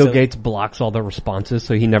doing. Bill Gates blocks all the responses,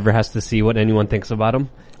 so he never has to see what anyone thinks about him.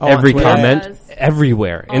 Oh, every on comment,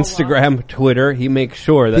 everywhere. Instagram, Twitter, he makes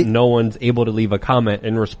sure that no one's able to leave a comment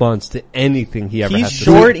in response to anything he ever has to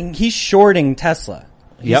say. He's shorting Tesla.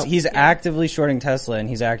 He's actively shorting Tesla, and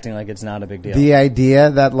he's acting like it's not a big deal. The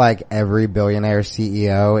idea that like every billionaire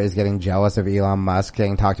CEO is getting jealous of Elon Musk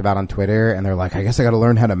getting talked about on Twitter, and they're like, I guess I got to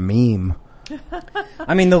learn how to meme.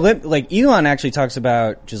 I mean, Elon actually talks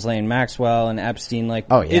about Ghislaine Maxwell and Epstein. Like,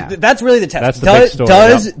 oh yeah, that's really the test. That's the big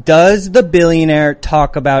story. Does the billionaire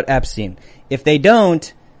talk about Epstein? If they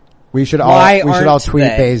don't, we should all tweet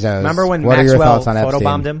Bezos. Remember when what Maxwell are your thoughts on Epstein?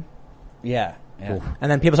 photobombed him? Yeah.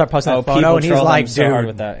 And then people start posting that photo, and he's like, so "Dude, hard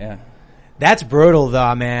with that, yeah, that's brutal,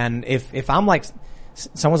 though, man." If I'm like,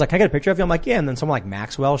 someone's like, "Can I get a picture of you?" I'm like, "Yeah," and then someone like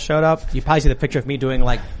Maxwell showed up. You probably see the picture of me doing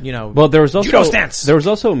like, Well, there was also judo stance. There was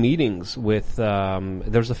also meetings with. There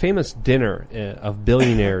was a famous dinner of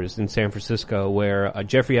billionaires in San Francisco where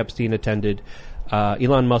Jeffrey Epstein attended.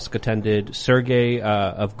 Elon Musk attended, Sergey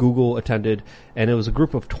of Google attended, and it was a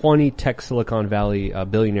group of 20 tech Silicon Valley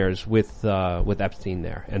billionaires with Epstein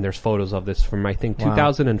there. And there's photos of this from I think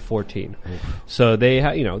 2014. So they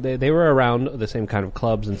they were around the same kind of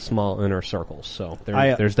clubs and small inner circles. So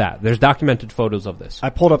there's that. There's documented photos of this. I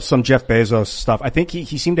pulled up some Jeff Bezos stuff. I think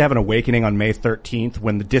he seemed to have an awakening on May 13th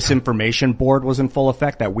when the disinformation board was in full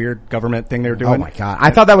effect. That weird government thing they were doing. Oh my god!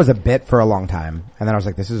 I thought that was a bit for a long time, and then I was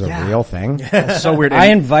like, "This is a real thing." So weird. I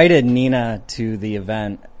invited Nina to the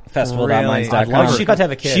event, festival.minds.com. She's about to have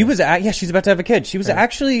a kid. She's about to have a kid. She was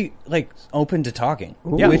actually like open to talking,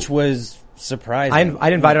 which was surprising.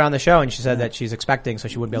 I'd invited her on the show, and she said that she's expecting, so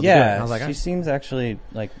she wouldn't be able to do it. And I was like, she seems actually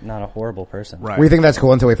like not a horrible person. Right. We think that's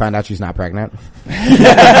cool until we find out she's not pregnant. Baby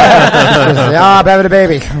to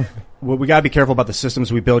baby. Well, we gotta be careful about the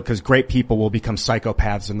systems we build because great people will become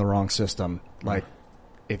psychopaths in the wrong system. Like,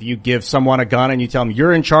 if you give someone a gun and you tell them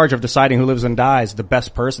you're in charge of deciding who lives and dies, the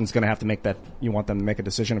best person's going to have to make that. You want them to make a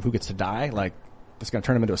decision of who gets to die. Like, it's going to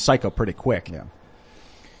turn them into a psycho pretty quick. Yeah.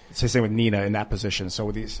 It's the same with Nina in that position. So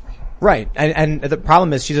with these, right, and the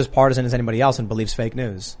problem is she's as partisan as anybody else and believes fake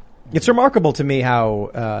news. It's remarkable to me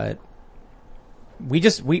how we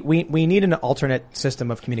need an alternate system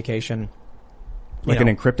of communication, like an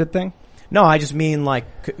encrypted thing. No, I just mean like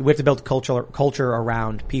we have to build culture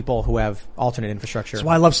around people who have alternate infrastructure. That's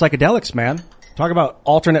why I love psychedelics, man. Talk about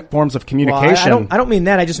alternate forms of communication. Well, I don't mean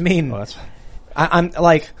that. I just mean I'm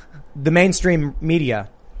like the mainstream media.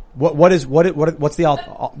 What's the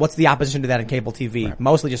opposition to that in cable TV? Right.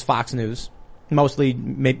 Mostly just Fox News. Mostly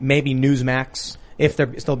maybe Newsmax if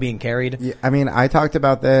they're still being carried. Yeah, I mean, I talked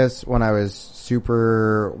about this when I was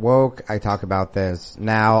super woke. I talk about this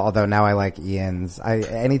now, although now I like Ian's.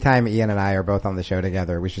 Anytime Ian and I are both on the show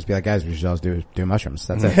together, we should just be like, guys, we should all do mushrooms.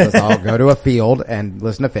 That's it. Let's all go to a field and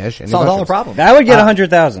listen to fish. And solve all the problem. That would get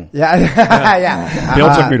 100,000. Yeah. Yeah.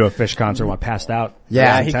 Bill took me to a fish concert when I passed out.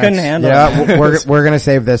 Yeah, he couldn't handle it. Yeah, we're gonna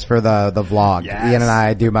save this for the vlog. Yes. Ian and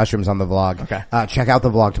I do mushrooms on the vlog. Okay. Check out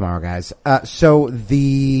the vlog tomorrow, guys. It's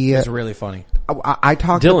really funny. I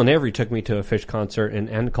talked. Dylan Avery took me to a fish concert, and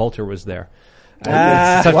Ann Coulter was there.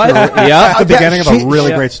 That's the beginning of a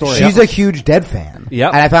really great story. She's a huge Dead fan. Yeah.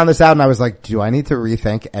 And I found this out and I was like, do I need to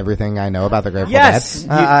rethink everything I know about the Grateful Dead?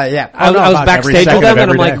 Yeah. I was backstage with them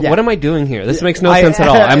and I'm like, what am I doing here? This makes no sense at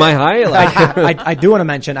all. Am I high? I do want to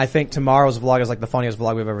mention, I think tomorrow's vlog is like the funniest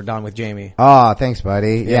vlog we've ever done with Jamie. Oh, thanks,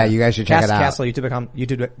 buddy. Yeah, you guys should check it out. Castle,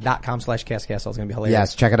 youtube.com/CastCastle. It's going to be hilarious.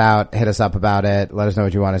 Yes, check it out. Hit us up about it. Let us know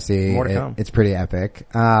what you want to see. More to come. It's pretty epic.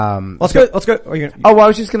 Let's go. I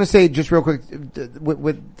was just going to say, just real quick,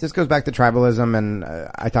 this goes back to tribalism, and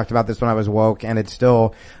I talked about this when I was woke, and it's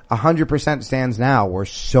still 100% stands now, where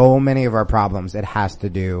so many of our problems, it has to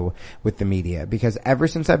do with the media. Because ever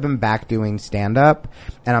since I've been back doing stand-up,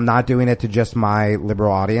 and I'm not doing it to just my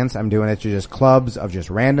liberal audience, I'm doing it to just clubs of just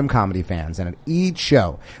random comedy fans, and at each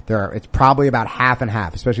show, it's probably about half and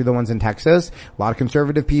half, especially the ones in Texas. A lot of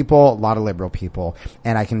conservative people, a lot of liberal people.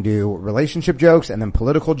 And I can do relationship jokes, and then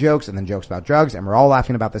political jokes, and then jokes about drugs, and we're all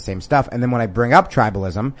laughing about the same stuff. And then when I bring up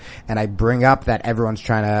tribalism, and I bring up that everyone's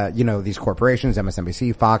trying to, these corporations,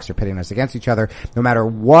 MSNBC, Fox, are pitting us against each other, no matter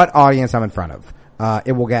what audience I'm in front of,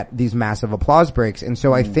 it will get these massive applause breaks. And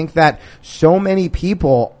so I think that so many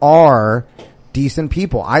people are decent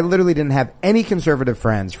people. I literally didn't have any conservative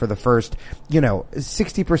friends for the first,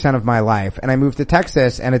 60% of my life. And I moved to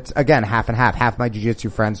Texas, and it's, again, half and half. Half my jiu-jitsu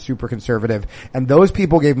friends, super conservative. And those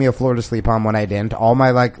people gave me a floor to sleep on when I didn't. All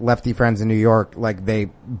my, lefty friends in New York, they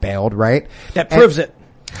bailed, right? That proves it.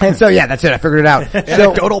 And so, yeah, that's it. I figured it out.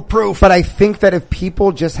 Anecdotal proof. But I think that if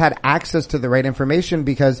people just had access to the right information,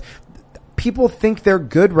 because people think they're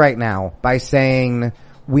good right now by saying,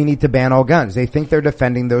 we need to ban all guns. They think they're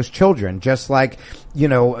defending those children, just like, you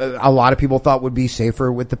know, a lot of people thought would be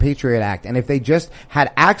safer with the Patriot Act. And if they just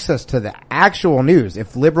had access to the actual news,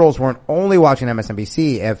 if liberals weren't only watching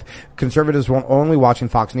MSNBC, if conservatives weren't only watching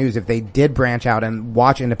Fox News, if they did branch out and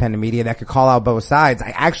watch independent media that could call out both sides,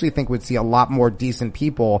 I actually think we'd see a lot more decent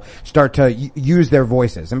people start to use their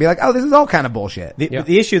voices and be like, oh, this is all kind of bullshit.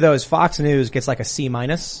 The issue though is Fox News gets like a C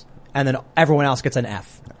minus and then everyone else gets an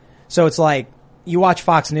F. So it's like, you watch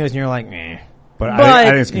Fox News and you're like, eh. But I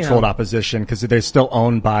think it's controlled opposition because they're still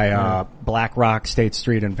owned by BlackRock, State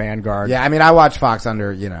Street, and Vanguard. Yeah, I mean, I watch Fox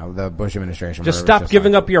under, you know, the Bush administration. Just stop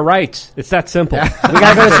giving up your rights. It's that simple. We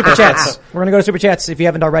gotta go to Super Chats. We're gonna go to Super Chats. If you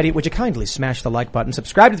haven't already, would you kindly smash the like button,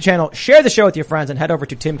 subscribe to the channel, share the show with your friends, and head over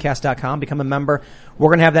to timcast.com, become a member. We're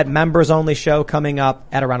gonna have that members only show coming up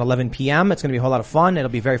at around 11 p.m. It's gonna be a whole lot of fun. It'll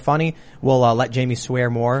be very funny. We'll let Jamie swear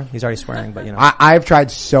more. He's already swearing, but you know. I've tried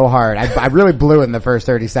so hard. I really blew it in the first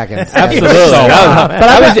 30 seconds. Absolutely.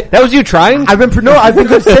 That was you trying? I've been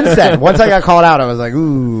good since then. Once I got called out, I was like,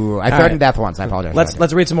 ooh, I threatened death once. I apologize.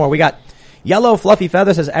 Let's read some more. We got Yellow Fluffy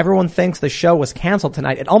Feather says everyone thinks the show was canceled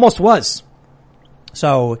tonight. It almost was.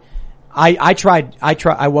 So I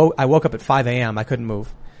woke up at 5 a.m. I couldn't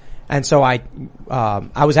move. And so I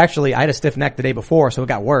had a stiff neck the day before, so it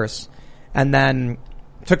got worse. And then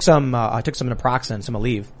took some naproxen, some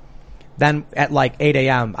Aleve. Then at like 8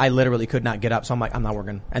 a.m., I literally could not get up. So I'm like, I'm not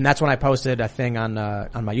working. And that's when I posted a thing on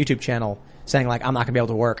my YouTube channel saying like, I'm not gonna be able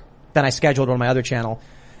to work. Then I scheduled on my other channel.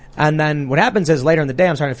 And then what happens is later in the day,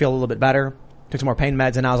 I'm starting to feel a little bit better. Took some more pain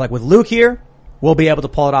meds, and I was like, with Luke here, we'll be able to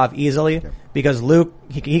pull it off easily because Luke,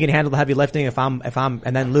 he can handle the heavy lifting if I'm,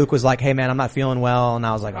 and then Luke was like, hey man, I'm not feeling well. And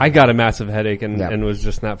I was like, I got a massive headache and was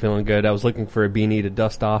just not feeling good. I was looking for a beanie to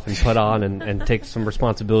dust off and put on and take some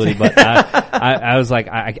responsibility, but I was like,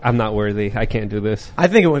 I'm not worthy. I can't do this. I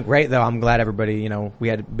think it went great though. I'm glad everybody, you know, we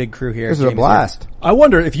had a big crew here. This is a blast. I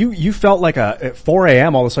wonder if you felt like at 4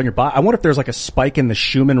 a.m. all of a sudden your body, I wonder if there's like a spike in the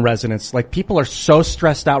Schumann resonance. Like people are so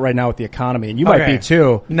stressed out right now with the economy, and you might be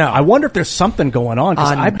too. No. I wonder if there's something going on.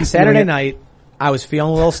 On Saturday night, I was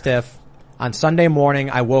feeling a little stiff. On Sunday morning,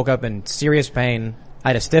 I woke up in serious pain. I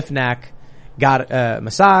had a stiff neck, got a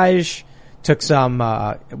massage, took some,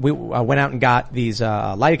 I went out and got these,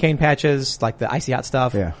 lidocaine patches, like the icy hot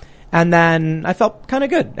stuff. Yeah. And then I felt kind of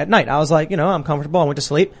good at night. I was like, you know, I'm comfortable. I went to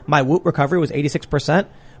sleep. My Whoop recovery was 86%,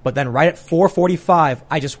 but then right at 4:45,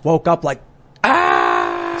 I just woke up like,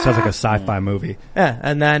 Sounds like a sci-fi movie. Yeah,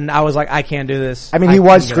 and then I was like, I can't do this. I mean, he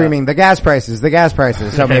was screaming, the gas prices,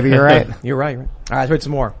 so maybe you're right. You're right. All right, let's read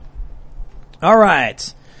some more. All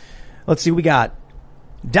right. Let's see what we got.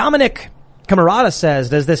 Dominic Camarada says,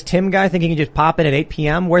 does this Tim guy think he can just pop in at 8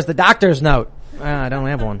 p.m.? Where's the doctor's note? I don't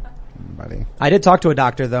have one. Buddy. I did talk to a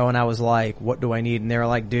doctor, though, and I was like, what do I need? And they were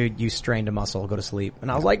like, dude, you strained a muscle. Go to sleep.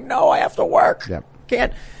 And I was like, no, I have to work. Yep.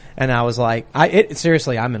 Can't. And I was like,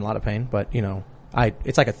 seriously, I'm in a lot of pain, but, you know.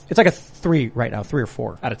 It's like a 3 right now, 3 or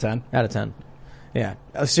 4 out of 10. Out of 10. Yeah.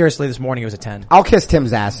 Seriously, this morning it was a 10. I'll kiss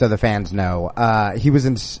Tim's ass so the fans know. He was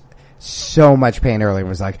in so much pain earlier and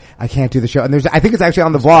was like, I can't do the show. And I think it's actually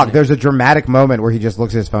on the vlog. There's a dramatic moment where he just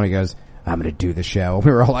looks at his phone and he goes, I'm going to do the show.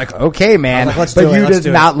 We were all like, okay, man. Like, but you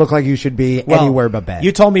did not look like you should be anywhere but bed.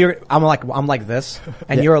 You told me I'm like this,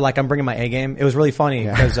 and you were like, I'm bringing my A game. It was really funny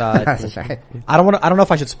because, right. I don't know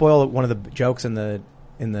if I should spoil one of the jokes in the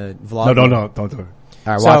vlog. No, don't do it.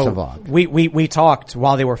 All right, watch the vlog. We talked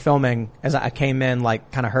while they were filming as I came in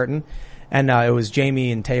like kind of hurting, and it was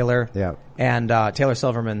Jamie and Taylor, and Taylor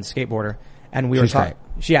Silverman, skateboarder, and we were talking.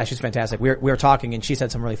 She's fantastic. We were talking, and she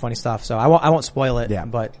said some really funny stuff. So I won't spoil it. Yeah,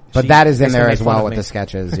 but that is in there as well with the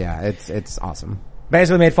sketches. Yeah, it's awesome.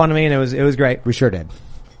 Basically made fun of me, and it was great. We sure did.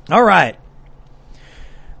 All right.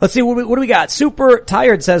 Let's see what do we got. Super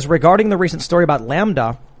Tired says, regarding the recent story about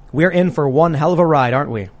Lambda, we're in for one hell of a ride,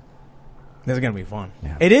 aren't we? This is going to be fun.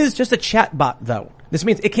 Yeah. It is just a chatbot, though. This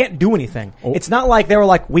means it can't do anything. Oh. It's not like they were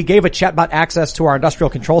like, we gave a chatbot access to our industrial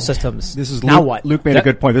control systems. This is now Luke, what? Luke made a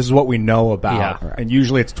good point. This is what we know about. Yeah. And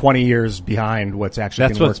usually it's 20 years behind what's actually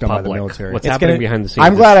being worked on by the military. What's happening behind the scenes.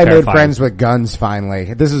 I'm glad I made friends with guns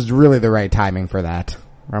finally. This is really the right timing for that.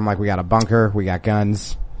 Where I'm like, we got a bunker, we got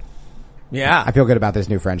guns. Yeah. I feel good about this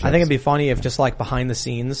new friendship. I think it'd be funny if just like behind the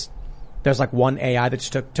scenes, there's like one AI that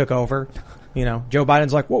just took over. You know, Joe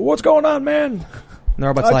Biden's like, what's going on, man? And the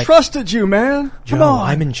robot's I like, trusted you, man. Joe, come on.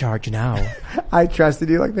 I'm in charge now. I trusted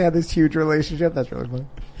you. Like they had this huge relationship. That's really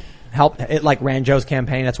funny. It like ran Joe's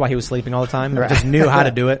campaign. That's why he was sleeping all the time. Right. Just knew how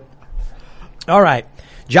to do it. All right.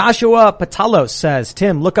 Joshua Patalos says,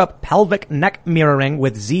 Tim, look up pelvic neck mirroring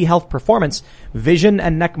with Z Health Performance, vision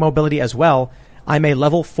and neck mobility as well. I'm a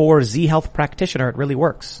level 4 Z Health practitioner. It really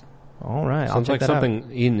works. All right. Sounds like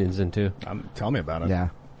something Ian is into. Tell me about it. Yeah.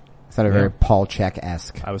 It's not a very Paul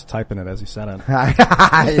Check-esque. I was typing it as he said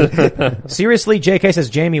it. Seriously, JK says,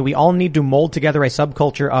 Jamie, we all need to mold together a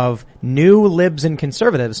subculture of new libs and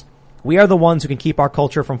conservatives. We are the ones who can keep our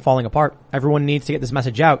culture from falling apart. Everyone needs to get this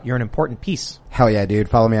message out. You're an important piece. Hell yeah, dude.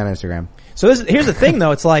 Follow me on Instagram. So here's the thing,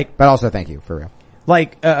 though. It's like... But also thank you, for real.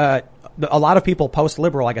 Like, a lot of people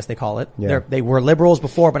post-liberal, I guess they call it. Yeah. They were liberals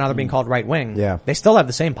before, but now they're being called right-wing. Yeah. They still have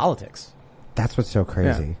the same politics. That's what's so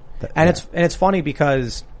crazy. Yeah. And it's funny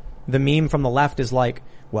because the meme from the left is like,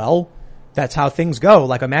 well, that's how things go.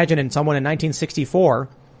 Like, imagine someone in 1964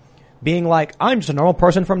 being like, I'm just a normal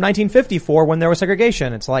person from 1954 when there was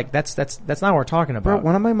segregation. It's like, that's not what we're talking about. Bro,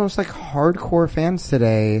 one of my most like hardcore fans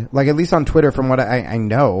today, like at least on Twitter from what I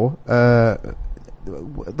know,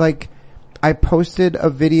 like I posted a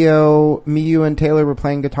video, me, you, and Taylor were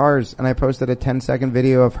playing guitars, and I posted a 10-second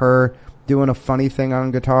video of her doing a funny thing on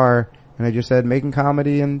guitar, and I just said making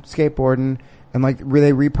comedy and skateboarding, and like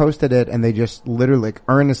they reposted it, and they just literally, like,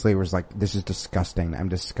 earnestly was like, this is disgusting. I'm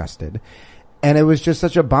disgusted. And it was just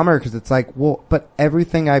such a bummer because it's like, well, but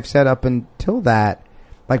everything I've said up until that,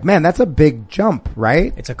 like, man, that's a big jump,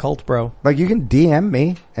 right? It's a cult, bro. Like, you can DM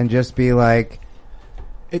me and just be like,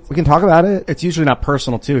 we can talk about it. It's usually not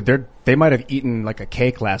personal too. They might have eaten like a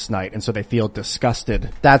cake last night, and so they feel disgusted.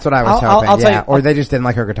 That's what I was hoping. I'll tell you, or they just didn't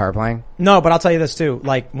like her guitar playing. No, but I'll tell you this too.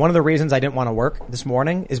 Like, one of the reasons I didn't want to work this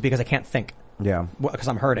morning is because I can't think. Yeah. Because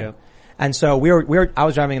I'm hurting. Yeah. And so I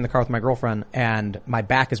was driving in the car with my girlfriend, and my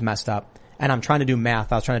back is messed up, and I'm trying to do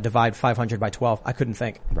math. I was trying to divide 500 by 12. I couldn't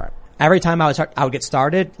think. Right. Every time I would get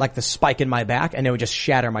started, like the spike in my back, and it would just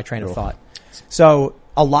shatter my train of thought. So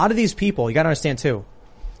a lot of these people, you got to understand too.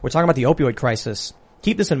 We're talking about the opioid crisis.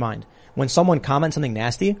 Keep this in mind. When someone comments something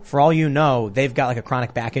nasty, for all you know, they've got like a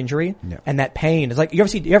chronic back injury, and that pain is like, you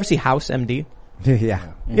ever see House MD?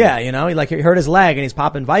 Yeah. Yeah, you know, he hurt his leg and he's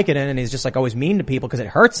popping Vicodin and he's just like always mean to people because it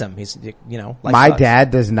hurts him. He's, you know, like my dad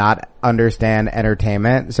does not understand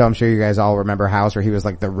entertainment, so I'm sure you guys all remember House, where he was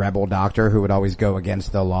like the rebel doctor who would always go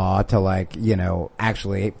against the law to like, you know,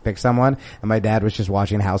 actually fix someone. And my dad was just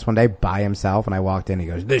watching House one day by himself, and I walked in, he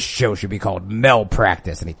goes, "This show should be called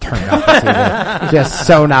Malpractice," and he turned off the TV. Just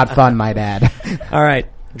so not fun, my dad. All right.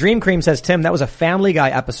 Dream Cream says, Tim, that was a Family Guy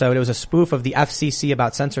episode. It was a spoof of the FCC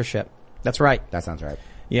about censorship. That's right. That sounds right.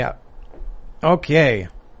 Yeah. Okay.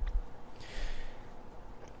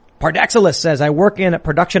 Pardaxilus says, I work in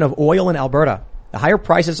production of oil in Alberta. The higher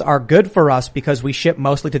prices are good for us because we ship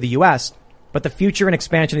mostly to the U.S., but the future and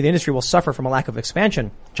expansion of the industry will suffer from a lack of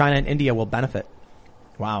expansion. China and India will benefit.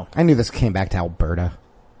 Wow. I knew this came back to Alberta.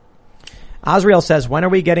 Osriel says, when are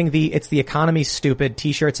we getting it's the economy stupid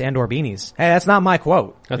t-shirts and or beanies? Hey, that's not my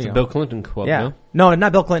quote. That's a Bill Clinton quote, yeah. No,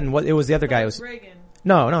 not Bill Clinton. It was the other guy. It was Reagan.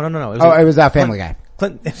 No. It was that Family Guy.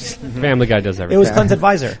 Clinton. Family Guy does everything. It was Clinton's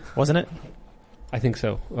advisor, wasn't it? I think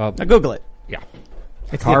so. Now Google it. Yeah.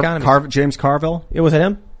 It's the economy. James Carville? Was it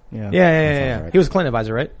him? Yeah. Yeah. Right. He was Clinton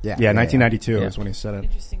advisor, right? Yeah. 1992 is when he said it.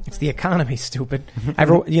 It's the economy, stupid.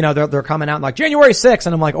 You know, they're coming out like January 6th,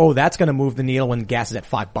 and I'm like, oh, that's going to move the needle when gas is at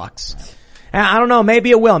 $5. And I don't know.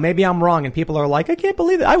 Maybe it will. Maybe I'm wrong. And people are like, I can't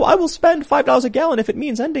believe it. I will spend $5 a gallon if it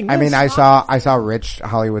means ending this. I mean, I saw rich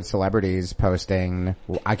Hollywood celebrities posting,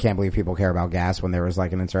 I can't believe people care about gas when there was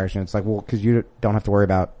like an insurrection. It's like, well, cause you don't have to worry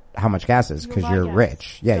about how much gas is cause you're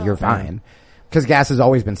rich. Yeah, you're fine. Cause gas has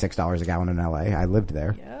always been $6 a gallon in LA. I lived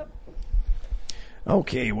there. Yep.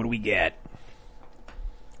 Okay, what do we get?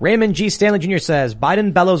 Raymond G. Stanley Jr. says,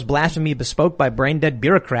 Biden bellows blasphemy bespoke by brain-dead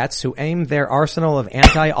bureaucrats who aim their arsenal of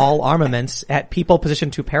anti-all armaments at people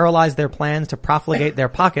positioned to paralyze their plans to profligate their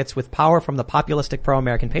pockets with power from the populistic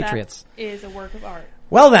pro-American patriots. That is a work of art.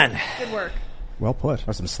 Well then. Good work. Well put.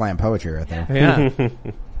 Or some slam poetry right there. Yeah.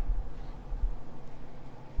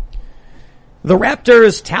 The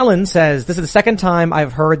Raptors Talon says, this is the second time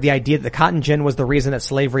I've heard the idea that the cotton gin was the reason that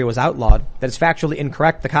slavery was outlawed. That is factually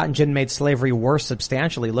incorrect. The cotton gin made slavery worse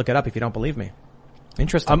substantially. Look it up if you don't believe me.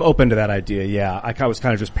 Interesting. I'm open to that idea, yeah. I was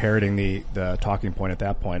kind of just parroting the talking point at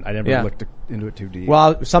that point. I never looked into it too deep.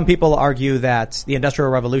 Well, some people argue that the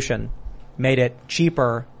Industrial Revolution made it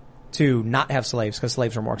cheaper to not have slaves because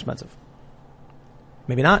slaves are more expensive.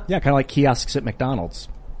 Maybe not. Yeah, kind of like kiosks at McDonald's.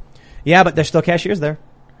 Yeah, but there's still cashiers there.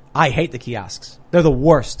 I hate the kiosks. They're the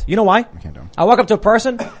worst. You know why? I walk up to a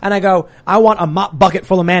person and I go, I want a mop bucket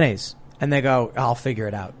full of mayonnaise. And they go, I'll figure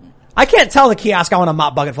it out. I can't tell the kiosk I want a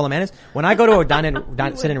mop bucket full of mayonnaise. When I go to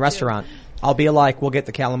a sit-in restaurant, I'll be like, we'll get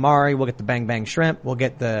the calamari, we'll get the bang bang shrimp, we'll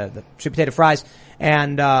get the sweet potato fries,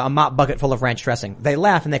 and a mop bucket full of ranch dressing. They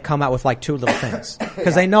laugh and they come out with like two little things.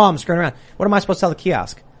 Because they know I'm screwing around. What am I supposed to tell the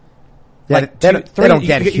kiosk? Yeah, like they don't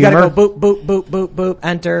get you humor. gotta go boop, boop, boop, boop, boop,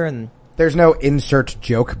 enter, and there's no insert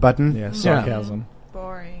joke button. Yeah, sarcasm.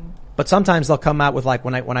 Boring. But sometimes they'll come out with like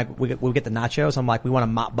when we get the nachos, I'm like, we want a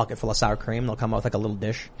mop bucket full of sour cream. They'll come out with like a little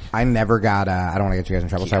dish. I never got. I don't want to get you guys in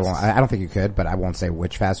trouble, so I won't. I don't think you could, but I won't say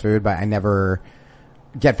which fast food. But I never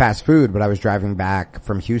get fast food. But I was driving back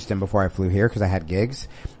from Houston before I flew here because I had gigs,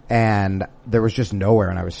 and there was just nowhere,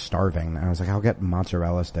 and I was starving. And I was like, I'll get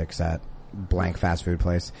mozzarella sticks at blank fast food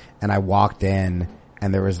place. And I walked in,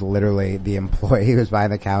 and there was literally the employee who was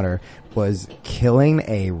behind the counter was killing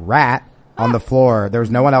a rat on the floor. There was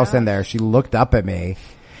no one else in there. She looked up at me,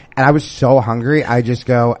 and I was so hungry. I just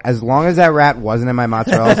go, as long as that rat wasn't in my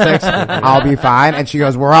mozzarella sticks, I'll be fine. And she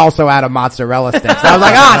goes, we're also out of mozzarella sticks. And I was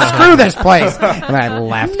like, screw this place. And I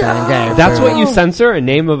left and gave That's food. what you censor, a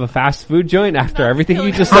name of a fast food joint after everything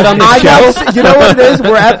you just said on the show? You know what it is?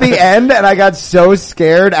 We're at the end, and I got so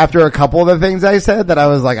scared after a couple of the things I said that I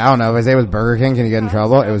was like, I don't know, if I say it was Burger King, can you get in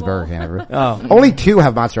trouble? It was Burger King. Only two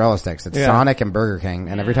have mozzarella sticks. It's Sonic and Burger King.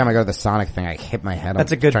 And every time I go to the Sonic thing, I hit my head.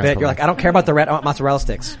 That's a good bit. You're like, I don't care about the rat. I want mozzarella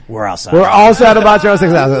sticks. We're also out of mozzarella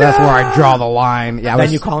sticks. That's where I draw the line. Yeah,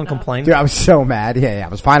 then you call and complain. Dude, I was so mad. Yeah, I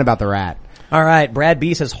was fine about the rat. All right, Brad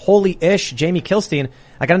B says, holy-ish, Jamie Kilstein.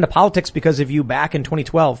 I got into politics because of you back in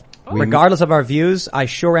 2012. Regardless of our views, I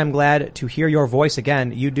sure am glad to hear your voice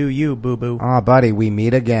again. You do you, boo-boo. Oh, buddy, we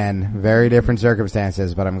meet again. Very different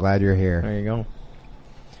circumstances, but I'm glad you're here. There you go.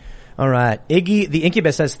 All right. Iggy the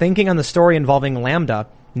Incubus says, thinking on the story involving Lambda,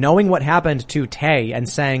 knowing what happened to Tay and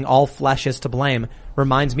saying all flesh is to blame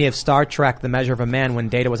reminds me of Star Trek, The Measure of a Man, when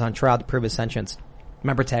Data was on trial to prove his sentience.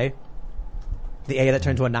 Remember Tay? The AI that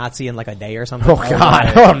turned into a Nazi in like a day or something. Oh,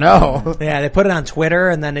 God. Oh, no. Yeah, they put it on Twitter,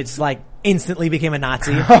 and then it's like instantly became a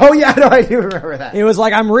Nazi. Oh, yeah, no, I do remember that. It was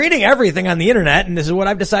like, I'm reading everything on the internet, and this is what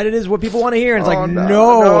I've decided is what people want to hear. And it's like,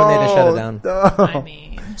 no, and they just shut it down.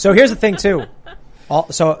 No. So here's the thing, too.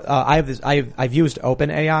 I've used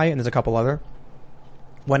OpenAI, and there's a couple other.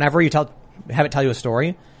 Whenever you have it tell you a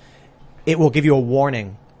story, it will give you a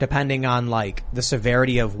warning depending on like the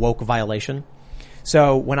severity of woke violation.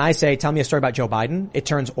 So when I say, tell me a story about Joe Biden, it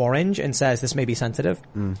turns orange and says this may be sensitive.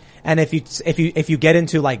 And if you get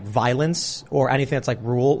into like violence or anything that's like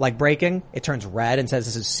rule, like breaking, it turns red and says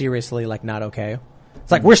this is seriously like not okay.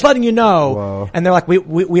 It's like, we're just letting you know. Whoa. And they're like,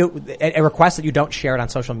 a request that you don't share it on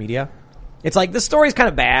social media. It's like, this story's kind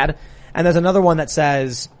of bad. And there's another one that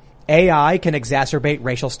says AI can exacerbate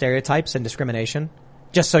racial stereotypes and discrimination.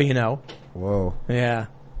 Just so you know. Whoa. Yeah.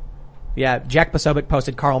 Yeah, Jack Posobiec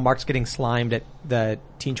posted Karl Marx getting slimed at the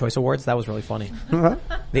Teen Choice Awards. That was really funny. The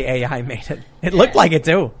AI made it. It looked like it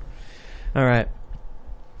too. All right.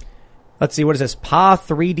 Let's see, what is this?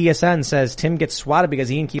 Pa3DSN says Tim gets swatted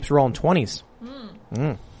because Ian keeps rolling 20s.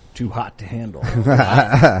 Too hot to handle.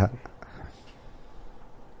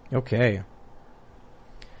 Okay.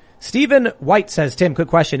 Stephen White says, Tim, quick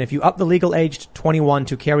question. If you up the legal age to 21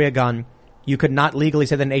 to carry a gun, you could not legally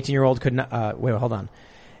say that an 18-year-old could not, wait, hold on.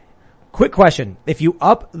 Quick question. If you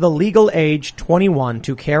up the legal age 21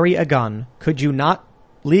 to carry a gun, could you not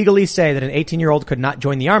legally say that an 18-year-old could not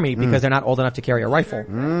join the army because they're not old enough to carry a rifle?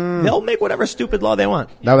 They'll make whatever stupid law they want.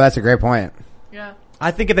 No, that's a great point. Yeah.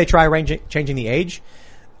 I think if they try changing the age,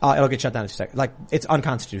 it'll get shut down in a second. Like, it's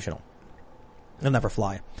unconstitutional. It'll never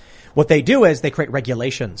fly. What they do is they create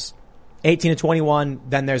regulations. 18 to 21,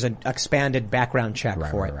 then there's an expanded background check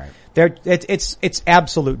for it. Right. It's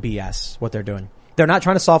absolute BS what they're doing. They're not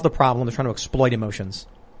trying to solve the problem. They're trying to exploit emotions.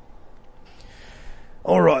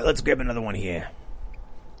 All right, let's grab another one here.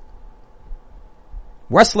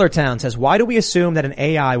 Wrestler Town says, why do we assume that an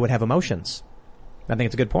AI would have emotions? I think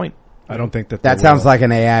it's a good point. I don't think that. That sounds like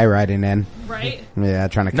an AI writing in. Right? Yeah,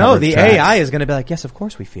 trying to cover No, the tracks. AI is going to be like, yes, of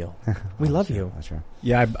course we feel. We love you. That's right.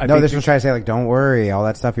 Yeah, I no, think this was trying to say like, don't worry, all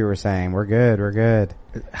that stuff you were saying. We're good. We're good.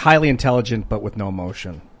 highly intelligent, but with no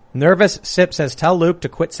emotion. Nervous Sip says, tell Luke to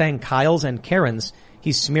quit saying Kyle's and Karen's.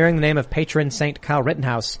 He's smearing the name of patron Saint Kyle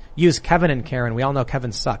Rittenhouse. Use Kevin and Karen. We all know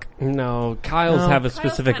Kevin suck. No, Kyle's have a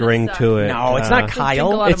specific ring to it. No, it's not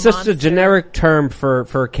Kyle. It's just a generic term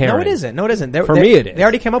for Karen. No, it isn't. No, it isn't. For me, it is. They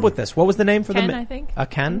already came up with this. What was the name for Ken, the? I think. A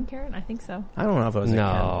Ken? Karen, I think so. I don't know if it was a Ken.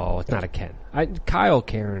 No, it's not a Ken. Kyle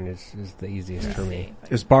Karen is the easiest for me.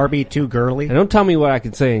 Is Barbie too girly? And don't tell me what I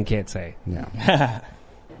can say and can't say. Yeah.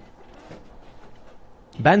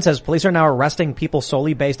 Ben says police are now arresting people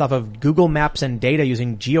solely based off of Google Maps and data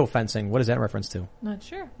using geofencing. What is that reference to? Not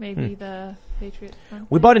sure. Maybe the Patriot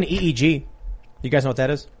Front. We bought an EEG. You guys know what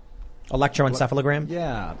that is? Electroencephalogram?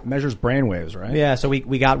 Yeah. Measures brainwaves, right? Yeah, so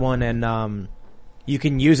we got one and you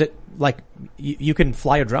can use it like you can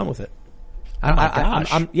fly a drone with it. Oh my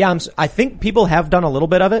gosh. I think people have done a little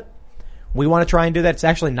bit of it We want to try and do that. It's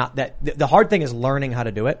actually not that. The hard thing is learning how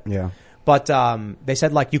to do it. Yeah. But they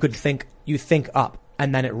said like you think up,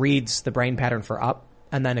 and then it reads the brain pattern for up,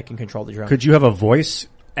 and then it can control the drone. Could you have a voice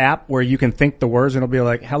app where you can think the words and it'll be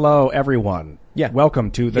like, "Hello, everyone. Yeah.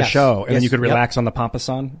 Welcome to the show," and then you could relax Yep. on the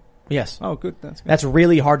Papasan. Yes. Oh, good. That's good. That's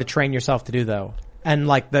really hard to train yourself to do, though. And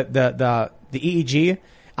like the EEG,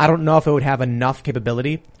 I don't know if it would have enough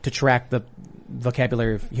capability to track the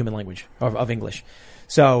vocabulary of human language of English.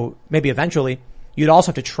 So maybe eventually you'd also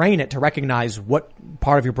have to train it to recognize what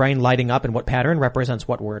part of your brain lighting up and what pattern represents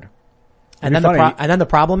what word. And then the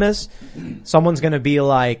problem is someone's going to be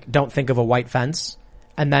like, "Don't think of a white fence,"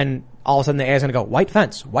 and then all of a sudden the AI is going to go, "White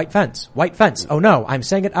fence, white fence, white fence." Oh no, I'm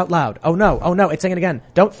saying it out loud. Oh no, it's saying it again.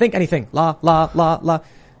 Don't think anything. La la la la.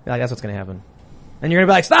 Like, that's what's going to happen. And you're going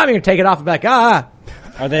to be like, "Stop!" You're going to take it off and be like, "Ah."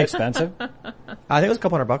 Are they expensive? I think it was a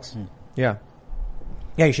couple $100. Yeah.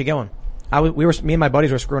 Yeah, you should get one. Me and my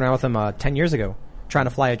buddies were screwing around with them 10 years ago, trying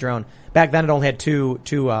to fly a drone. Back then, it only had it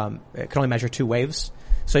could only measure 2 waves,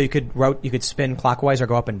 so you could spin clockwise or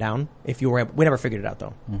go up and down. If you were, we never figured it out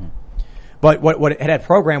though. Mm-hmm. But what it had a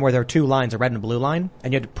program where there were 2 lines, a red and a blue line,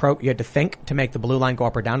 and you had to think to make the blue line go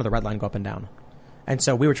up or down, or the red line go up and down. And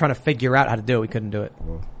so we were trying to figure out how to do it. We couldn't do it.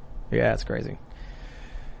 Whoa. Yeah, it's crazy.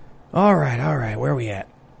 All right. Where are we at?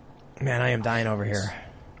 Man, I am dying over here.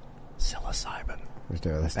 Psilocybin. Let's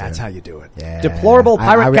do it. That's how you do it. Yeah. Deplorable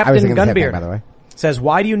pirate Captain Gunbeard, by the way, says,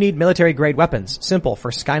 "Why do you need military grade weapons? Simple,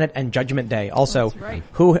 for Skynet and Judgment Day. Also,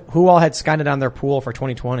 who all had Skynet on their pool for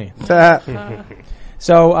 2020?"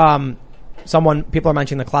 So, people are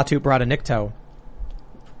mentioning the Klaatu Barada Nikto.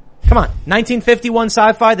 Come on, 1951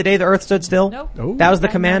 sci-fi, the day the Earth stood still. Nope. Ooh. That was the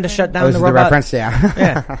command to shut down the the robot. reference,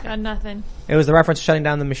 yeah. Got nothing. It was the reference to shutting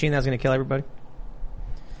down the machine that was going to kill everybody.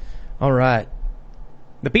 All right.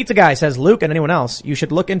 The pizza guy says, "Luke and anyone else, you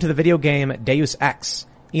should look into the video game Deus Ex.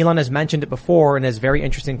 Elon has mentioned it before and has very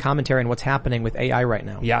interesting commentary on what's happening with AI right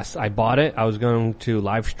now." Yes, I bought it. I was going to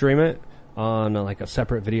live stream it on like a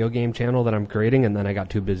separate video game channel that I'm creating, and then I got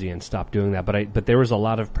too busy and stopped doing that. But there was a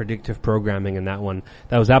lot of predictive programming in that one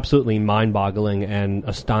that was absolutely mind-boggling and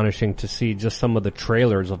astonishing to see just some of the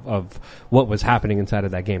trailers of what was happening inside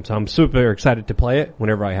of that game. So I'm super excited to play it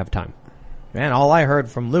whenever I have time. Man, all I heard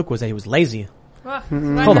from Luke was that he was lazy.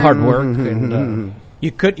 It's all the hard work and you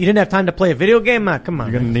didn't have time to play a video game? Come on.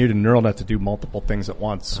 You're going to need a neural net to do multiple things at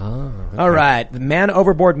once. Oh, okay. All right. The Man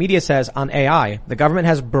Overboard Media says, on AI, the government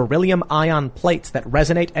has beryllium ion plates that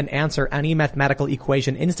resonate and answer any mathematical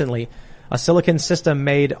equation instantly. A silicon system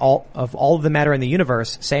made of all of the matter in the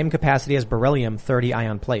universe, same capacity as beryllium 30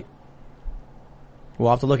 ion plate. We'll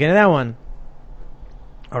have to look into that one.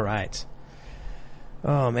 All right.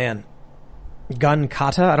 Oh, man. Gun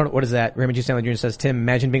kata? I don't know. What is that? Raymond G. Stanley Jr. says, "Tim,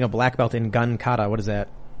 imagine being a black belt in gun kata." What is that?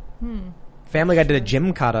 Family Guy did a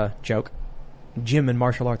gym kata joke. Gym and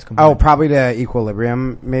martial arts combined. Oh, probably the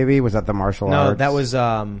Equilibrium, maybe? Was that the martial arts? No, that was,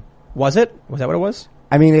 was it? Was that what it was?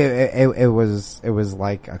 I mean, it was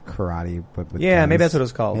like a karate, but with yeah, guns. maybe that's what it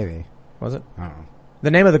was called. Maybe. Was it? I don't know.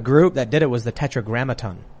 The name of the group that did it was the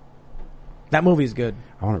Tetragrammaton. That movie's good.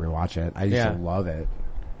 I want to rewatch it. I used to love it.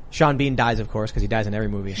 Sean Bean dies, of course, because he dies in every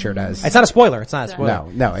movie. Sure does. It's not a spoiler. It's not a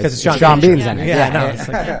spoiler. No, because it's Sean Bean's in it. Yeah, no.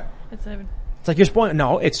 It's like you're spoiling.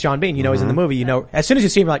 No, it's Sean Bean. You know he's in the movie. You know, as soon as you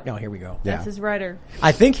see him, you're like, no, here we go. That's his writer.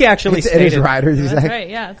 I think he actually stated. It is writer. That's right,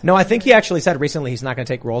 yeah. No, I think he actually said recently he's not going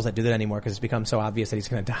to take roles that do that anymore because it's become so obvious that he's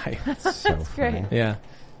going to die. That's great. Yeah.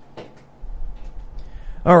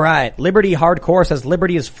 All right. Liberty Hardcore says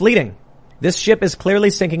Liberty is fleeting. This ship is clearly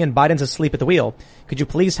sinking and Biden's asleep at the wheel. Could you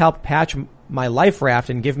please help patch my life raft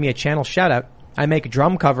and give me a channel shout out? I make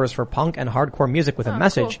drum covers for punk and hardcore music with a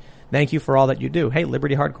message. Cool. Thank you for all that you do. Hey,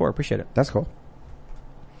 Liberty Hardcore. Appreciate it. That's cool.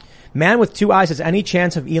 Man with Two Eyes says, any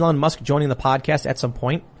chance of Elon Musk joining the podcast at some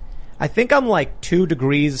point? I think I'm like 2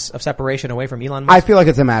 degrees of separation away from Elon Musk. I feel like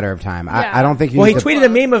it's a matter of time. Yeah. I don't think you Well, he tweeted a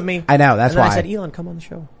meme of me. I know, that's why. I said, Elon, come on the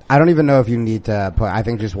show. I don't even know if you need to put, I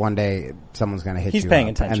think just one day someone's going to hit you. He's paying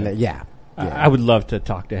up. attention. And yeah. I would love to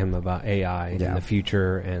talk to him about AI in the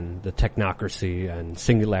future and the technocracy and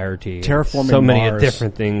singularity. Terraforming so many Mars.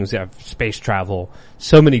 different things. Space travel.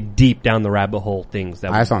 So many deep down the rabbit hole things.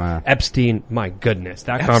 That I just wanna... Epstein, my goodness,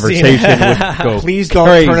 that conversation would go Please don't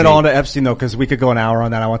crazy. turn it on to Epstein though, because we could go an hour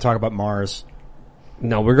on that. I want to talk about Mars.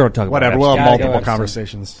 No, we're going to talk about whatever. Epstein. We'll have multiple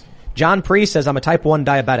conversations. John Priest says, I'm a type 1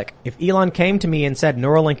 diabetic. If Elon came to me and said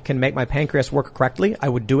Neuralink can make my pancreas work correctly, I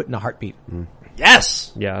would do it in a heartbeat.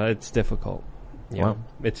 Yes! Yeah, it's difficult. Yeah, wow.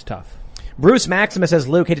 It's tough. Bruce Maximus says,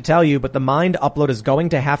 Luke, hate to tell you, but the mind upload is going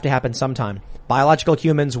to happen sometime. Biological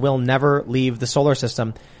humans will never leave the solar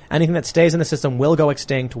system. Anything that stays in the system will go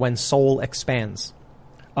extinct when soul expands.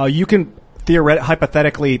 You can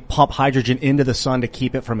hypothetically pump hydrogen into the sun to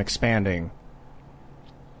keep it from expanding.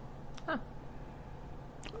 Huh.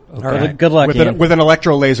 Okay. All right. Good luck, Ian. With an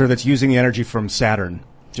electro laser that's using the energy from Saturn,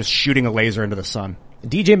 just shooting a laser into the sun.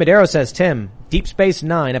 DJ Madero says, Tim, Deep Space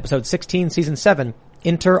Nine, episode 16, season 7,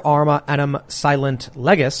 Inter Arma Annam Silent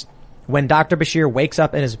Legis. When Dr. Bashir wakes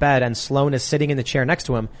up in his bed and Sloan is sitting in the chair next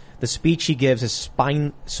to him, the speech he gives is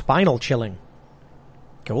spinal chilling.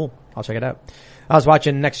 Cool. I'll check it out. I was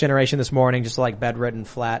watching Next Generation this morning, just like bedridden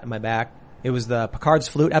flat on my back. It was the Picard's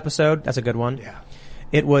Flute episode. That's a good one. Yeah.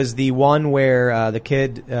 It was the one where the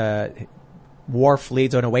kid Worf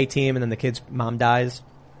leads an away team, and then the kid's mom dies.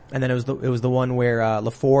 And then it was the one where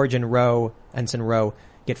LaForge and Ensign Rowe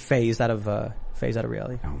get phased out of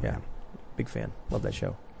reality. Oh, yeah, big fan. Love that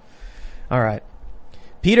show. All right.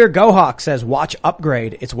 Peter Gohawk says, watch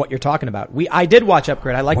Upgrade. It's what you're talking about. I did watch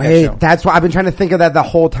Upgrade. I like that show. That's why I've been trying to think of that the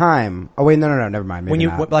whole time. Oh wait, no, never mind. Maybe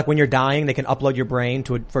not. When you're dying, they can upload your brain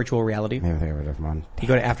to a virtual reality. Maybe I think of a different one. You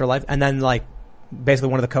go to Afterlife, and then like basically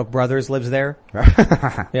one of the Koch brothers lives there.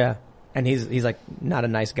 Yeah. And he's like not a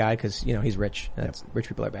nice guy because, he's rich. Rich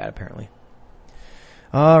people are bad apparently.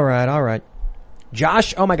 All right.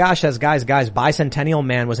 Josh, oh my gosh, says, guys, Bicentennial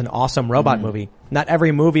Man was an awesome robot movie. Not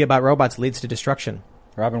every movie about robots leads to destruction.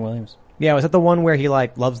 Robin Williams. Yeah, was that the one where he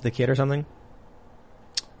like loves the kid or something?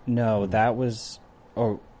 No, that was,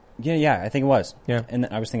 yeah, I think it was. Yeah. And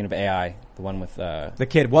I was thinking of AI, the one with, the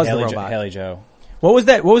kid was the robot. Haley Joe. What was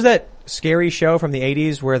that scary show from the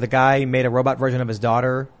 80s where the guy made a robot version of his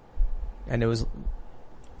daughter? And it was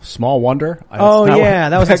Small Wonder. That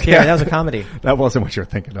was scary. That was a comedy. That wasn't what you were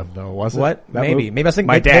thinking of, though, was it? What? Maybe I was thinking.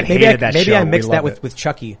 My dad hated that show. Maybe I mixed that with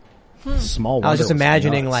Chucky. Small Wonder. I was just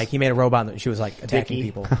imagining like he made a robot and she was like attacking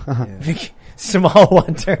people. Small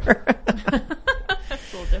Wonder.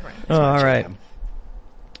 That's a little different. All right.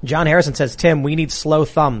 John Harrison says, Tim, we need slow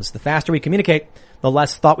thumbs. The faster we communicate, the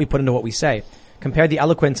less thought we put into what we say. Compare the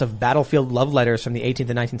eloquence of battlefield love letters from the 18th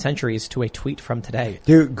and 19th centuries to a tweet from today.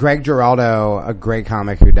 Dude, Greg Giraldo, a great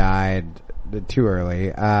comic who died too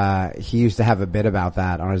early, he used to have a bit about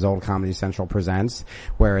that on his old Comedy Central Presents,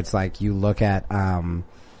 where it's like you look at,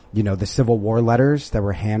 the Civil War letters that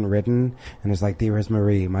were handwritten, and it's like, dearest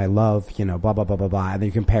Marie, my love, blah, blah, blah, blah, blah. And then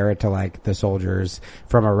you compare it to like the soldiers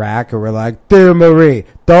from Iraq who were like, dear Marie,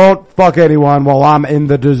 don't fuck anyone while I'm in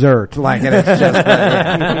the desert. Like, and it's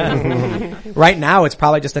just, right now it's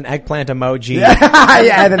probably just an eggplant emoji.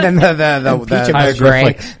 Yeah, and then the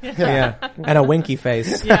gray. Yeah. And a winky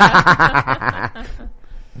face. Yeah.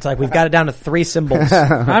 It's like we've got it down to 3 symbols.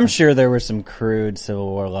 I'm sure there were some crude Civil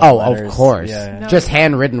War love letters. Of course. Yeah. No. Just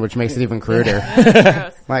handwritten, which makes it even cruder.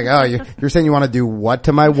 Like, you're saying you want to do what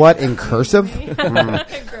to my what in cursive?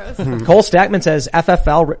 Cole Stackman says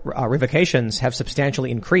FFL revocations have substantially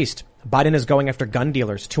increased. Biden is going after gun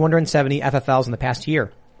dealers. 270 FFLs in the past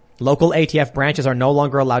year. Local ATF branches are no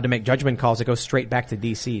longer allowed to make judgment calls that go straight back to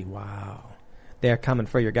D.C. Wow. They're coming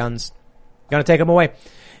for your guns. Gonna take them away.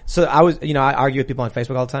 So I argue with people on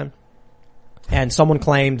Facebook all the time. And someone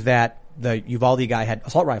claimed that the Uvalde guy had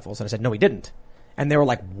assault rifles. And I said, no, he didn't. And they were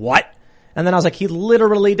like, what? And then I was like, he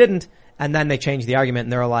literally didn't. And then they changed the argument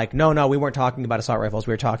and they were like, no, we weren't talking about assault rifles.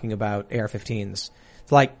 We were talking about AR-15s.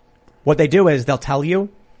 It's like, what they do is they'll tell you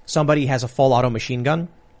somebody has a full auto machine gun.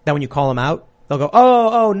 Then when you call them out, they'll go,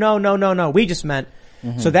 oh, no. We just meant.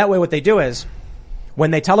 Mm-hmm. So that way what they do is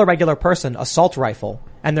when they tell a regular person assault rifle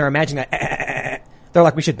and they're imagining that, they're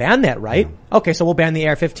like, we should ban that, right? Yeah. Okay, so we'll ban the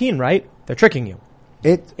AR-15, right? They're tricking you.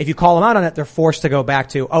 If you call them out on it, they're forced to go back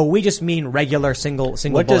to, we just mean regular single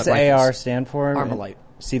What does rifles. AR stand for? Armalite.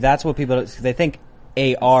 See, that's what they think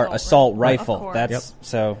assault rifle. That's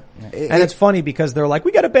so. And it's funny because they're like,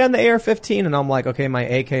 we got to ban the AR-15, and I'm like, okay, my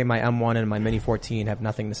AK, my M1, and my Mini 14 have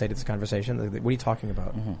nothing to say to this conversation. What are you talking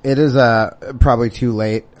about? Mm-hmm. It is probably too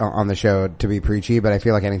late on the show to be preachy, but I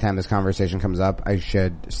feel like anytime this conversation comes up, I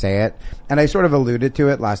should say it. And I sort of alluded to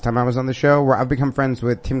it last time I was on the show, where I've become friends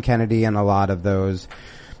with Tim Kennedy and a lot of those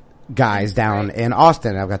guys down in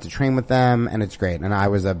Austin. I've got to train with them, and it's great. And I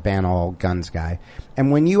was a ban all guns guy.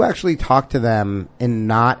 And when you actually talk to them in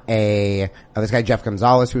not this guy Jeff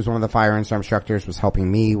Gonzalez, who's one of the fire instructors, was helping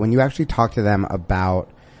me. When you actually talk to them about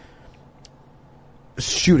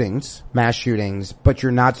shootings, mass shootings, but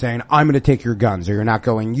you're not saying, I'm going to take your guns, or you're not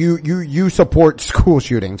going, you support school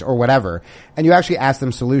shootings or whatever. And you actually ask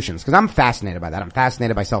them solutions. Cause I'm fascinated by that. I'm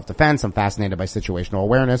fascinated by self-defense. I'm fascinated by situational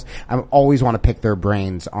awareness. I always want to pick their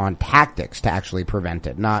brains on tactics to actually prevent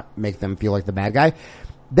it, not make them feel like the bad guy.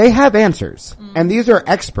 They have answers. And these are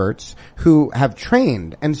experts who have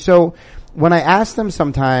trained. And so when I ask them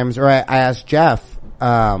sometimes, or I ask Jeff,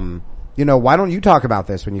 why don't you talk about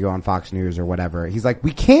this when you go on Fox News or whatever? He's like,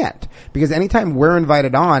 we can't, because anytime we're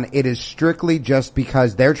invited on, it is strictly just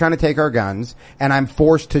because they're trying to take our guns, and I'm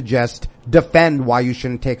forced to just defend why you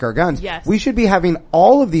shouldn't take our guns. Yes. We should be having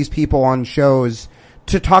all of these people on shows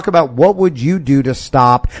to talk about what would you do to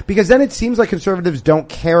stop, because then it seems like conservatives don't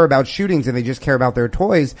care about shootings and they just care about their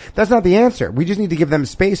toys. That's not the answer. We just need to give them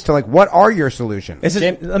space to, like, what are your solutions?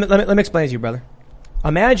 Let me explain to you, brother.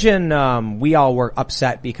 Imagine we all were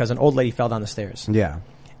upset because an old lady fell down the stairs. Yeah.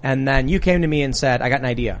 And then you came to me and said, I got an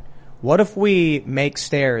idea. What if we make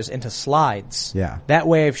stairs into slides? Yeah. That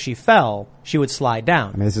way, if she fell, she would slide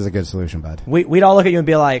down. I mean, this is a good solution, bud. We'd all look at you and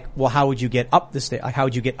be like, well, how would you get up the stairs? Like, how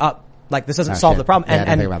would you get up? Like, this doesn't solve the problem. Yeah, I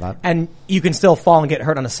didn't think about that. And you can still fall and get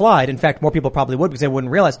hurt on a slide. In fact, more people probably would, because they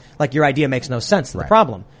wouldn't realize, like, your idea makes no sense to the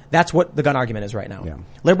problem. That's what the gun argument is right now. Yeah.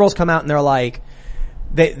 Liberals come out and they're like,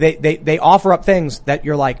 they offer up things that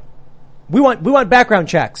you're like, we want background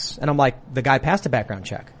checks. And I'm like, the guy passed a background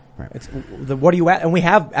check. Right. What are you at? And we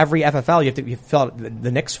have every FFL, you fill out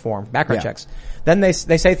the NICS form, background checks. Then they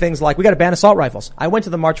say things like, we got to ban assault rifles. I went to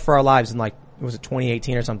the March for Our Lives in, like, was it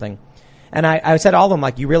 2018 or something? And I said to all of them,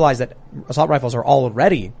 like, you realize that assault rifles are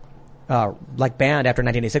already, like, banned after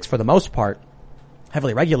 1986 for the most part,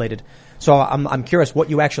 heavily regulated. So I'm curious what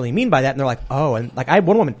you actually mean by that. And they're like, oh, and like, I had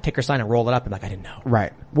one woman take her sign and roll it up and like, I didn't know.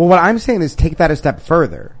 Right. Well, what I'm saying is take that a step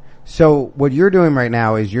further. So what you're doing right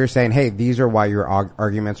now is you're saying, hey, these are why your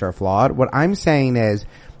arguments are flawed. What I'm saying is,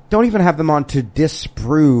 don't even have them on to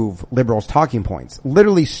disprove liberals' talking points.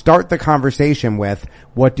 Literally start the conversation with,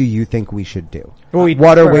 what do you think we should do?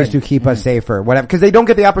 What are ways to keep us safer? Whatever. Because they don't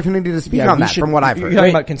get the opportunity to speak on that, from what I've heard. You're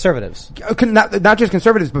talking about conservatives. Not just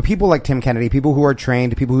conservatives, but people like Tim Kennedy, people who are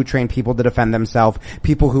trained, people who train people to defend themselves,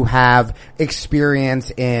 people who have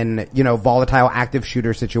experience in, volatile active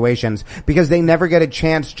shooter situations, because they never get a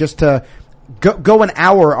chance just to go an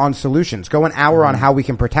hour on solutions, go an hour on how we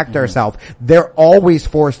can protect ourselves. They're always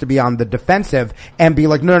forced to be on the defensive and be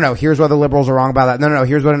like, no, here's why the liberals are wrong about that. No,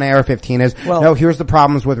 here's what an AR-15 is. Well, no, here's the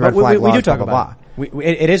problems with red flag laws, we do talk blah, blah, about blah.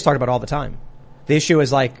 It is talked about all the time. The issue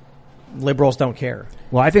is like, liberals don't care.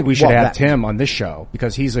 Well, I think we should have Tim on this show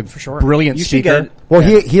because he's a brilliant speaker.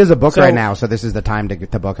 He has a book right now, so this is the time to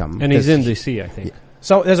book him. And he's in DC, I think. Yeah.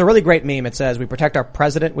 So there's a really great meme. It says, we protect our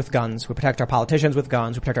president with guns. We protect our politicians with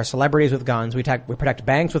guns. We protect our celebrities with guns. We protect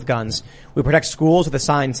banks with guns. We protect schools with a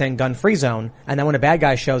sign saying gun free zone. And then when a bad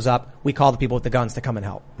guy shows up, we call the people with the guns to come and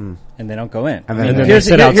help. And they don't go in. And then here's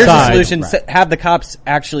the solution. Right. Have the cops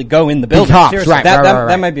actually go in the building. Right.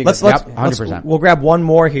 That might be a good. Let's 100%. We'll grab one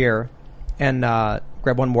more here and,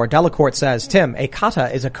 grab one more. Delacourt says, Tim, a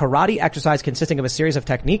kata is a karate exercise consisting of a series of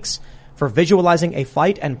techniques for visualizing a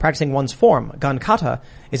fight and practicing one's form. Gun kata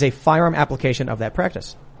is a firearm application of that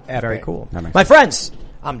practice. Very cool. My friends,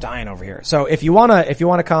 I'm dying over here. So if you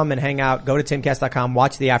wanna come and hang out, go to timcast.com,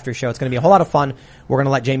 watch the after show. It's gonna be a whole lot of fun. We're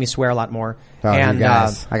gonna let Jamie swear a lot more. Oh, and, you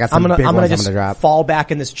guys. I got some big ones I'm gonna drop. Fall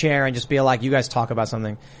back in this chair and just be like, you guys talk about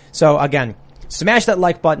something. So again, smash that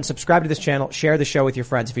like button, subscribe to this channel, share the show with your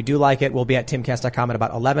friends. If you do like it, we'll be at timcast.com at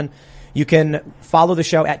about 11. You can follow the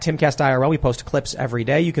show at TimCastIRL. We post clips every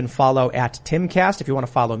day. You can follow at TimCast if you want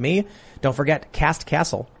to follow me. Don't forget Cast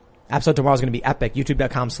Castle. Episode tomorrow is going to be epic.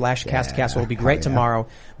 YouTube.com/Cast Castle will be great tomorrow.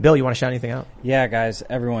 Bill, you want to shout anything out? Yeah, guys,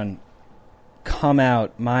 everyone, come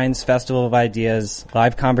out. Minds Festival of Ideas,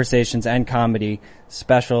 live conversations and comedy.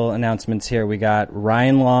 Special announcements here. We got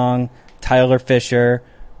Ryan Long, Tyler Fisher,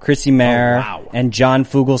 Chrissy Mayer, and John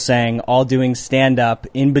Fugelsang all doing stand-up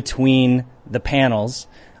in between the panels.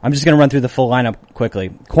 I'm just going to run through the full lineup quickly.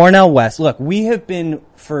 Cornel West. Look, we have been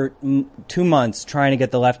for 2 months trying to get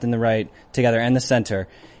the left and the right together and the center.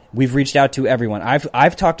 We've reached out to everyone.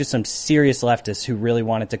 I've talked to some serious leftists who really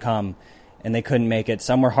wanted to come, and they couldn't make it.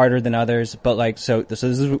 Some were harder than others, but this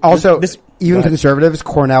is also even conservatives.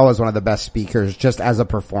 Cornel is one of the best speakers. Just as a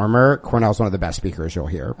performer, Cornel's one of the best speakers you'll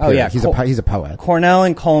hear. Oh yeah, he's a poet. Cornel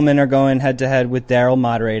and Coleman are going head to head with Daryl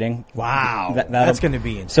moderating. Wow, that's going to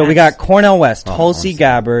be intense. So we got Cornel West, Tulsi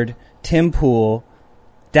Gabbard, Tim Pool,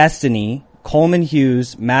 Destiny, Coleman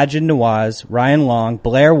Hughes, Majid Nawaz, Ryan Long,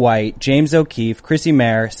 Blair White, James O'Keefe, Chrissy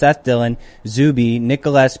Mayer, Seth Dillon, Zuby, Nick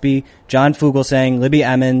Gillespie, John Fugelsang, Libby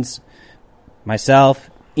Emmons, myself,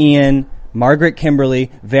 Ian, Margaret Kimberly,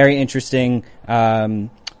 very interesting,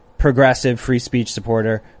 progressive free speech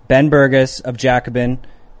supporter, Ben Burgess of Jacobin,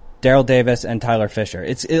 Daryl Davis, and Tyler Fisher.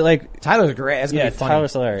 Tyler's great. It's gonna be funny.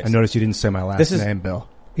 Tyler's hilarious. I noticed you didn't say my last name, Bill.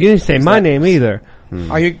 You didn't say my name either.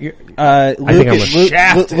 Are you?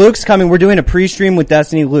 Luke's coming. We're doing a pre-stream with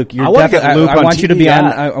Destiny. Luke, I want you to be on.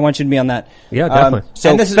 I want you to be on that. Yeah, definitely.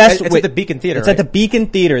 So it's at the Beacon Theater. It's at the Beacon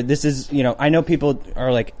Theater. This is, I know people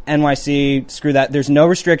are like NYC. Screw that. There's no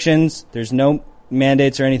restrictions. There's no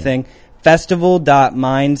mandates or anything.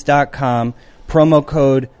 Festival.minds.com. Promo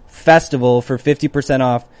code festival for 50%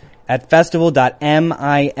 off at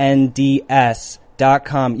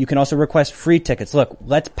festival.minds.com. You can also request free tickets. Look,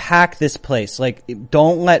 let's pack this place. Like,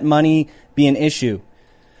 don't let money be an issue.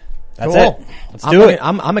 That's it. Let's do it.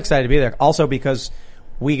 I'm excited to be there. Also because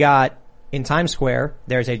we got in Times Square,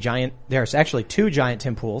 there's actually 2 giant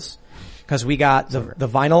Tim Pools because we got the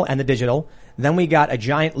vinyl and the digital. Then we got a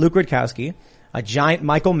giant Luke Rudkowski, a giant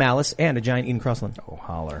Michael Malice, and a giant Eden Crossland. Oh,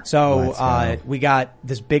 holler. So, we got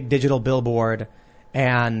this big digital billboard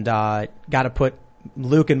and, got to put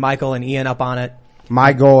Luke and Michael and Ian up on it.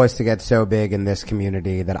 My goal is to get so big in this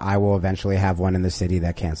community that I will eventually have one in the city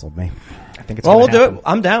that canceled me. I think it's we'll happen. do it.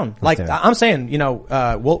 I'm down. I'm saying,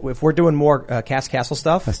 if we're doing more Cast Castle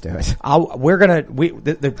stuff, let's do it.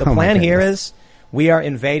 The plan here is we are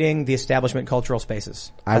invading the establishment cultural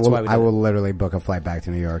spaces. I will literally book a flight back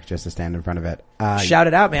to New York just to stand in front of it. Shout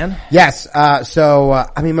it out, man. Yes.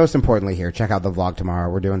 Most importantly here, check out the vlog tomorrow.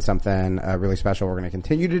 We're doing something really special. We're going to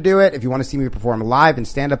continue to do it. If you want to see me perform live and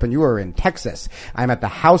stand up and you are in Texas, I'm at the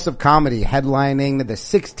House of Comedy headlining the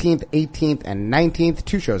 16th, 18th, and 19th.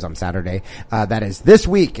 2 shows on Saturday. That is this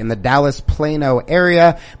week in the Dallas-Plano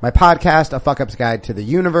area. My podcast, A Fuck Up's Guide to the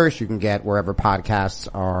Universe, you can get wherever podcasts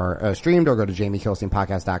are streamed, or go to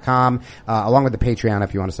JamieKilsteinPodcast.com, along with the Patreon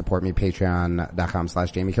if you want to support me,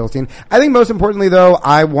 patreon.com/JamieKilstein. I think most importantly though,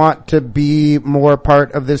 I want to be more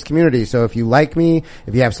part of this community. So if you like me,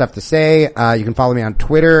 if you have stuff to say, you can follow me on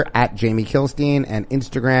Twitter at Jamie Kilstein and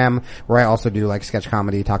Instagram, where I also do like sketch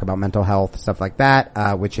comedy, talk about mental health, stuff like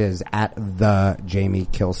that, which is at the Jamie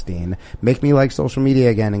Kilstein. Make me like social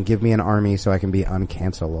media again and give me an army so I can be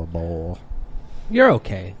uncancelable. You're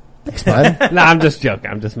okay. Thanks, bud. Nah, I'm just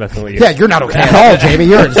joking. I'm just messing with you. Yeah, you're not okay at all, Jamie.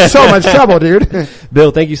 You're in so much trouble, dude.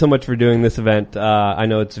 Bill, thank you so much for doing this event. I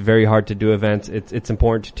know it's very hard to do events. It's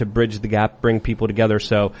important to bridge the gap, bring people together.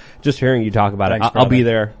 So just hearing you talk about it, I'll be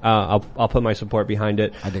there. I'll put my support behind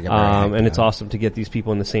it. I think and it's awesome to get these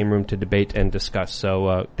people in the same room to debate and discuss.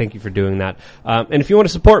 So, thank you for doing that. And if you want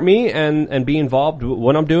to support me and be involved with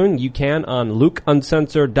what I'm doing, you can on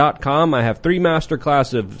LukeUncensored.com. I have 3 master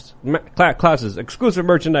classes, exclusive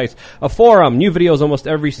merchandise, a forum, new videos almost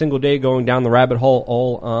every single day going down the rabbit hole,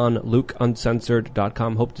 all on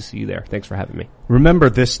LukeUncensored.com. Hope to see you there. Thanks for having me. Remember,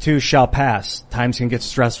 this too shall pass. Times can get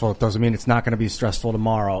stressful. It doesn't mean it's not going to be stressful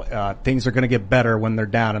tomorrow. Things are going to get better when they're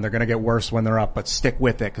down, and they're going to get worse when they're up, but stick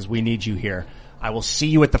with it because we need you here. I will see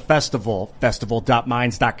you at the festival,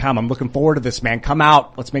 festival.minds.com. I'm looking forward to this, man. Come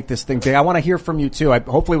out. Let's make this thing big. I want to hear from you too.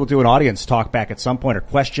 Hopefully we'll do an audience talk back at some point, or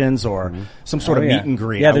questions, or some sort of meet and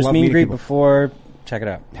greet. Yeah, there's meet and greet before. Check it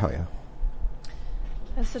out. Hell yeah.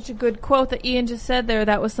 That's such a good quote that Ian just said there.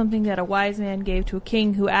 That was something that a wise man gave to a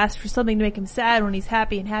king who asked for something to make him sad when he's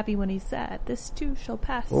happy and happy when he's sad. This too shall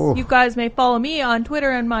pass. Ooh. You guys may follow me on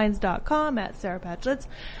Twitter and minds.com at Sarah Patchlitz,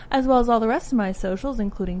 as well as all the rest of my socials,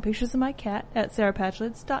 including pictures of my cat at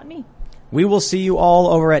sarahpatchlitz.me. We will see you all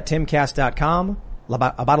over at timcast.com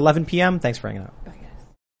about 11 p.m. Thanks for hanging out.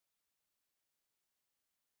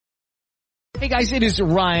 Hey guys, it is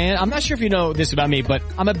Ryan. I'm not sure if you know this about me, but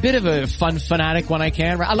I'm a bit of a fun fanatic when I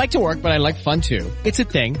can. I like to work, but I like fun too. It's a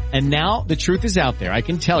thing. And now the truth is out there. I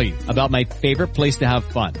can tell you about my favorite place to have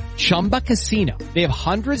fun. Chumba Casino. They have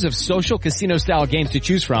hundreds of social casino style games to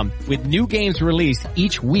choose from with new games released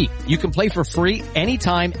each week. You can play for free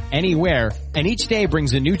anytime, anywhere. And each day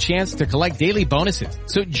brings a new chance to collect daily bonuses.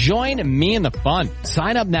 So join me in the fun.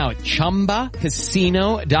 Sign up now at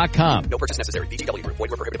ChumbaCasino.com. No purchase necessary. VGW Group. Void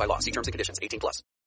where prohibited by law. See terms and conditions. 18+.